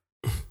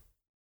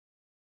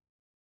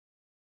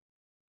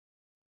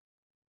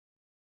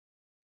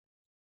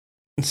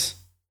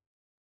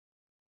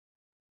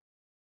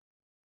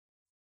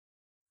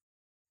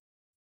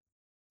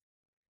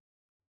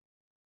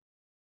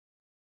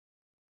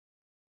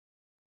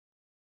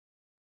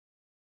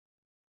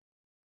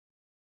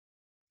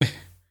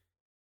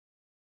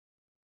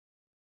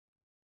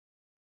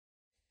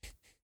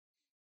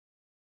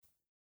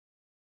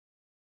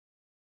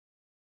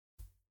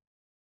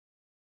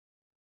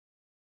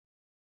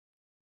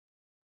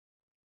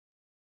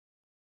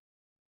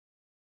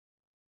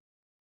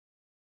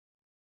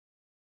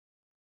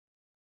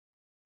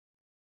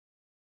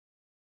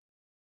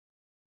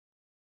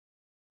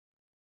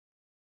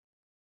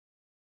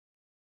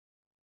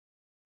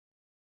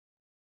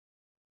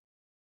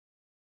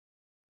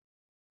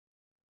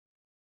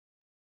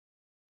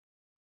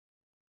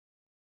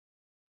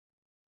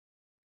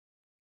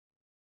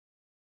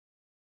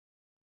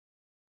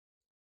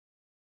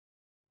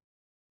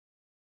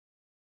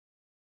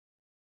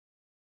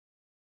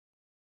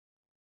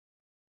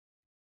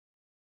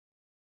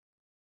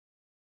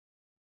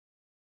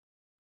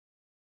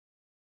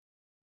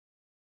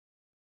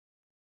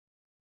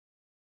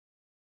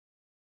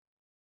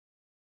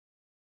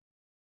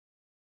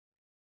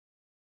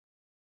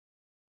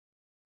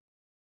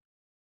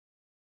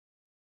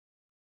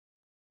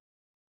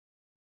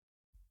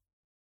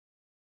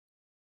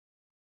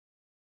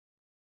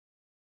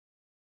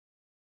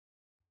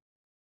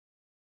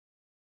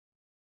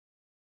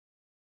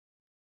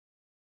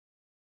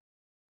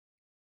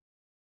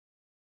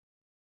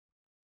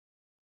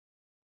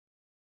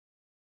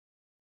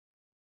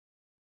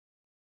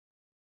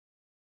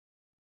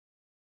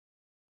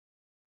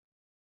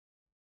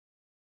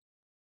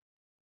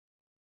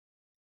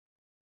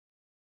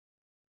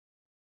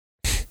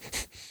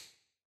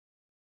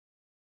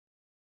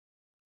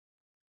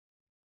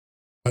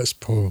 That's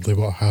probably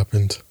what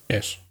happened.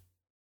 Yes.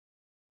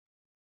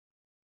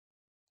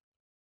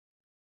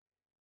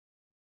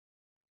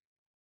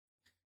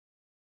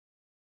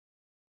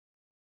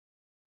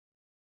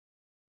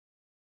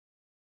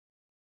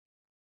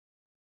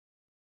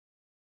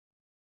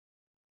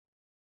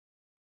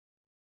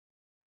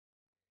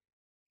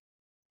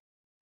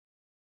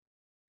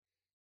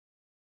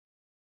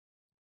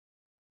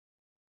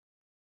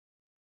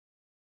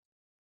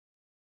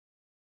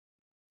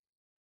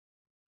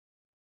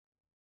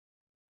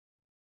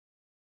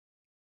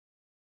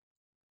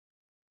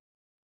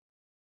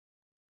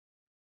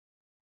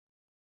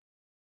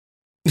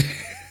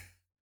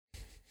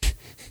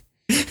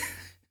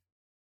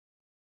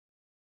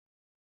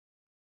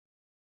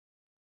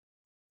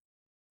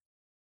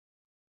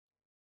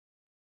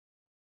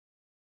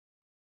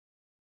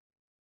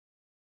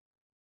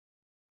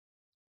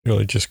 You're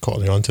really just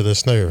cottoning onto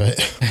this now, right?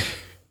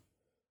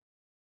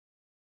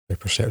 Very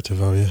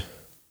perceptive of you.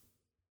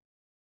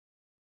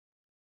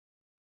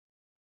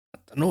 I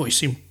don't know, he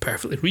seemed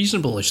perfectly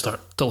reasonable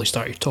till he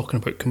started talking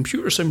about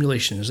computer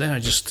simulations.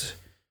 Then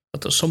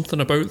there's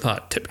something about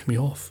that tipped me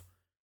off.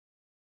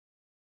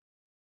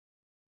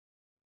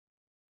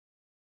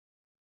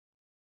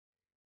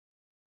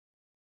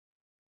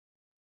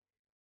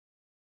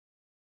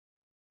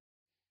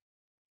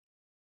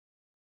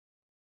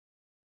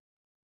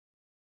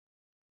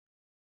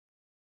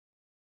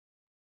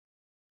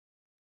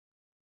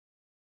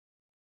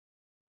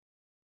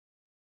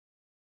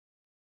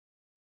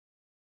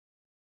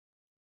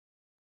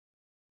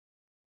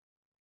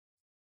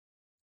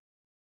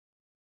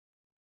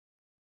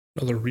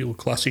 Another real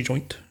classy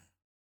joint.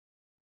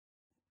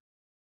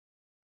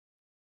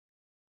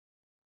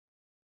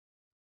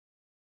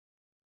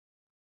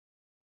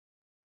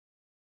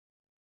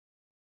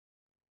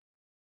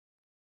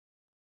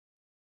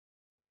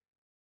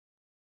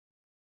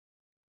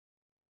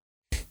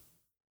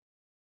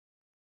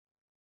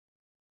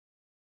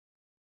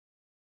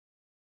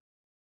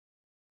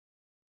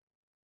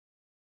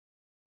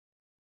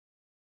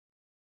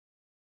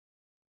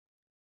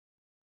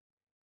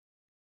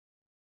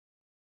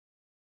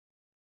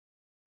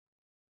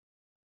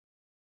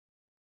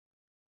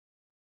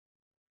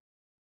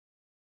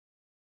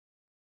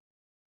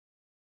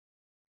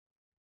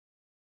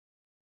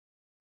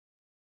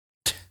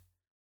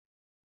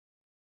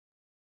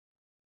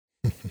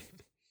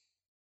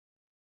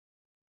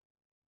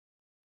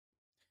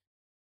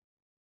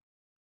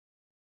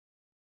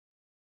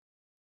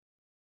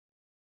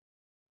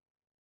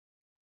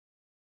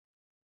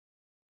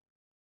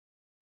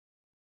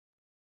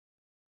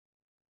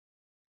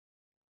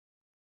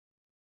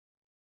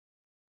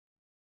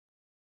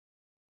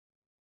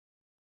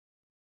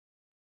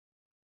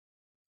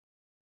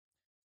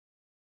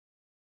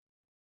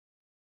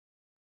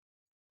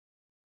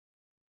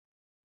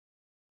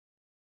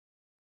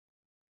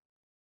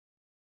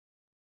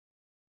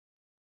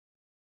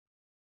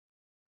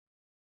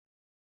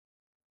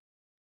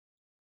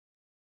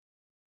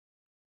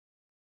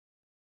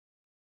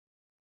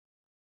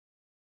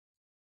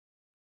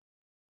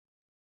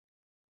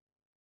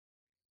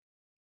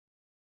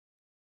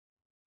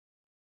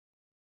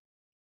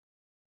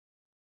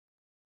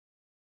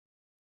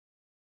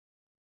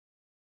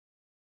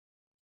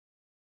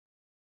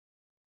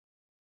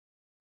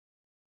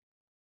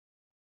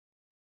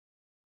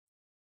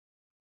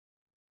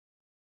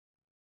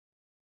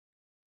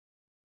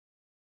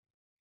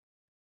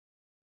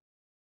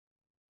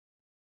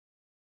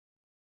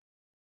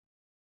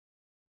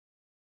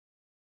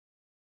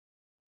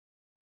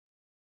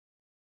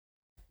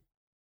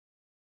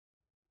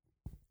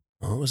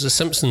 Oh, it was The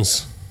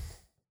Simpsons.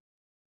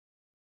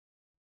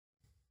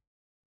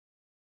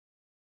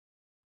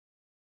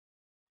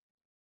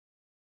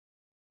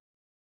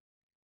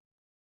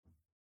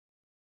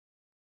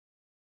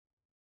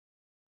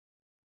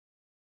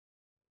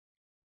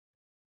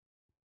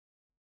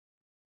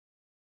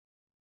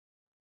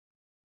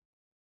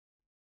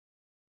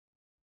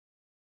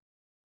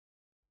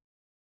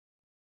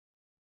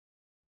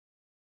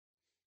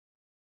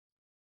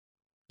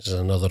 This is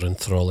another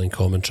enthralling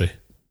commentary.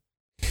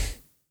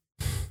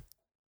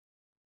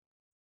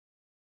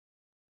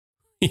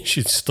 You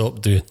should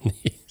stop doing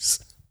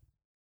these.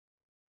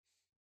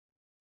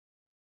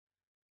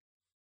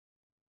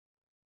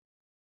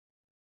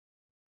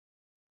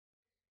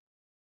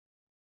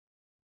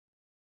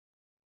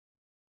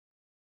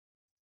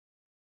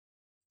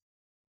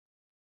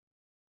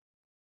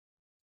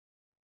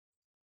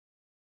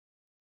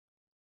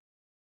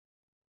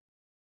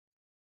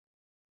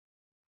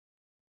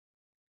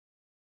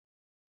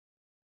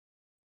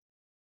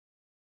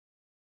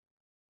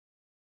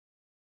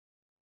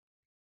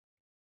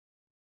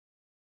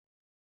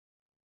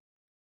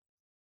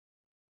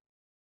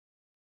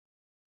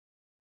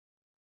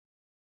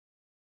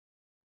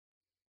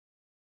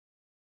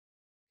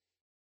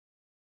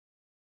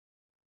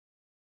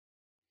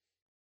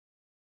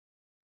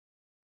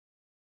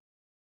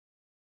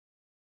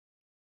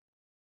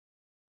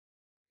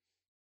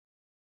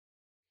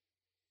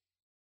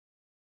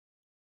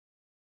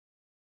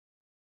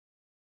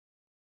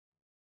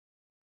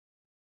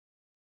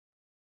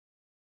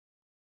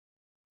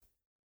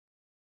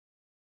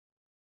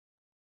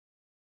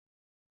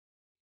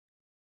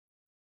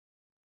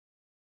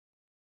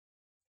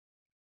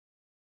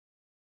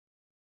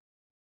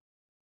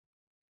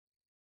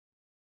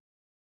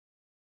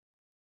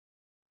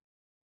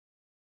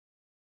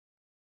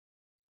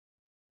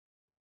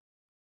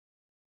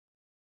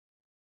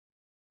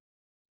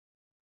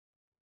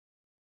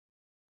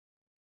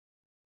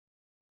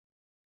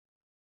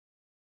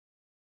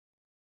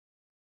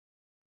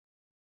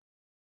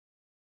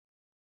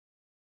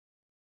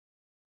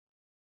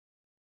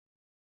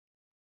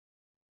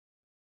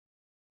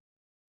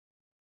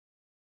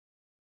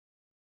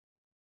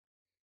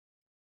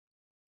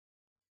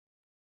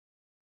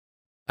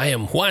 I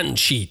am Juan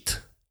Sheet.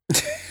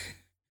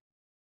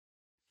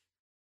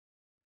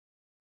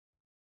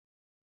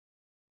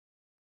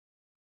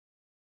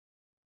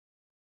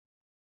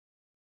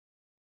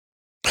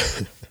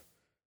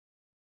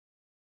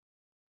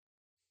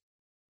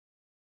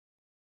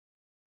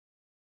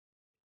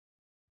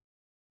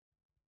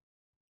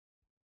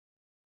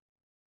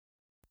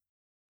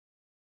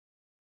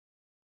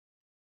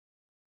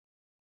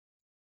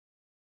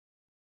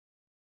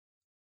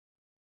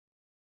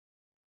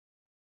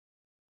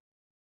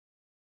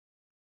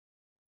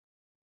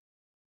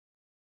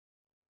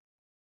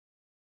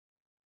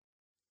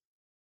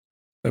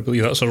 I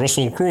believe that's a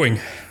Russell crowing.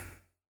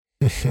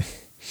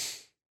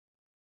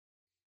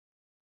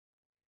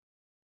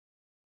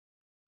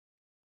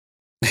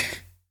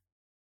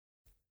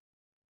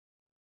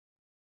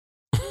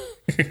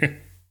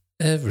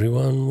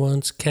 Everyone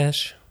wants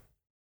cash.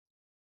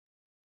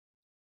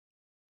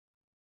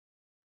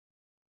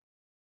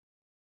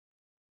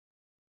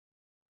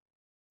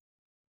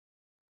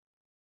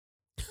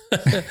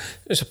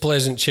 It's a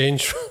pleasant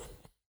change.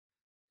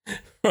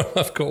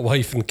 I've got a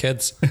wife and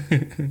kids.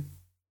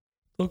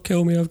 Don't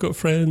kill me, I've got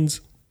friends.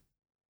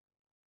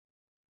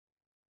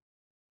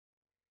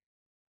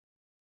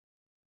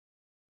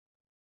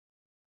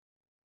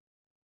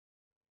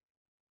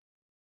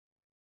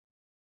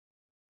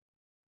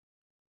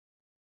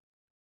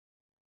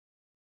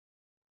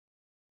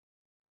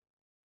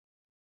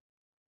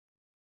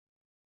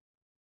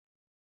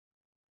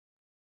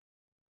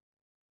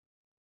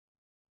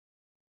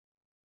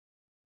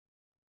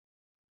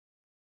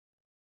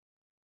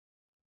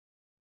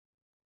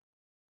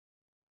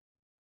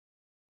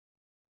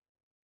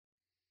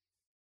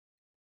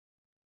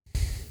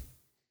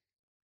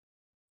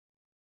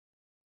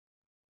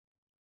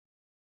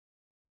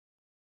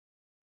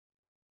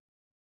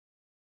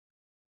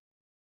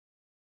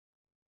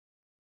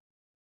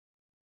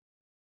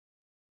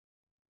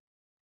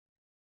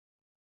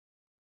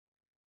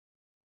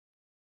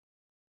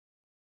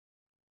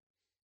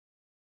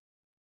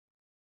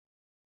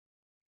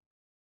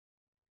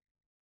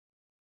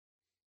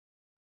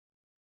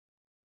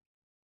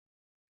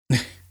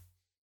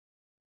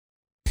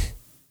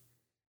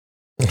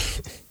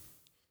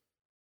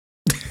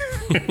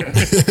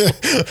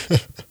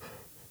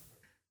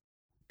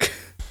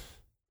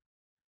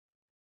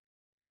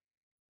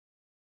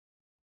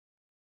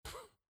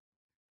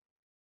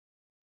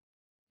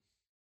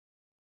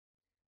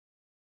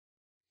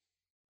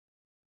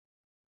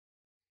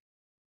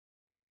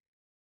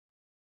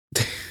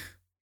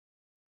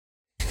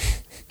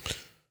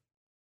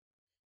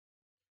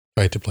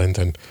 Try to blend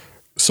in.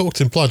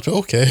 Soaked in blood, but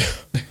okay.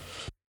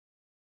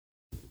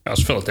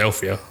 That's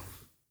Philadelphia.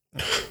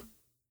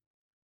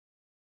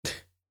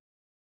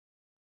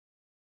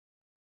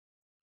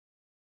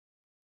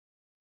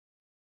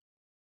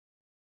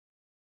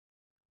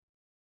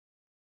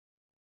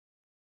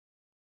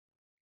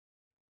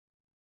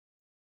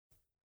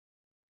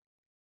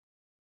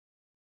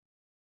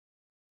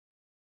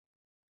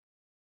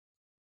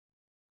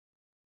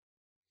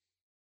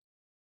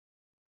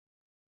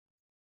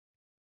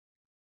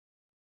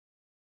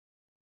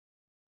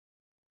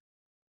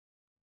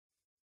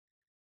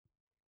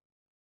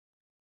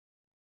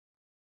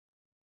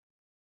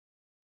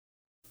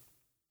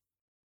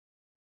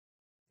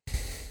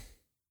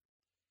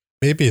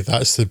 Maybe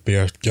that's the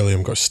bear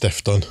Gilliam got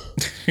stiffed on.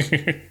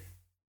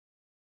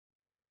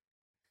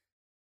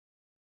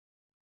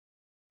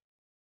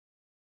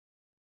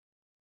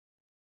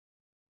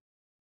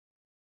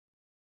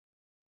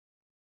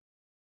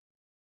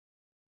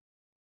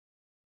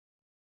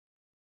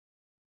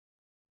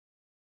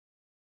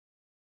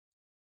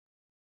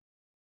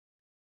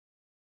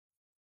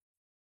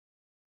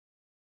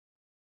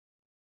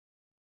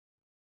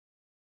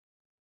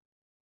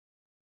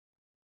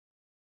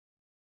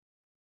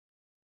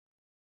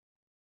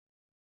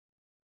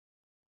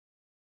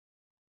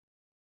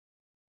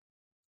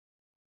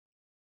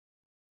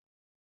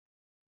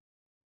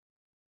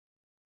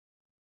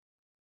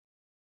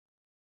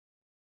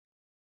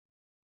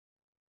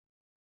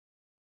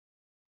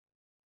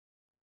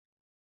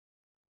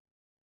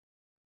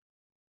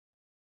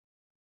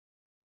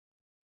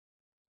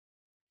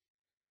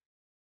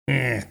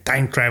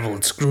 Time travel,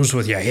 it screws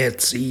with your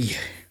head, see?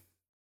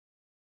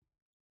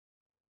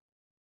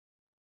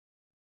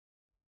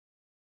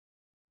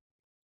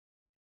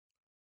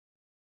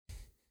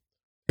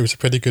 It was a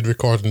pretty good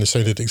recording. It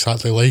sounded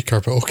exactly like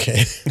her, but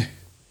okay.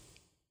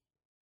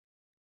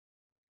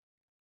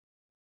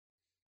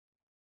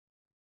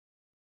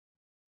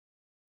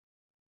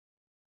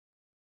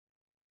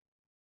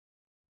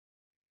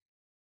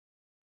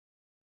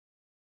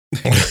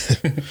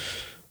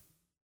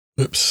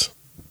 Oops.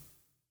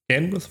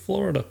 Ken with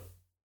Florida.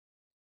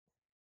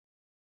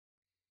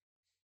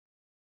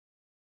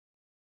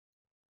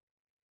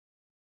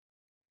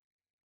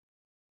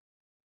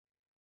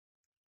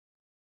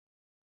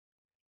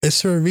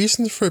 Is there a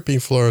reason for it being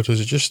Florida? Or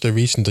is it just a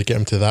reason to get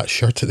him to that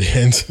shirt at the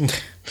end?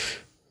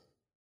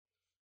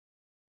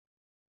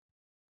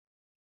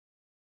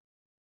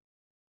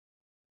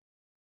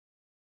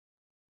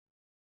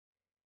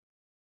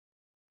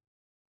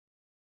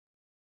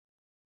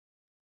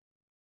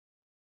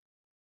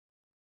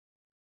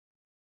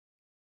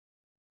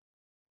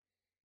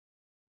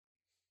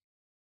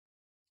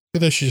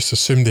 Maybe they should just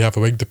assume they have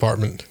a wig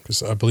department,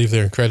 because I believe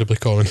they're incredibly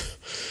common.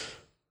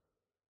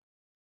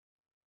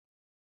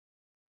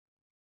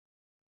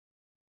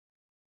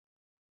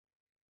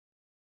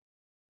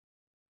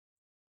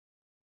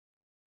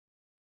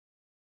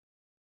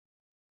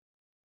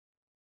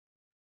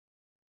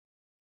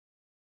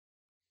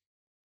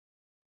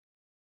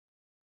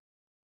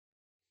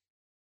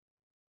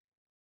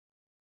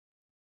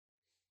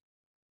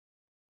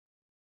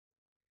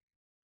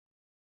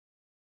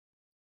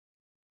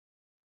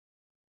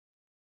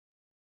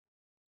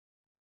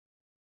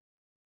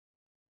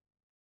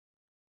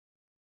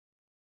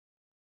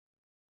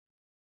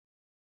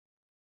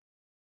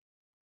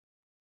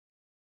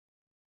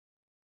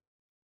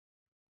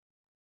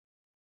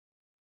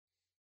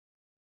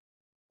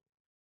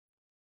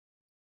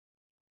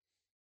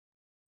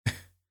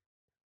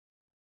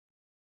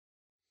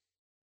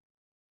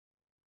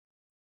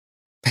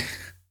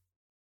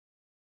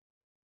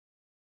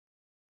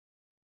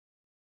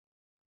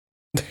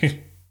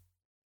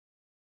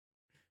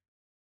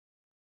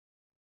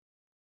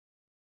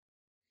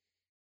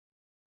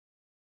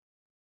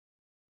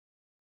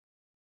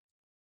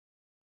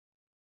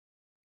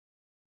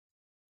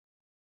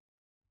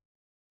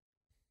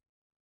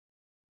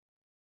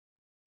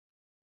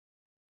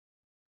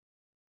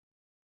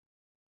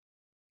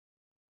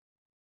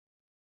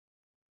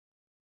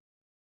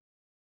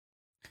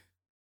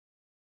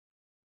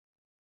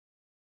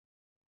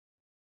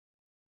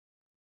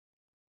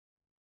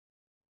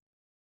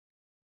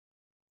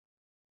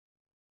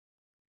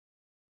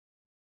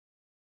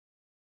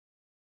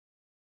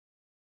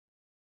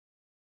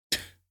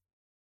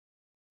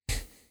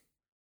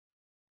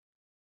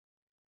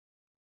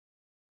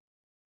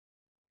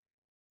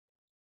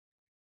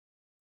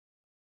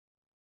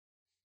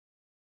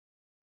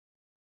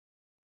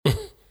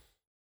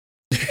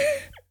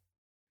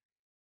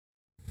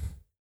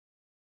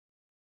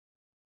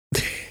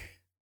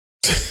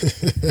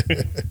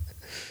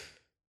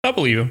 I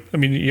believe him. I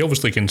mean, he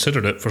obviously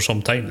considered it for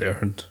some time there,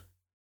 and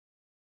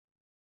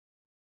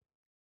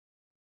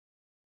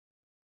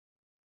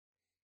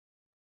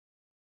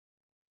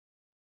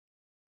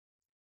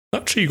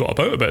that tree got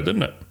about a bit,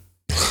 didn't it?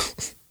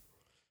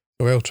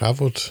 A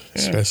well-travelled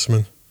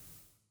specimen.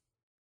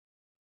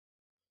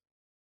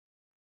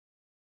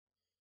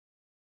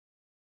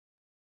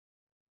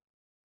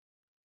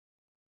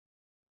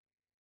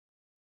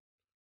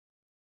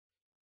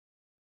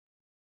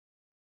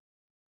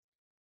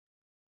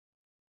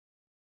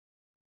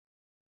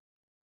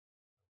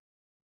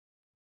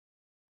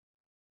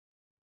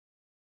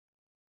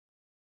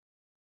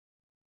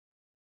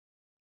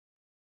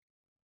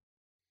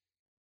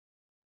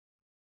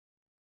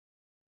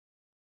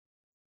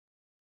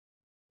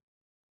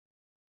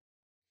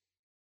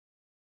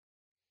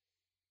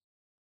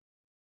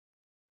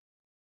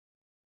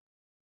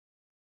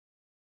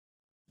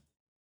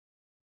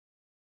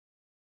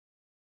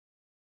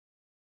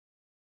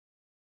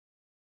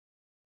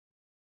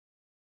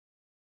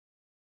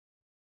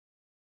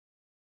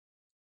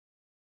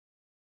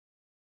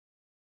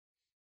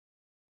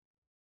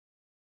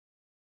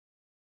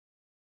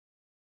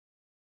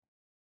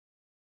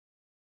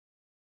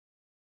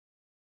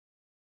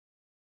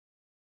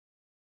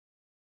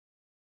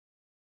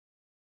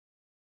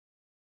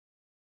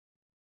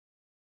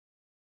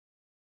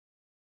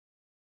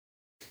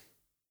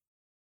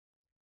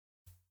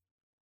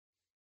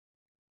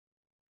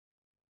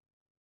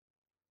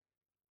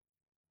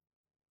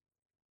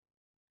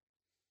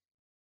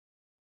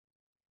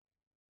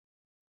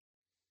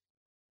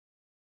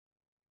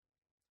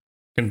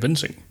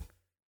 convincing.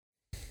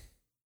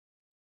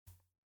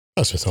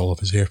 As with all of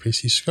his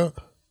earpieces, Scott.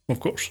 Of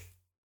course.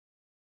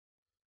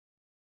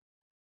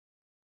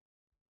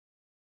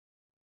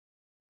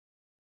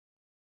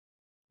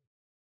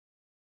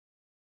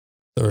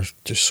 There are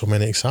just so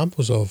many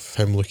examples of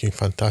him looking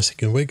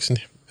fantastic in wigs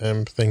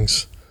and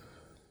things.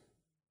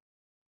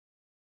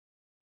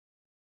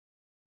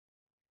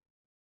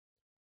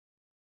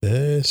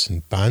 This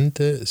and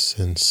Bandits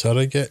and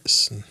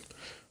Surrogates. And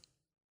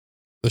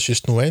there's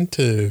just no end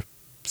to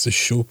the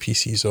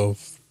showpieces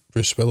of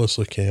Bruce Willis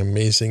looking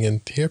amazing in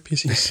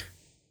hairpieces.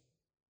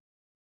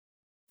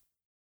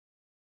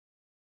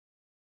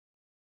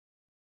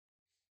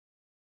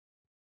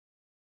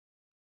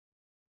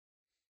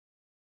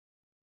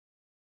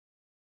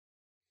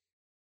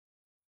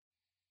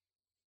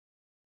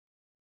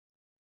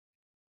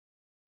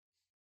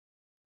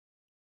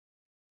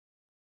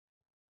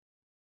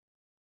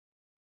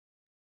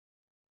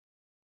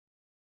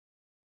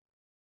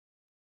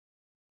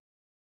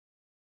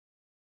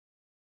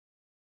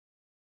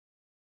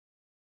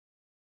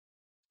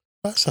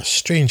 That's a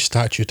strange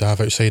statue to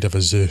have outside of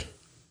a zoo.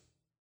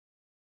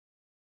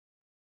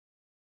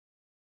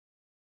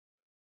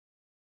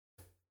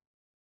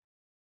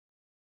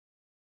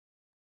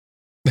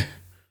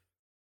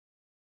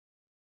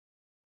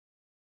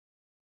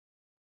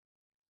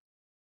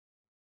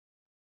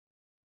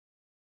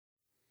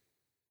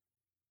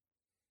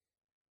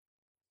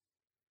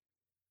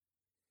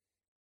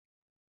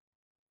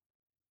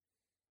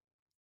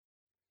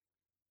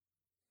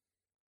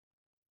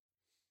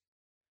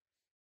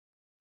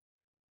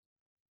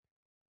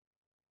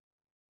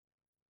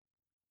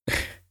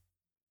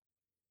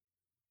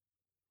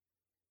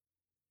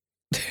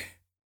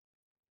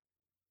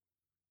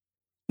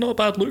 Not a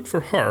bad look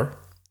for her.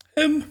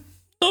 Not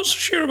so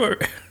sure about.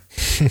 To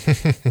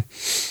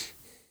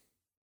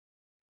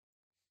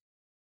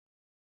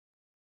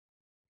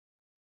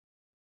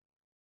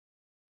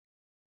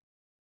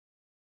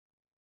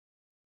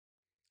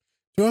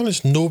be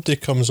honest, nobody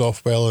comes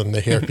off well in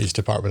the hairpiece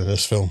department in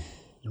this film,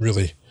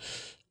 really.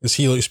 Because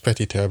he looks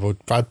pretty terrible.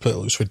 Brad Pitt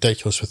looks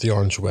ridiculous with the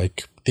orange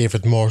wig.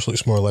 David Morse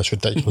looks more or less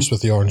ridiculous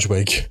with the orange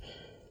wig. It's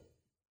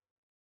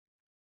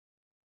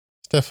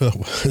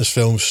definitely one of this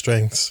film's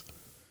strengths.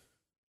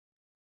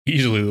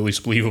 Easily the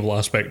least believable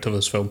aspect of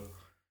this film.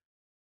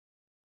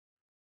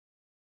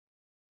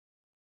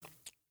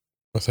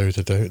 Without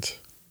a doubt.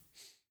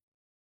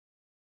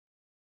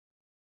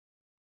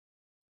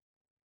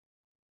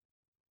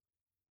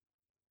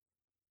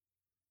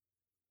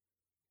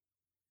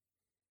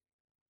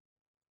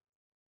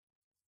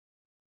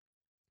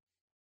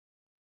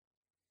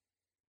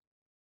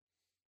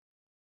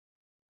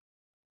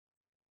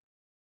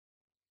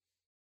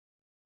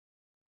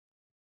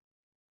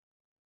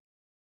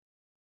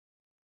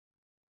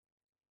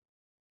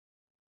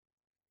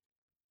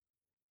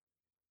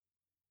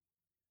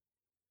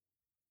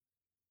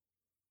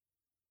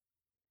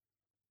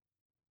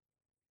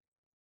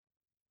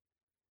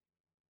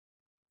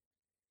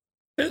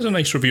 It's a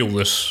nice reveal.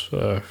 This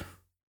the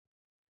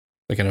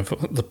kind of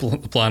the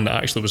plan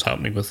that actually was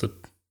happening with the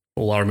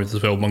whole army of the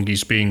 12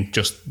 monkeys being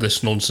just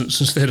this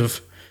nonsense instead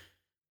of.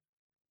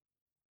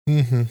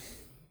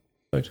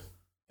 Right.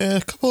 Yeah,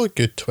 a couple of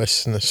good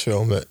twists in this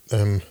film that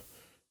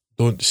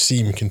don't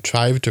seem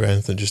contrived or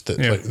anything, just that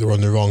like they're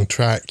on the wrong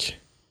track.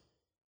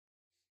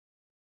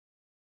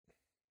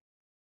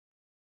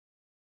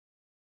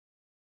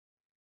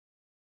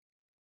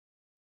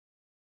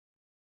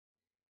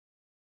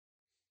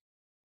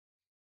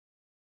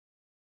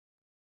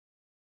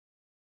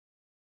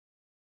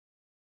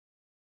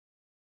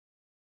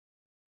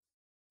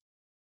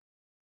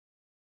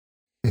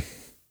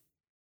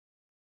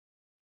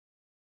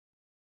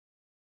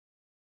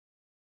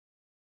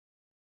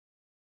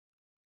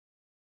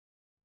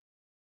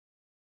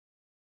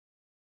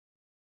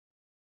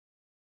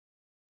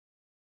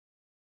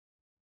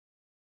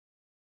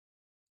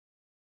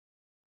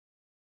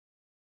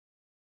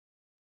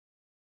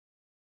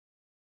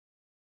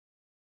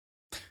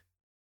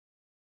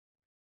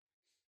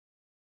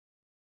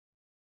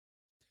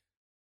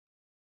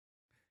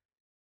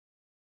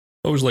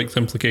 I always like the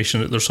implication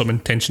that there's some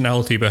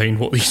intentionality behind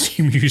what these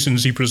emus and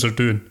zebras are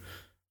doing.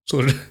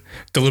 So they're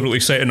deliberately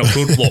setting up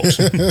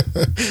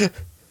roadblocks.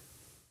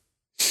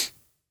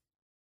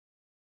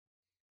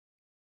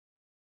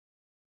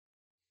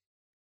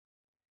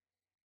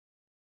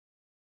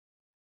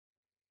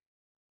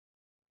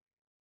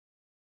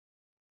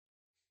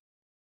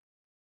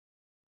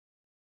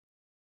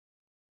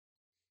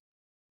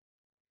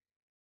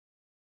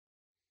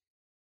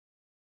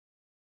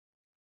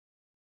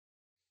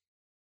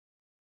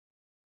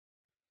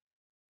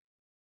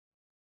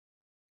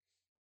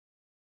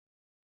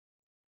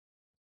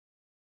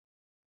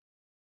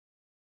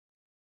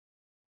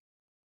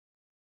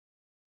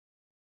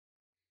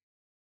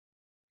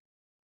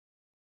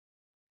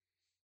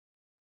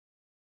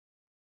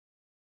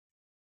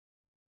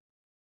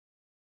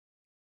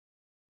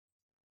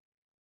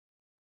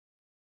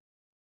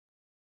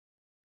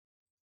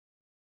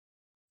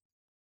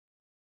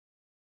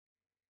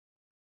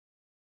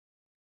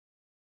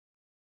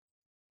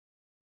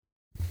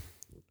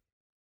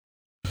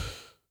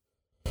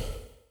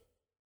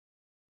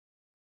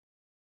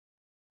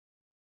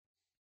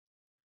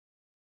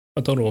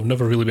 I don't know. I've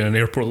never really been in an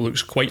airport that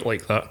looks quite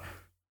like that.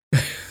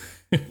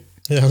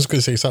 Yeah, I was going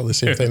to say exactly the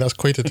same thing. That's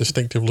quite a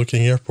distinctive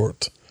looking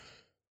airport.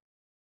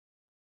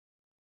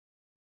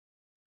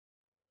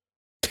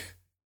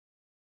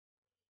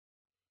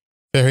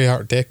 Very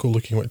Art Deco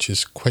looking, which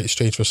is quite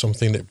strange for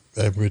something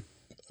that would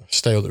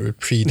style that would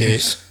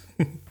predate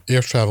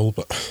air travel,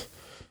 but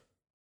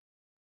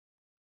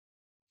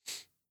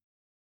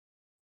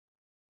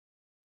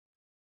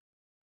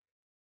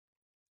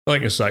I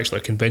think it's actually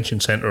a convention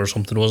centre or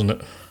something, wasn't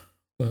it?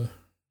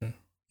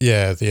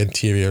 yeah, the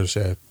interior's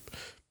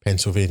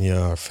Pennsylvania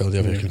or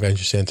Philadelphia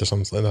Convention Centre,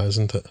 something like that,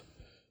 isn't it?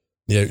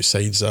 The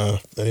outside's an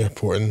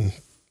airport in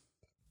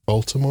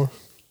Baltimore.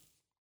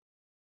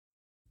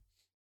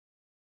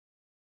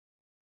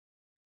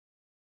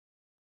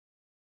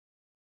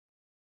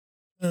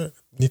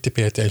 Need to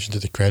pay attention to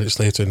the credits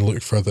later and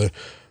look for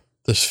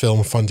this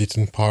film funded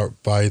in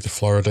part by the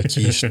Florida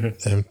Keys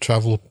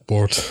Travel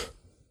Board.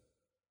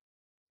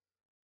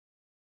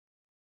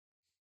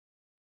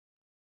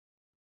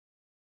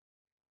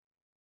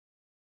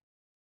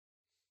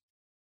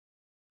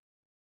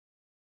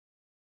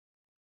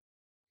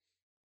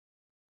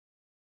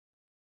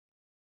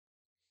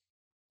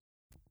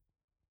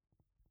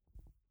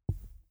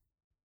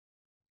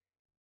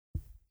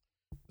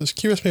 It's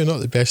curious, maybe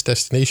not the best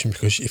destination,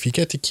 because if you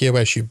get to Key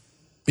West, you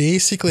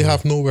basically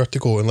have nowhere to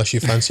go unless you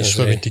fancy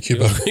swimming to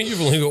Cuba.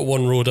 You've only got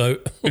one road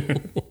out.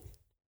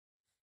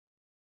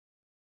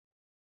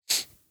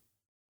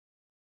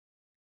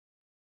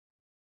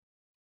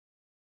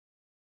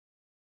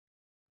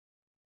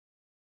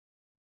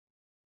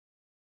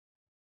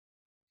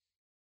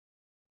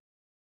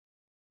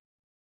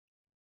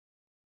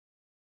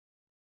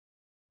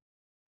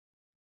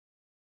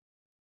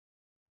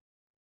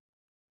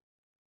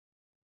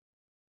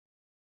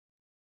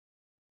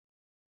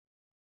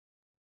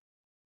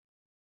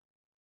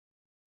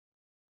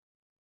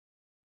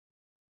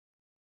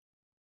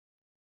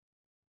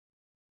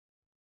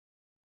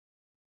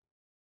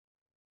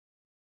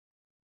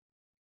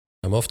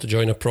 I'm off to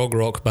join a prog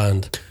rock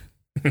band.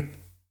 It's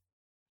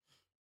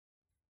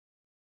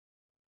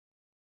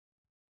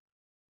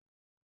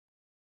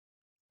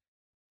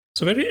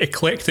a very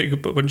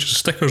eclectic bunch of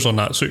stickers on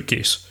that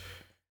suitcase.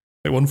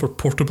 Like one for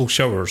portable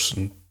showers,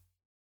 and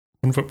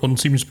one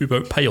seems to be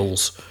about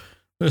piles.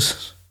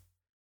 It's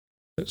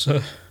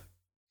not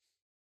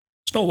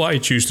what I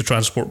choose to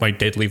transport my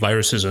deadly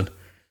viruses in.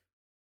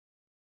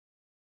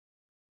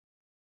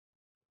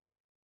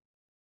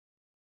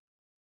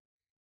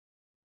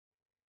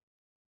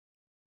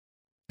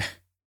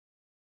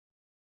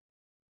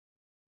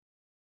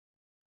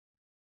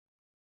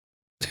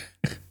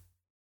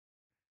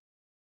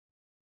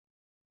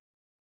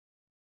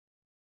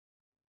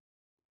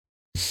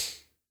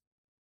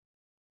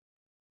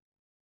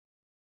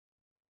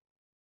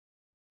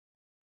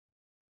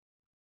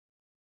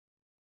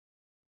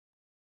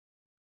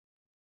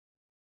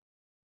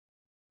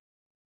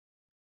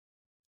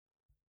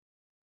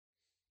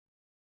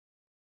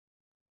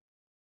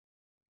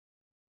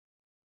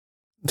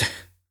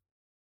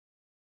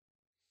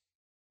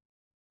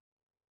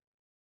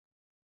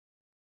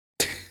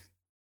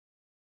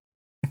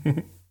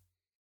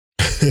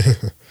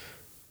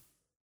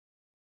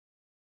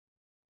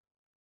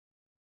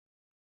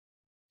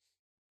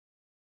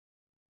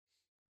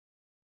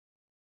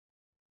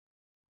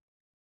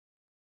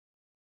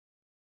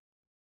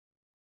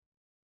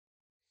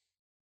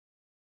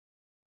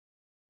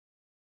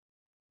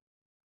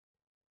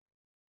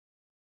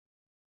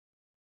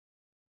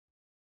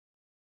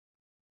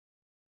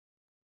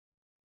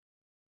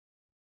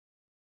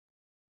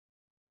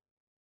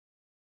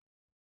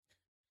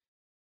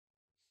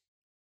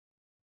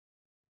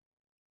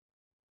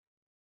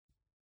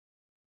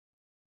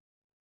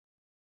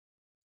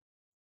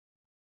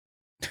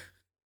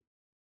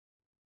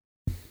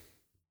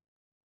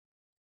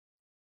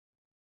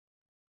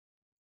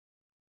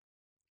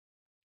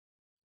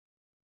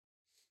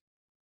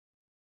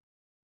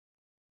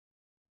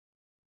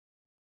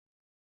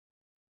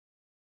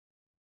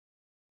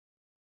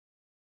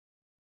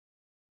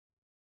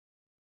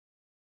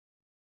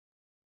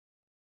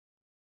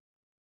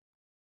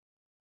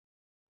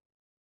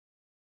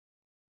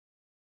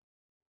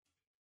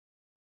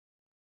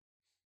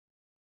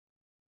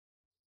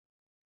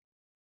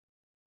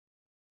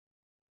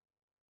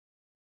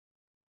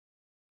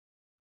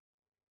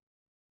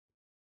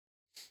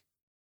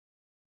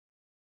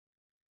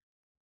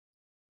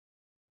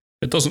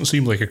 It doesn't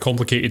seem like a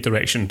complicated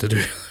direction to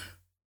do.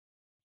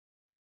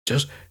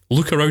 Just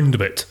look around a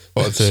bit.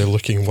 What the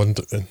looking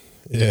wonder?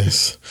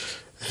 Yes.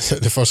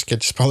 The first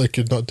kid probably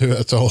could not do it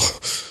at all.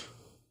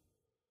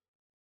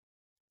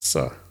 It's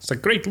a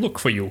great look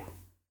for you.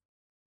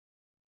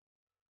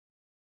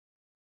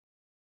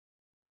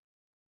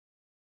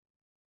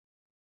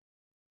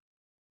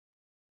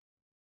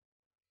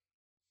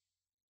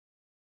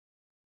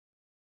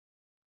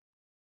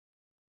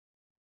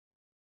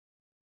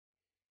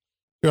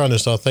 To be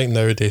honest, I think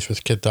nowadays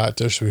with kid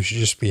actors, we should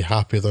just be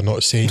happy they're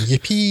not saying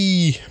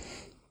yippee.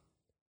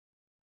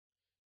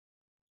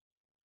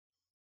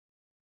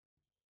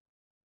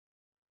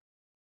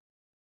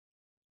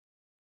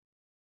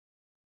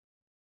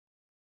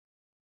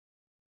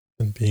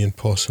 being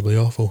possibly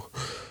awful.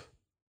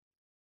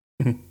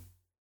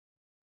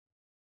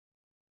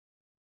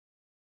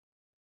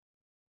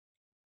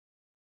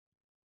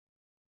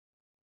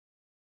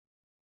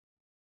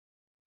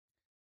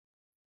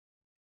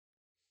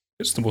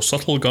 It's the most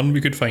subtle gun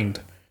we could find.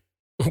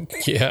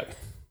 Yeah.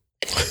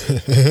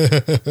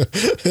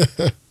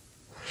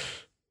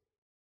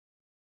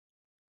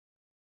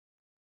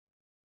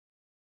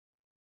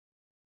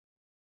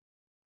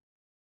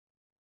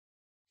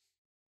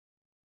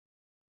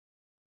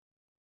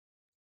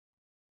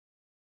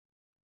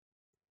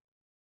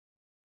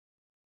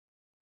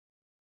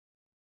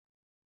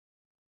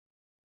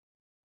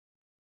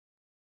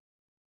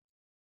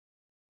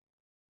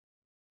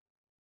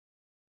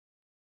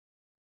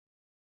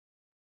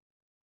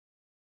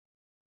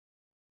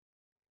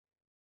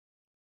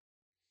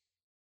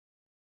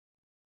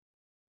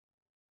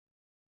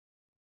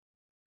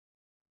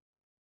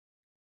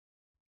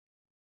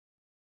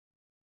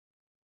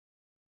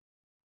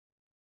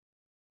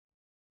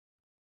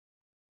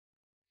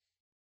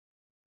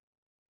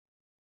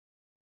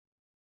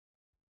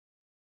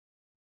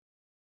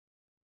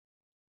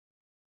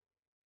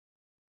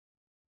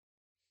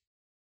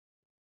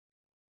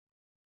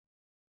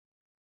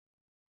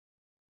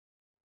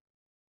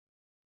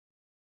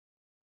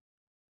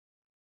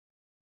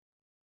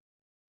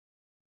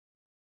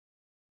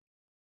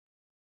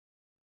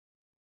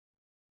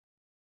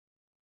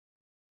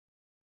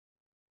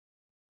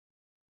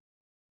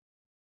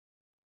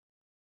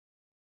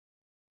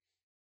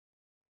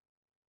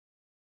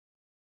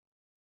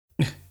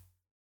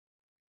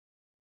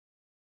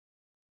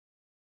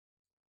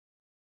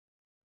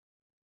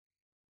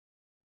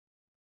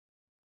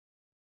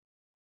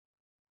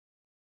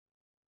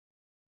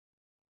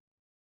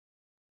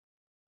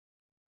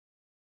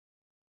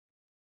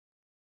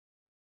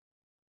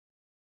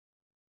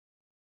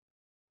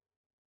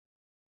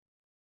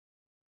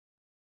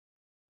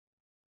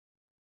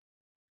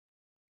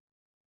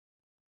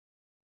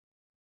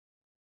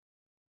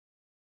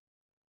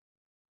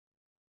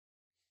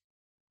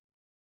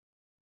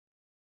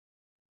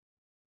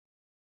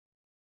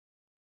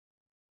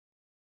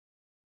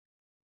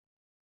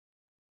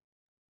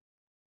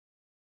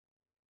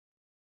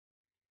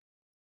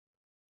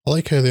 I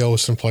like how they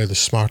always imply the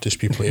smartest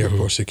people at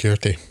airport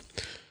security.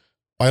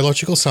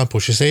 Biological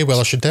samples, you say? Well,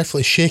 I should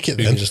definitely shake it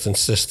You then. can just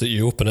insist that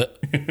you open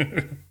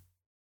it.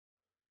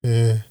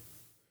 Yeah.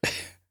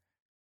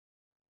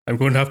 I'm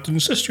going to have to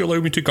insist you allow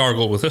me to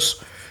gargle with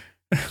this.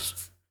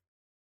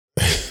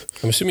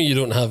 I'm assuming you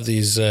don't have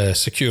these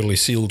securely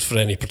sealed for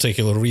any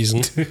particular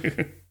reason.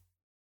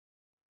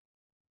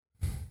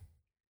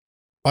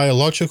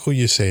 Biological,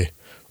 you say?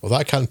 Well,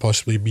 that can't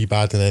possibly be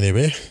bad in any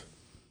way.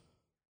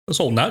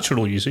 It's all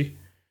natural, you see.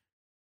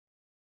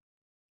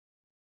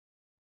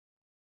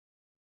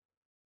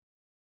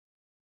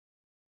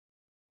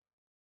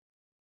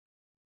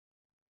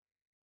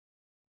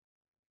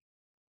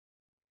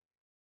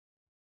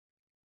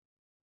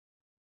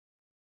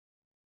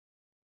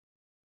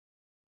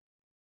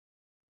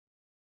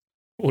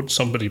 Won't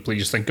somebody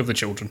please think of the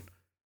children?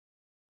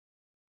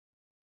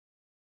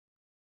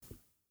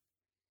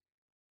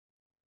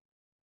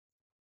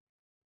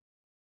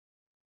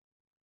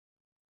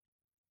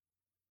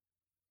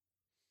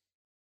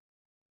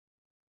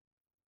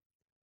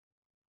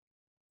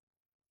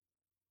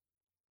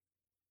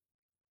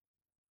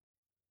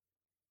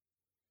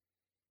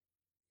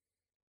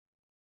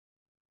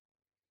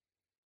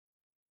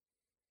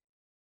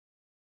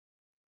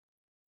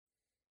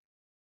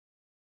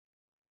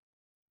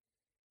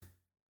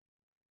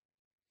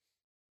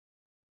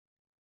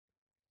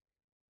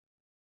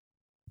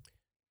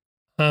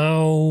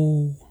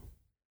 Ow.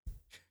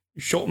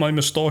 You shot my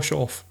moustache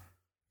off.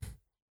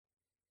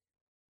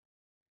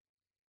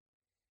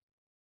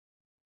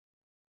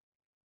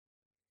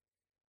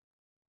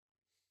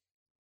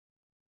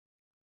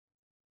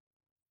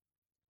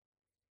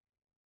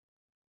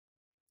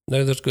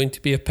 Now there's going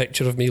to be a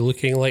picture of me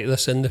looking like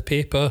this in the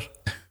paper.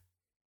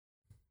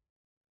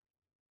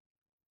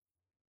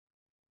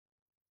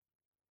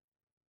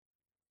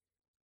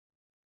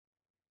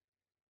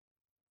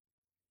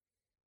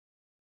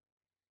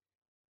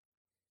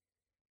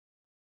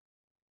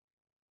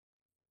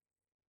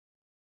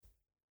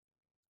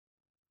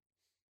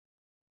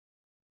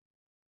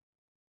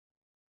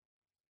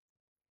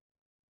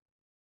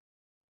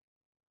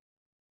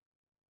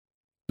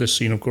 This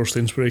scene, of course,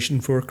 the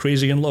inspiration for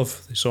Crazy in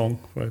Love, the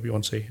song by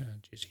Beyonce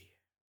and Jay-Z.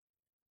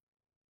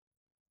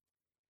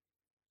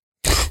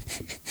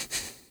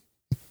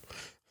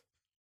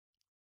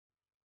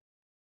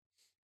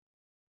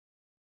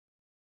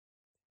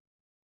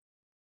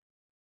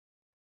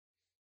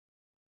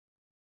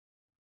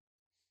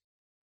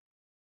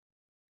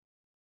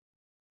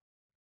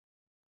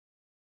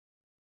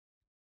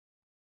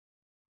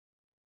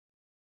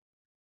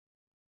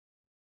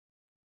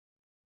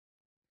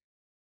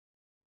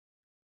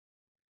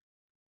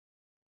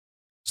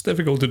 It's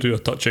difficult to do a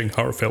touching,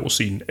 heartfelt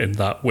scene in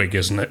that wig,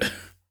 isn't it?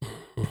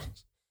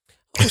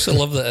 I also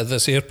love that at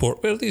this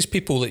airport, where these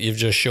people that you've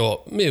just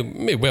shot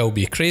may well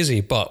be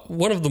crazy, but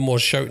one of them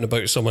was shouting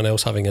about someone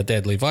else having a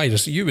deadly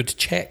virus. You would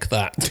check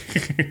that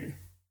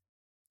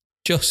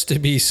just to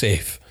be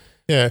safe.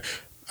 Yeah,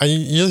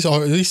 and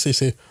at least they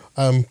say,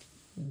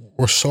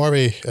 we're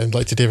sorry, and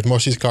like to David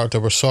Morse's character,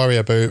 we're sorry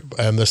about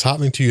this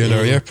happening to you in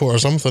our airport or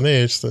something.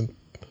 Then.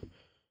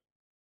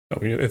 I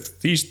mean, if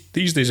these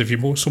days, if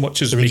you so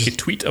much as make a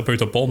tweet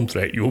about a bomb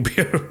threat, you will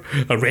be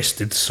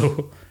arrested.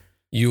 So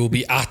you will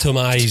be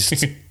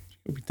atomized.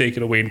 You'll be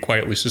taken away and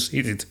quietly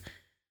succeeded.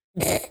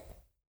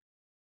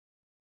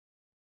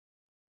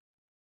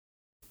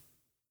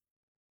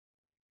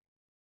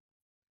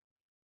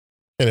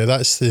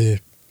 That's the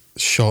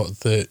shot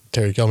that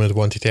Terry Gilliam had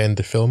wanted to end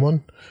the film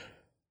on.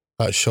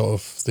 That shot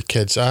of the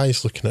kid's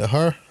eyes looking at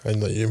her,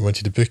 and that you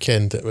wanted to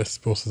bookend it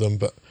with both of them.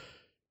 But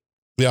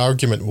the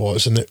argument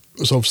was, and it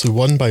was obviously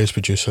won by his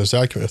producers, the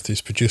argument with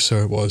his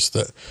producer was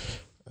that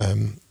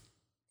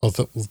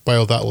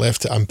while that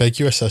left it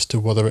ambiguous as to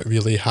whether it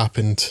really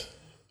happened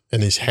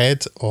in his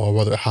head or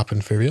whether it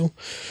happened for real,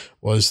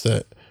 was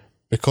that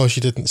because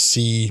you didn't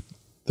see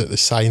that the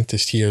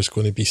scientist here is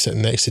going to be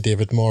sitting next to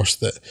David Morse,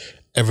 that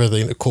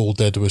everything that Cole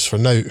did was for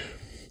now.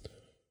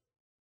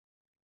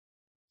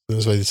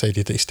 That's why they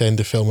decided to extend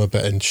the film a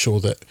bit and show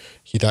that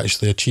he'd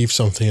actually achieved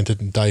something and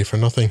didn't die for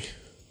nothing.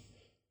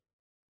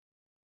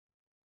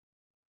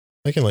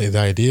 I can like the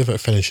idea of it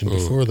finishing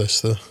before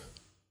this, though.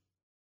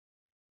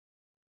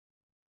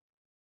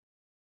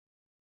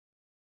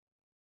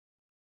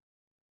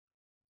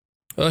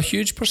 A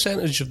huge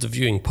percentage of the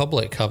viewing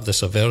public have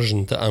this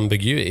aversion to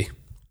ambiguity.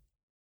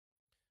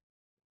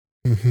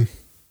 Mm-hmm.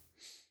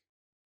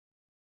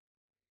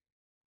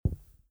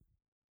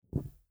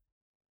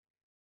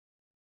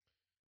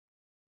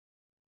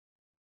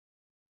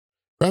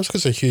 Perhaps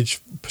because a huge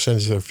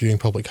percentage of the viewing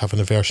public have an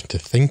aversion to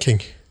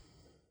thinking.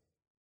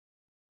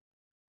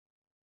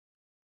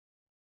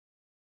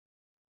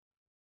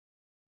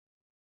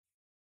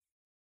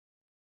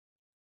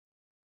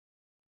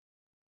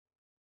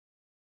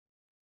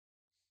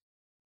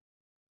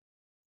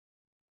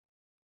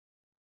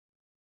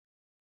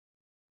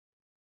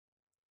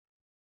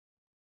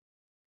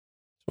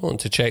 I want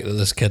to check that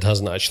this kid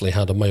hasn't actually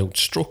had a mild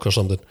stroke or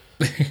something.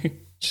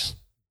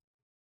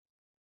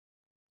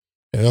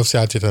 And obviously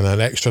added in an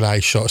extra eye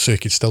shot so he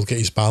could still get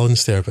his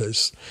balance there, but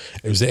it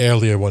was the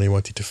earlier one he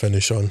wanted to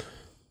finish on.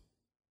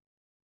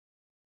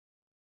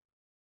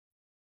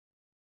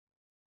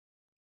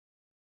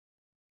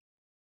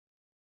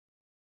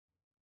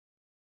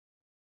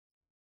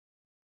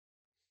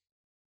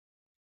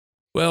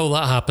 Well,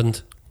 that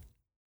happened.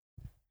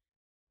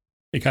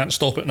 You can't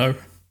stop it now.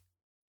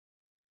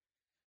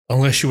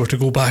 Unless you were to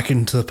go back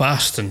into the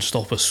past and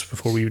stop us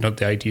before we even had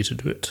the idea to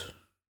do it.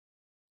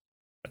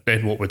 And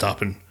then what would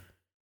happen?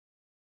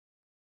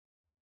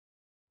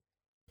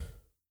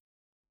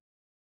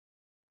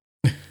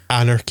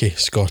 Anarchy,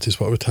 Scott,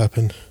 is what would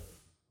happen.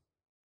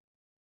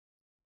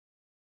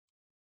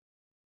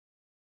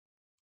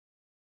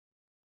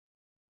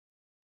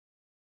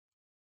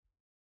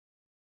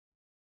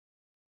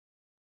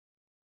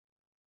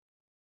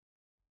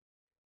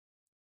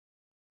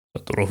 I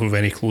don't know if we have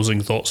any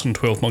closing thoughts on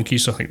 12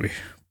 Monkeys. I think we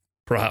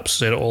perhaps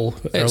said it all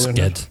It's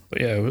earlier. good.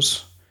 But yeah, it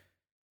was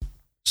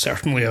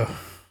certainly a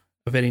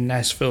very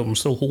nice film.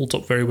 Still holds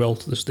up very well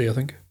to this day, I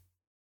think.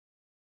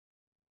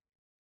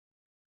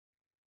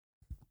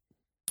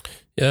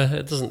 Yeah,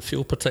 it doesn't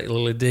feel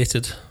particularly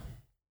dated.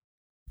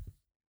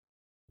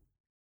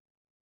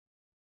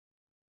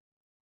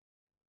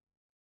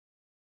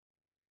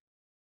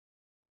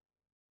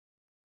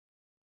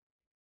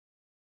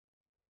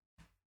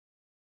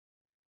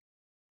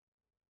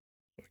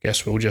 I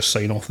guess we'll just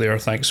sign off there.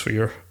 Thanks for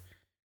your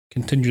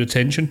continued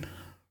attention.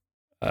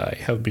 I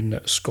have been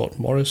Scott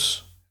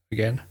Morris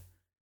again.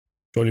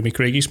 Joining me,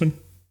 Craig Eastman.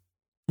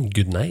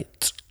 Good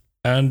night.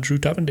 And Drew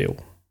Tavendale.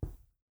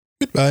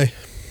 Goodbye.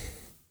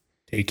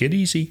 Take it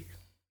easy.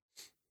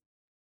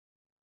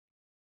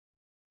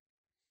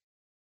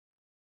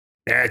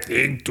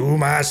 Nothing to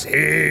myself.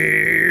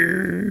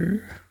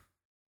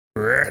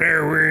 What I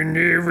will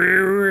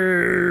never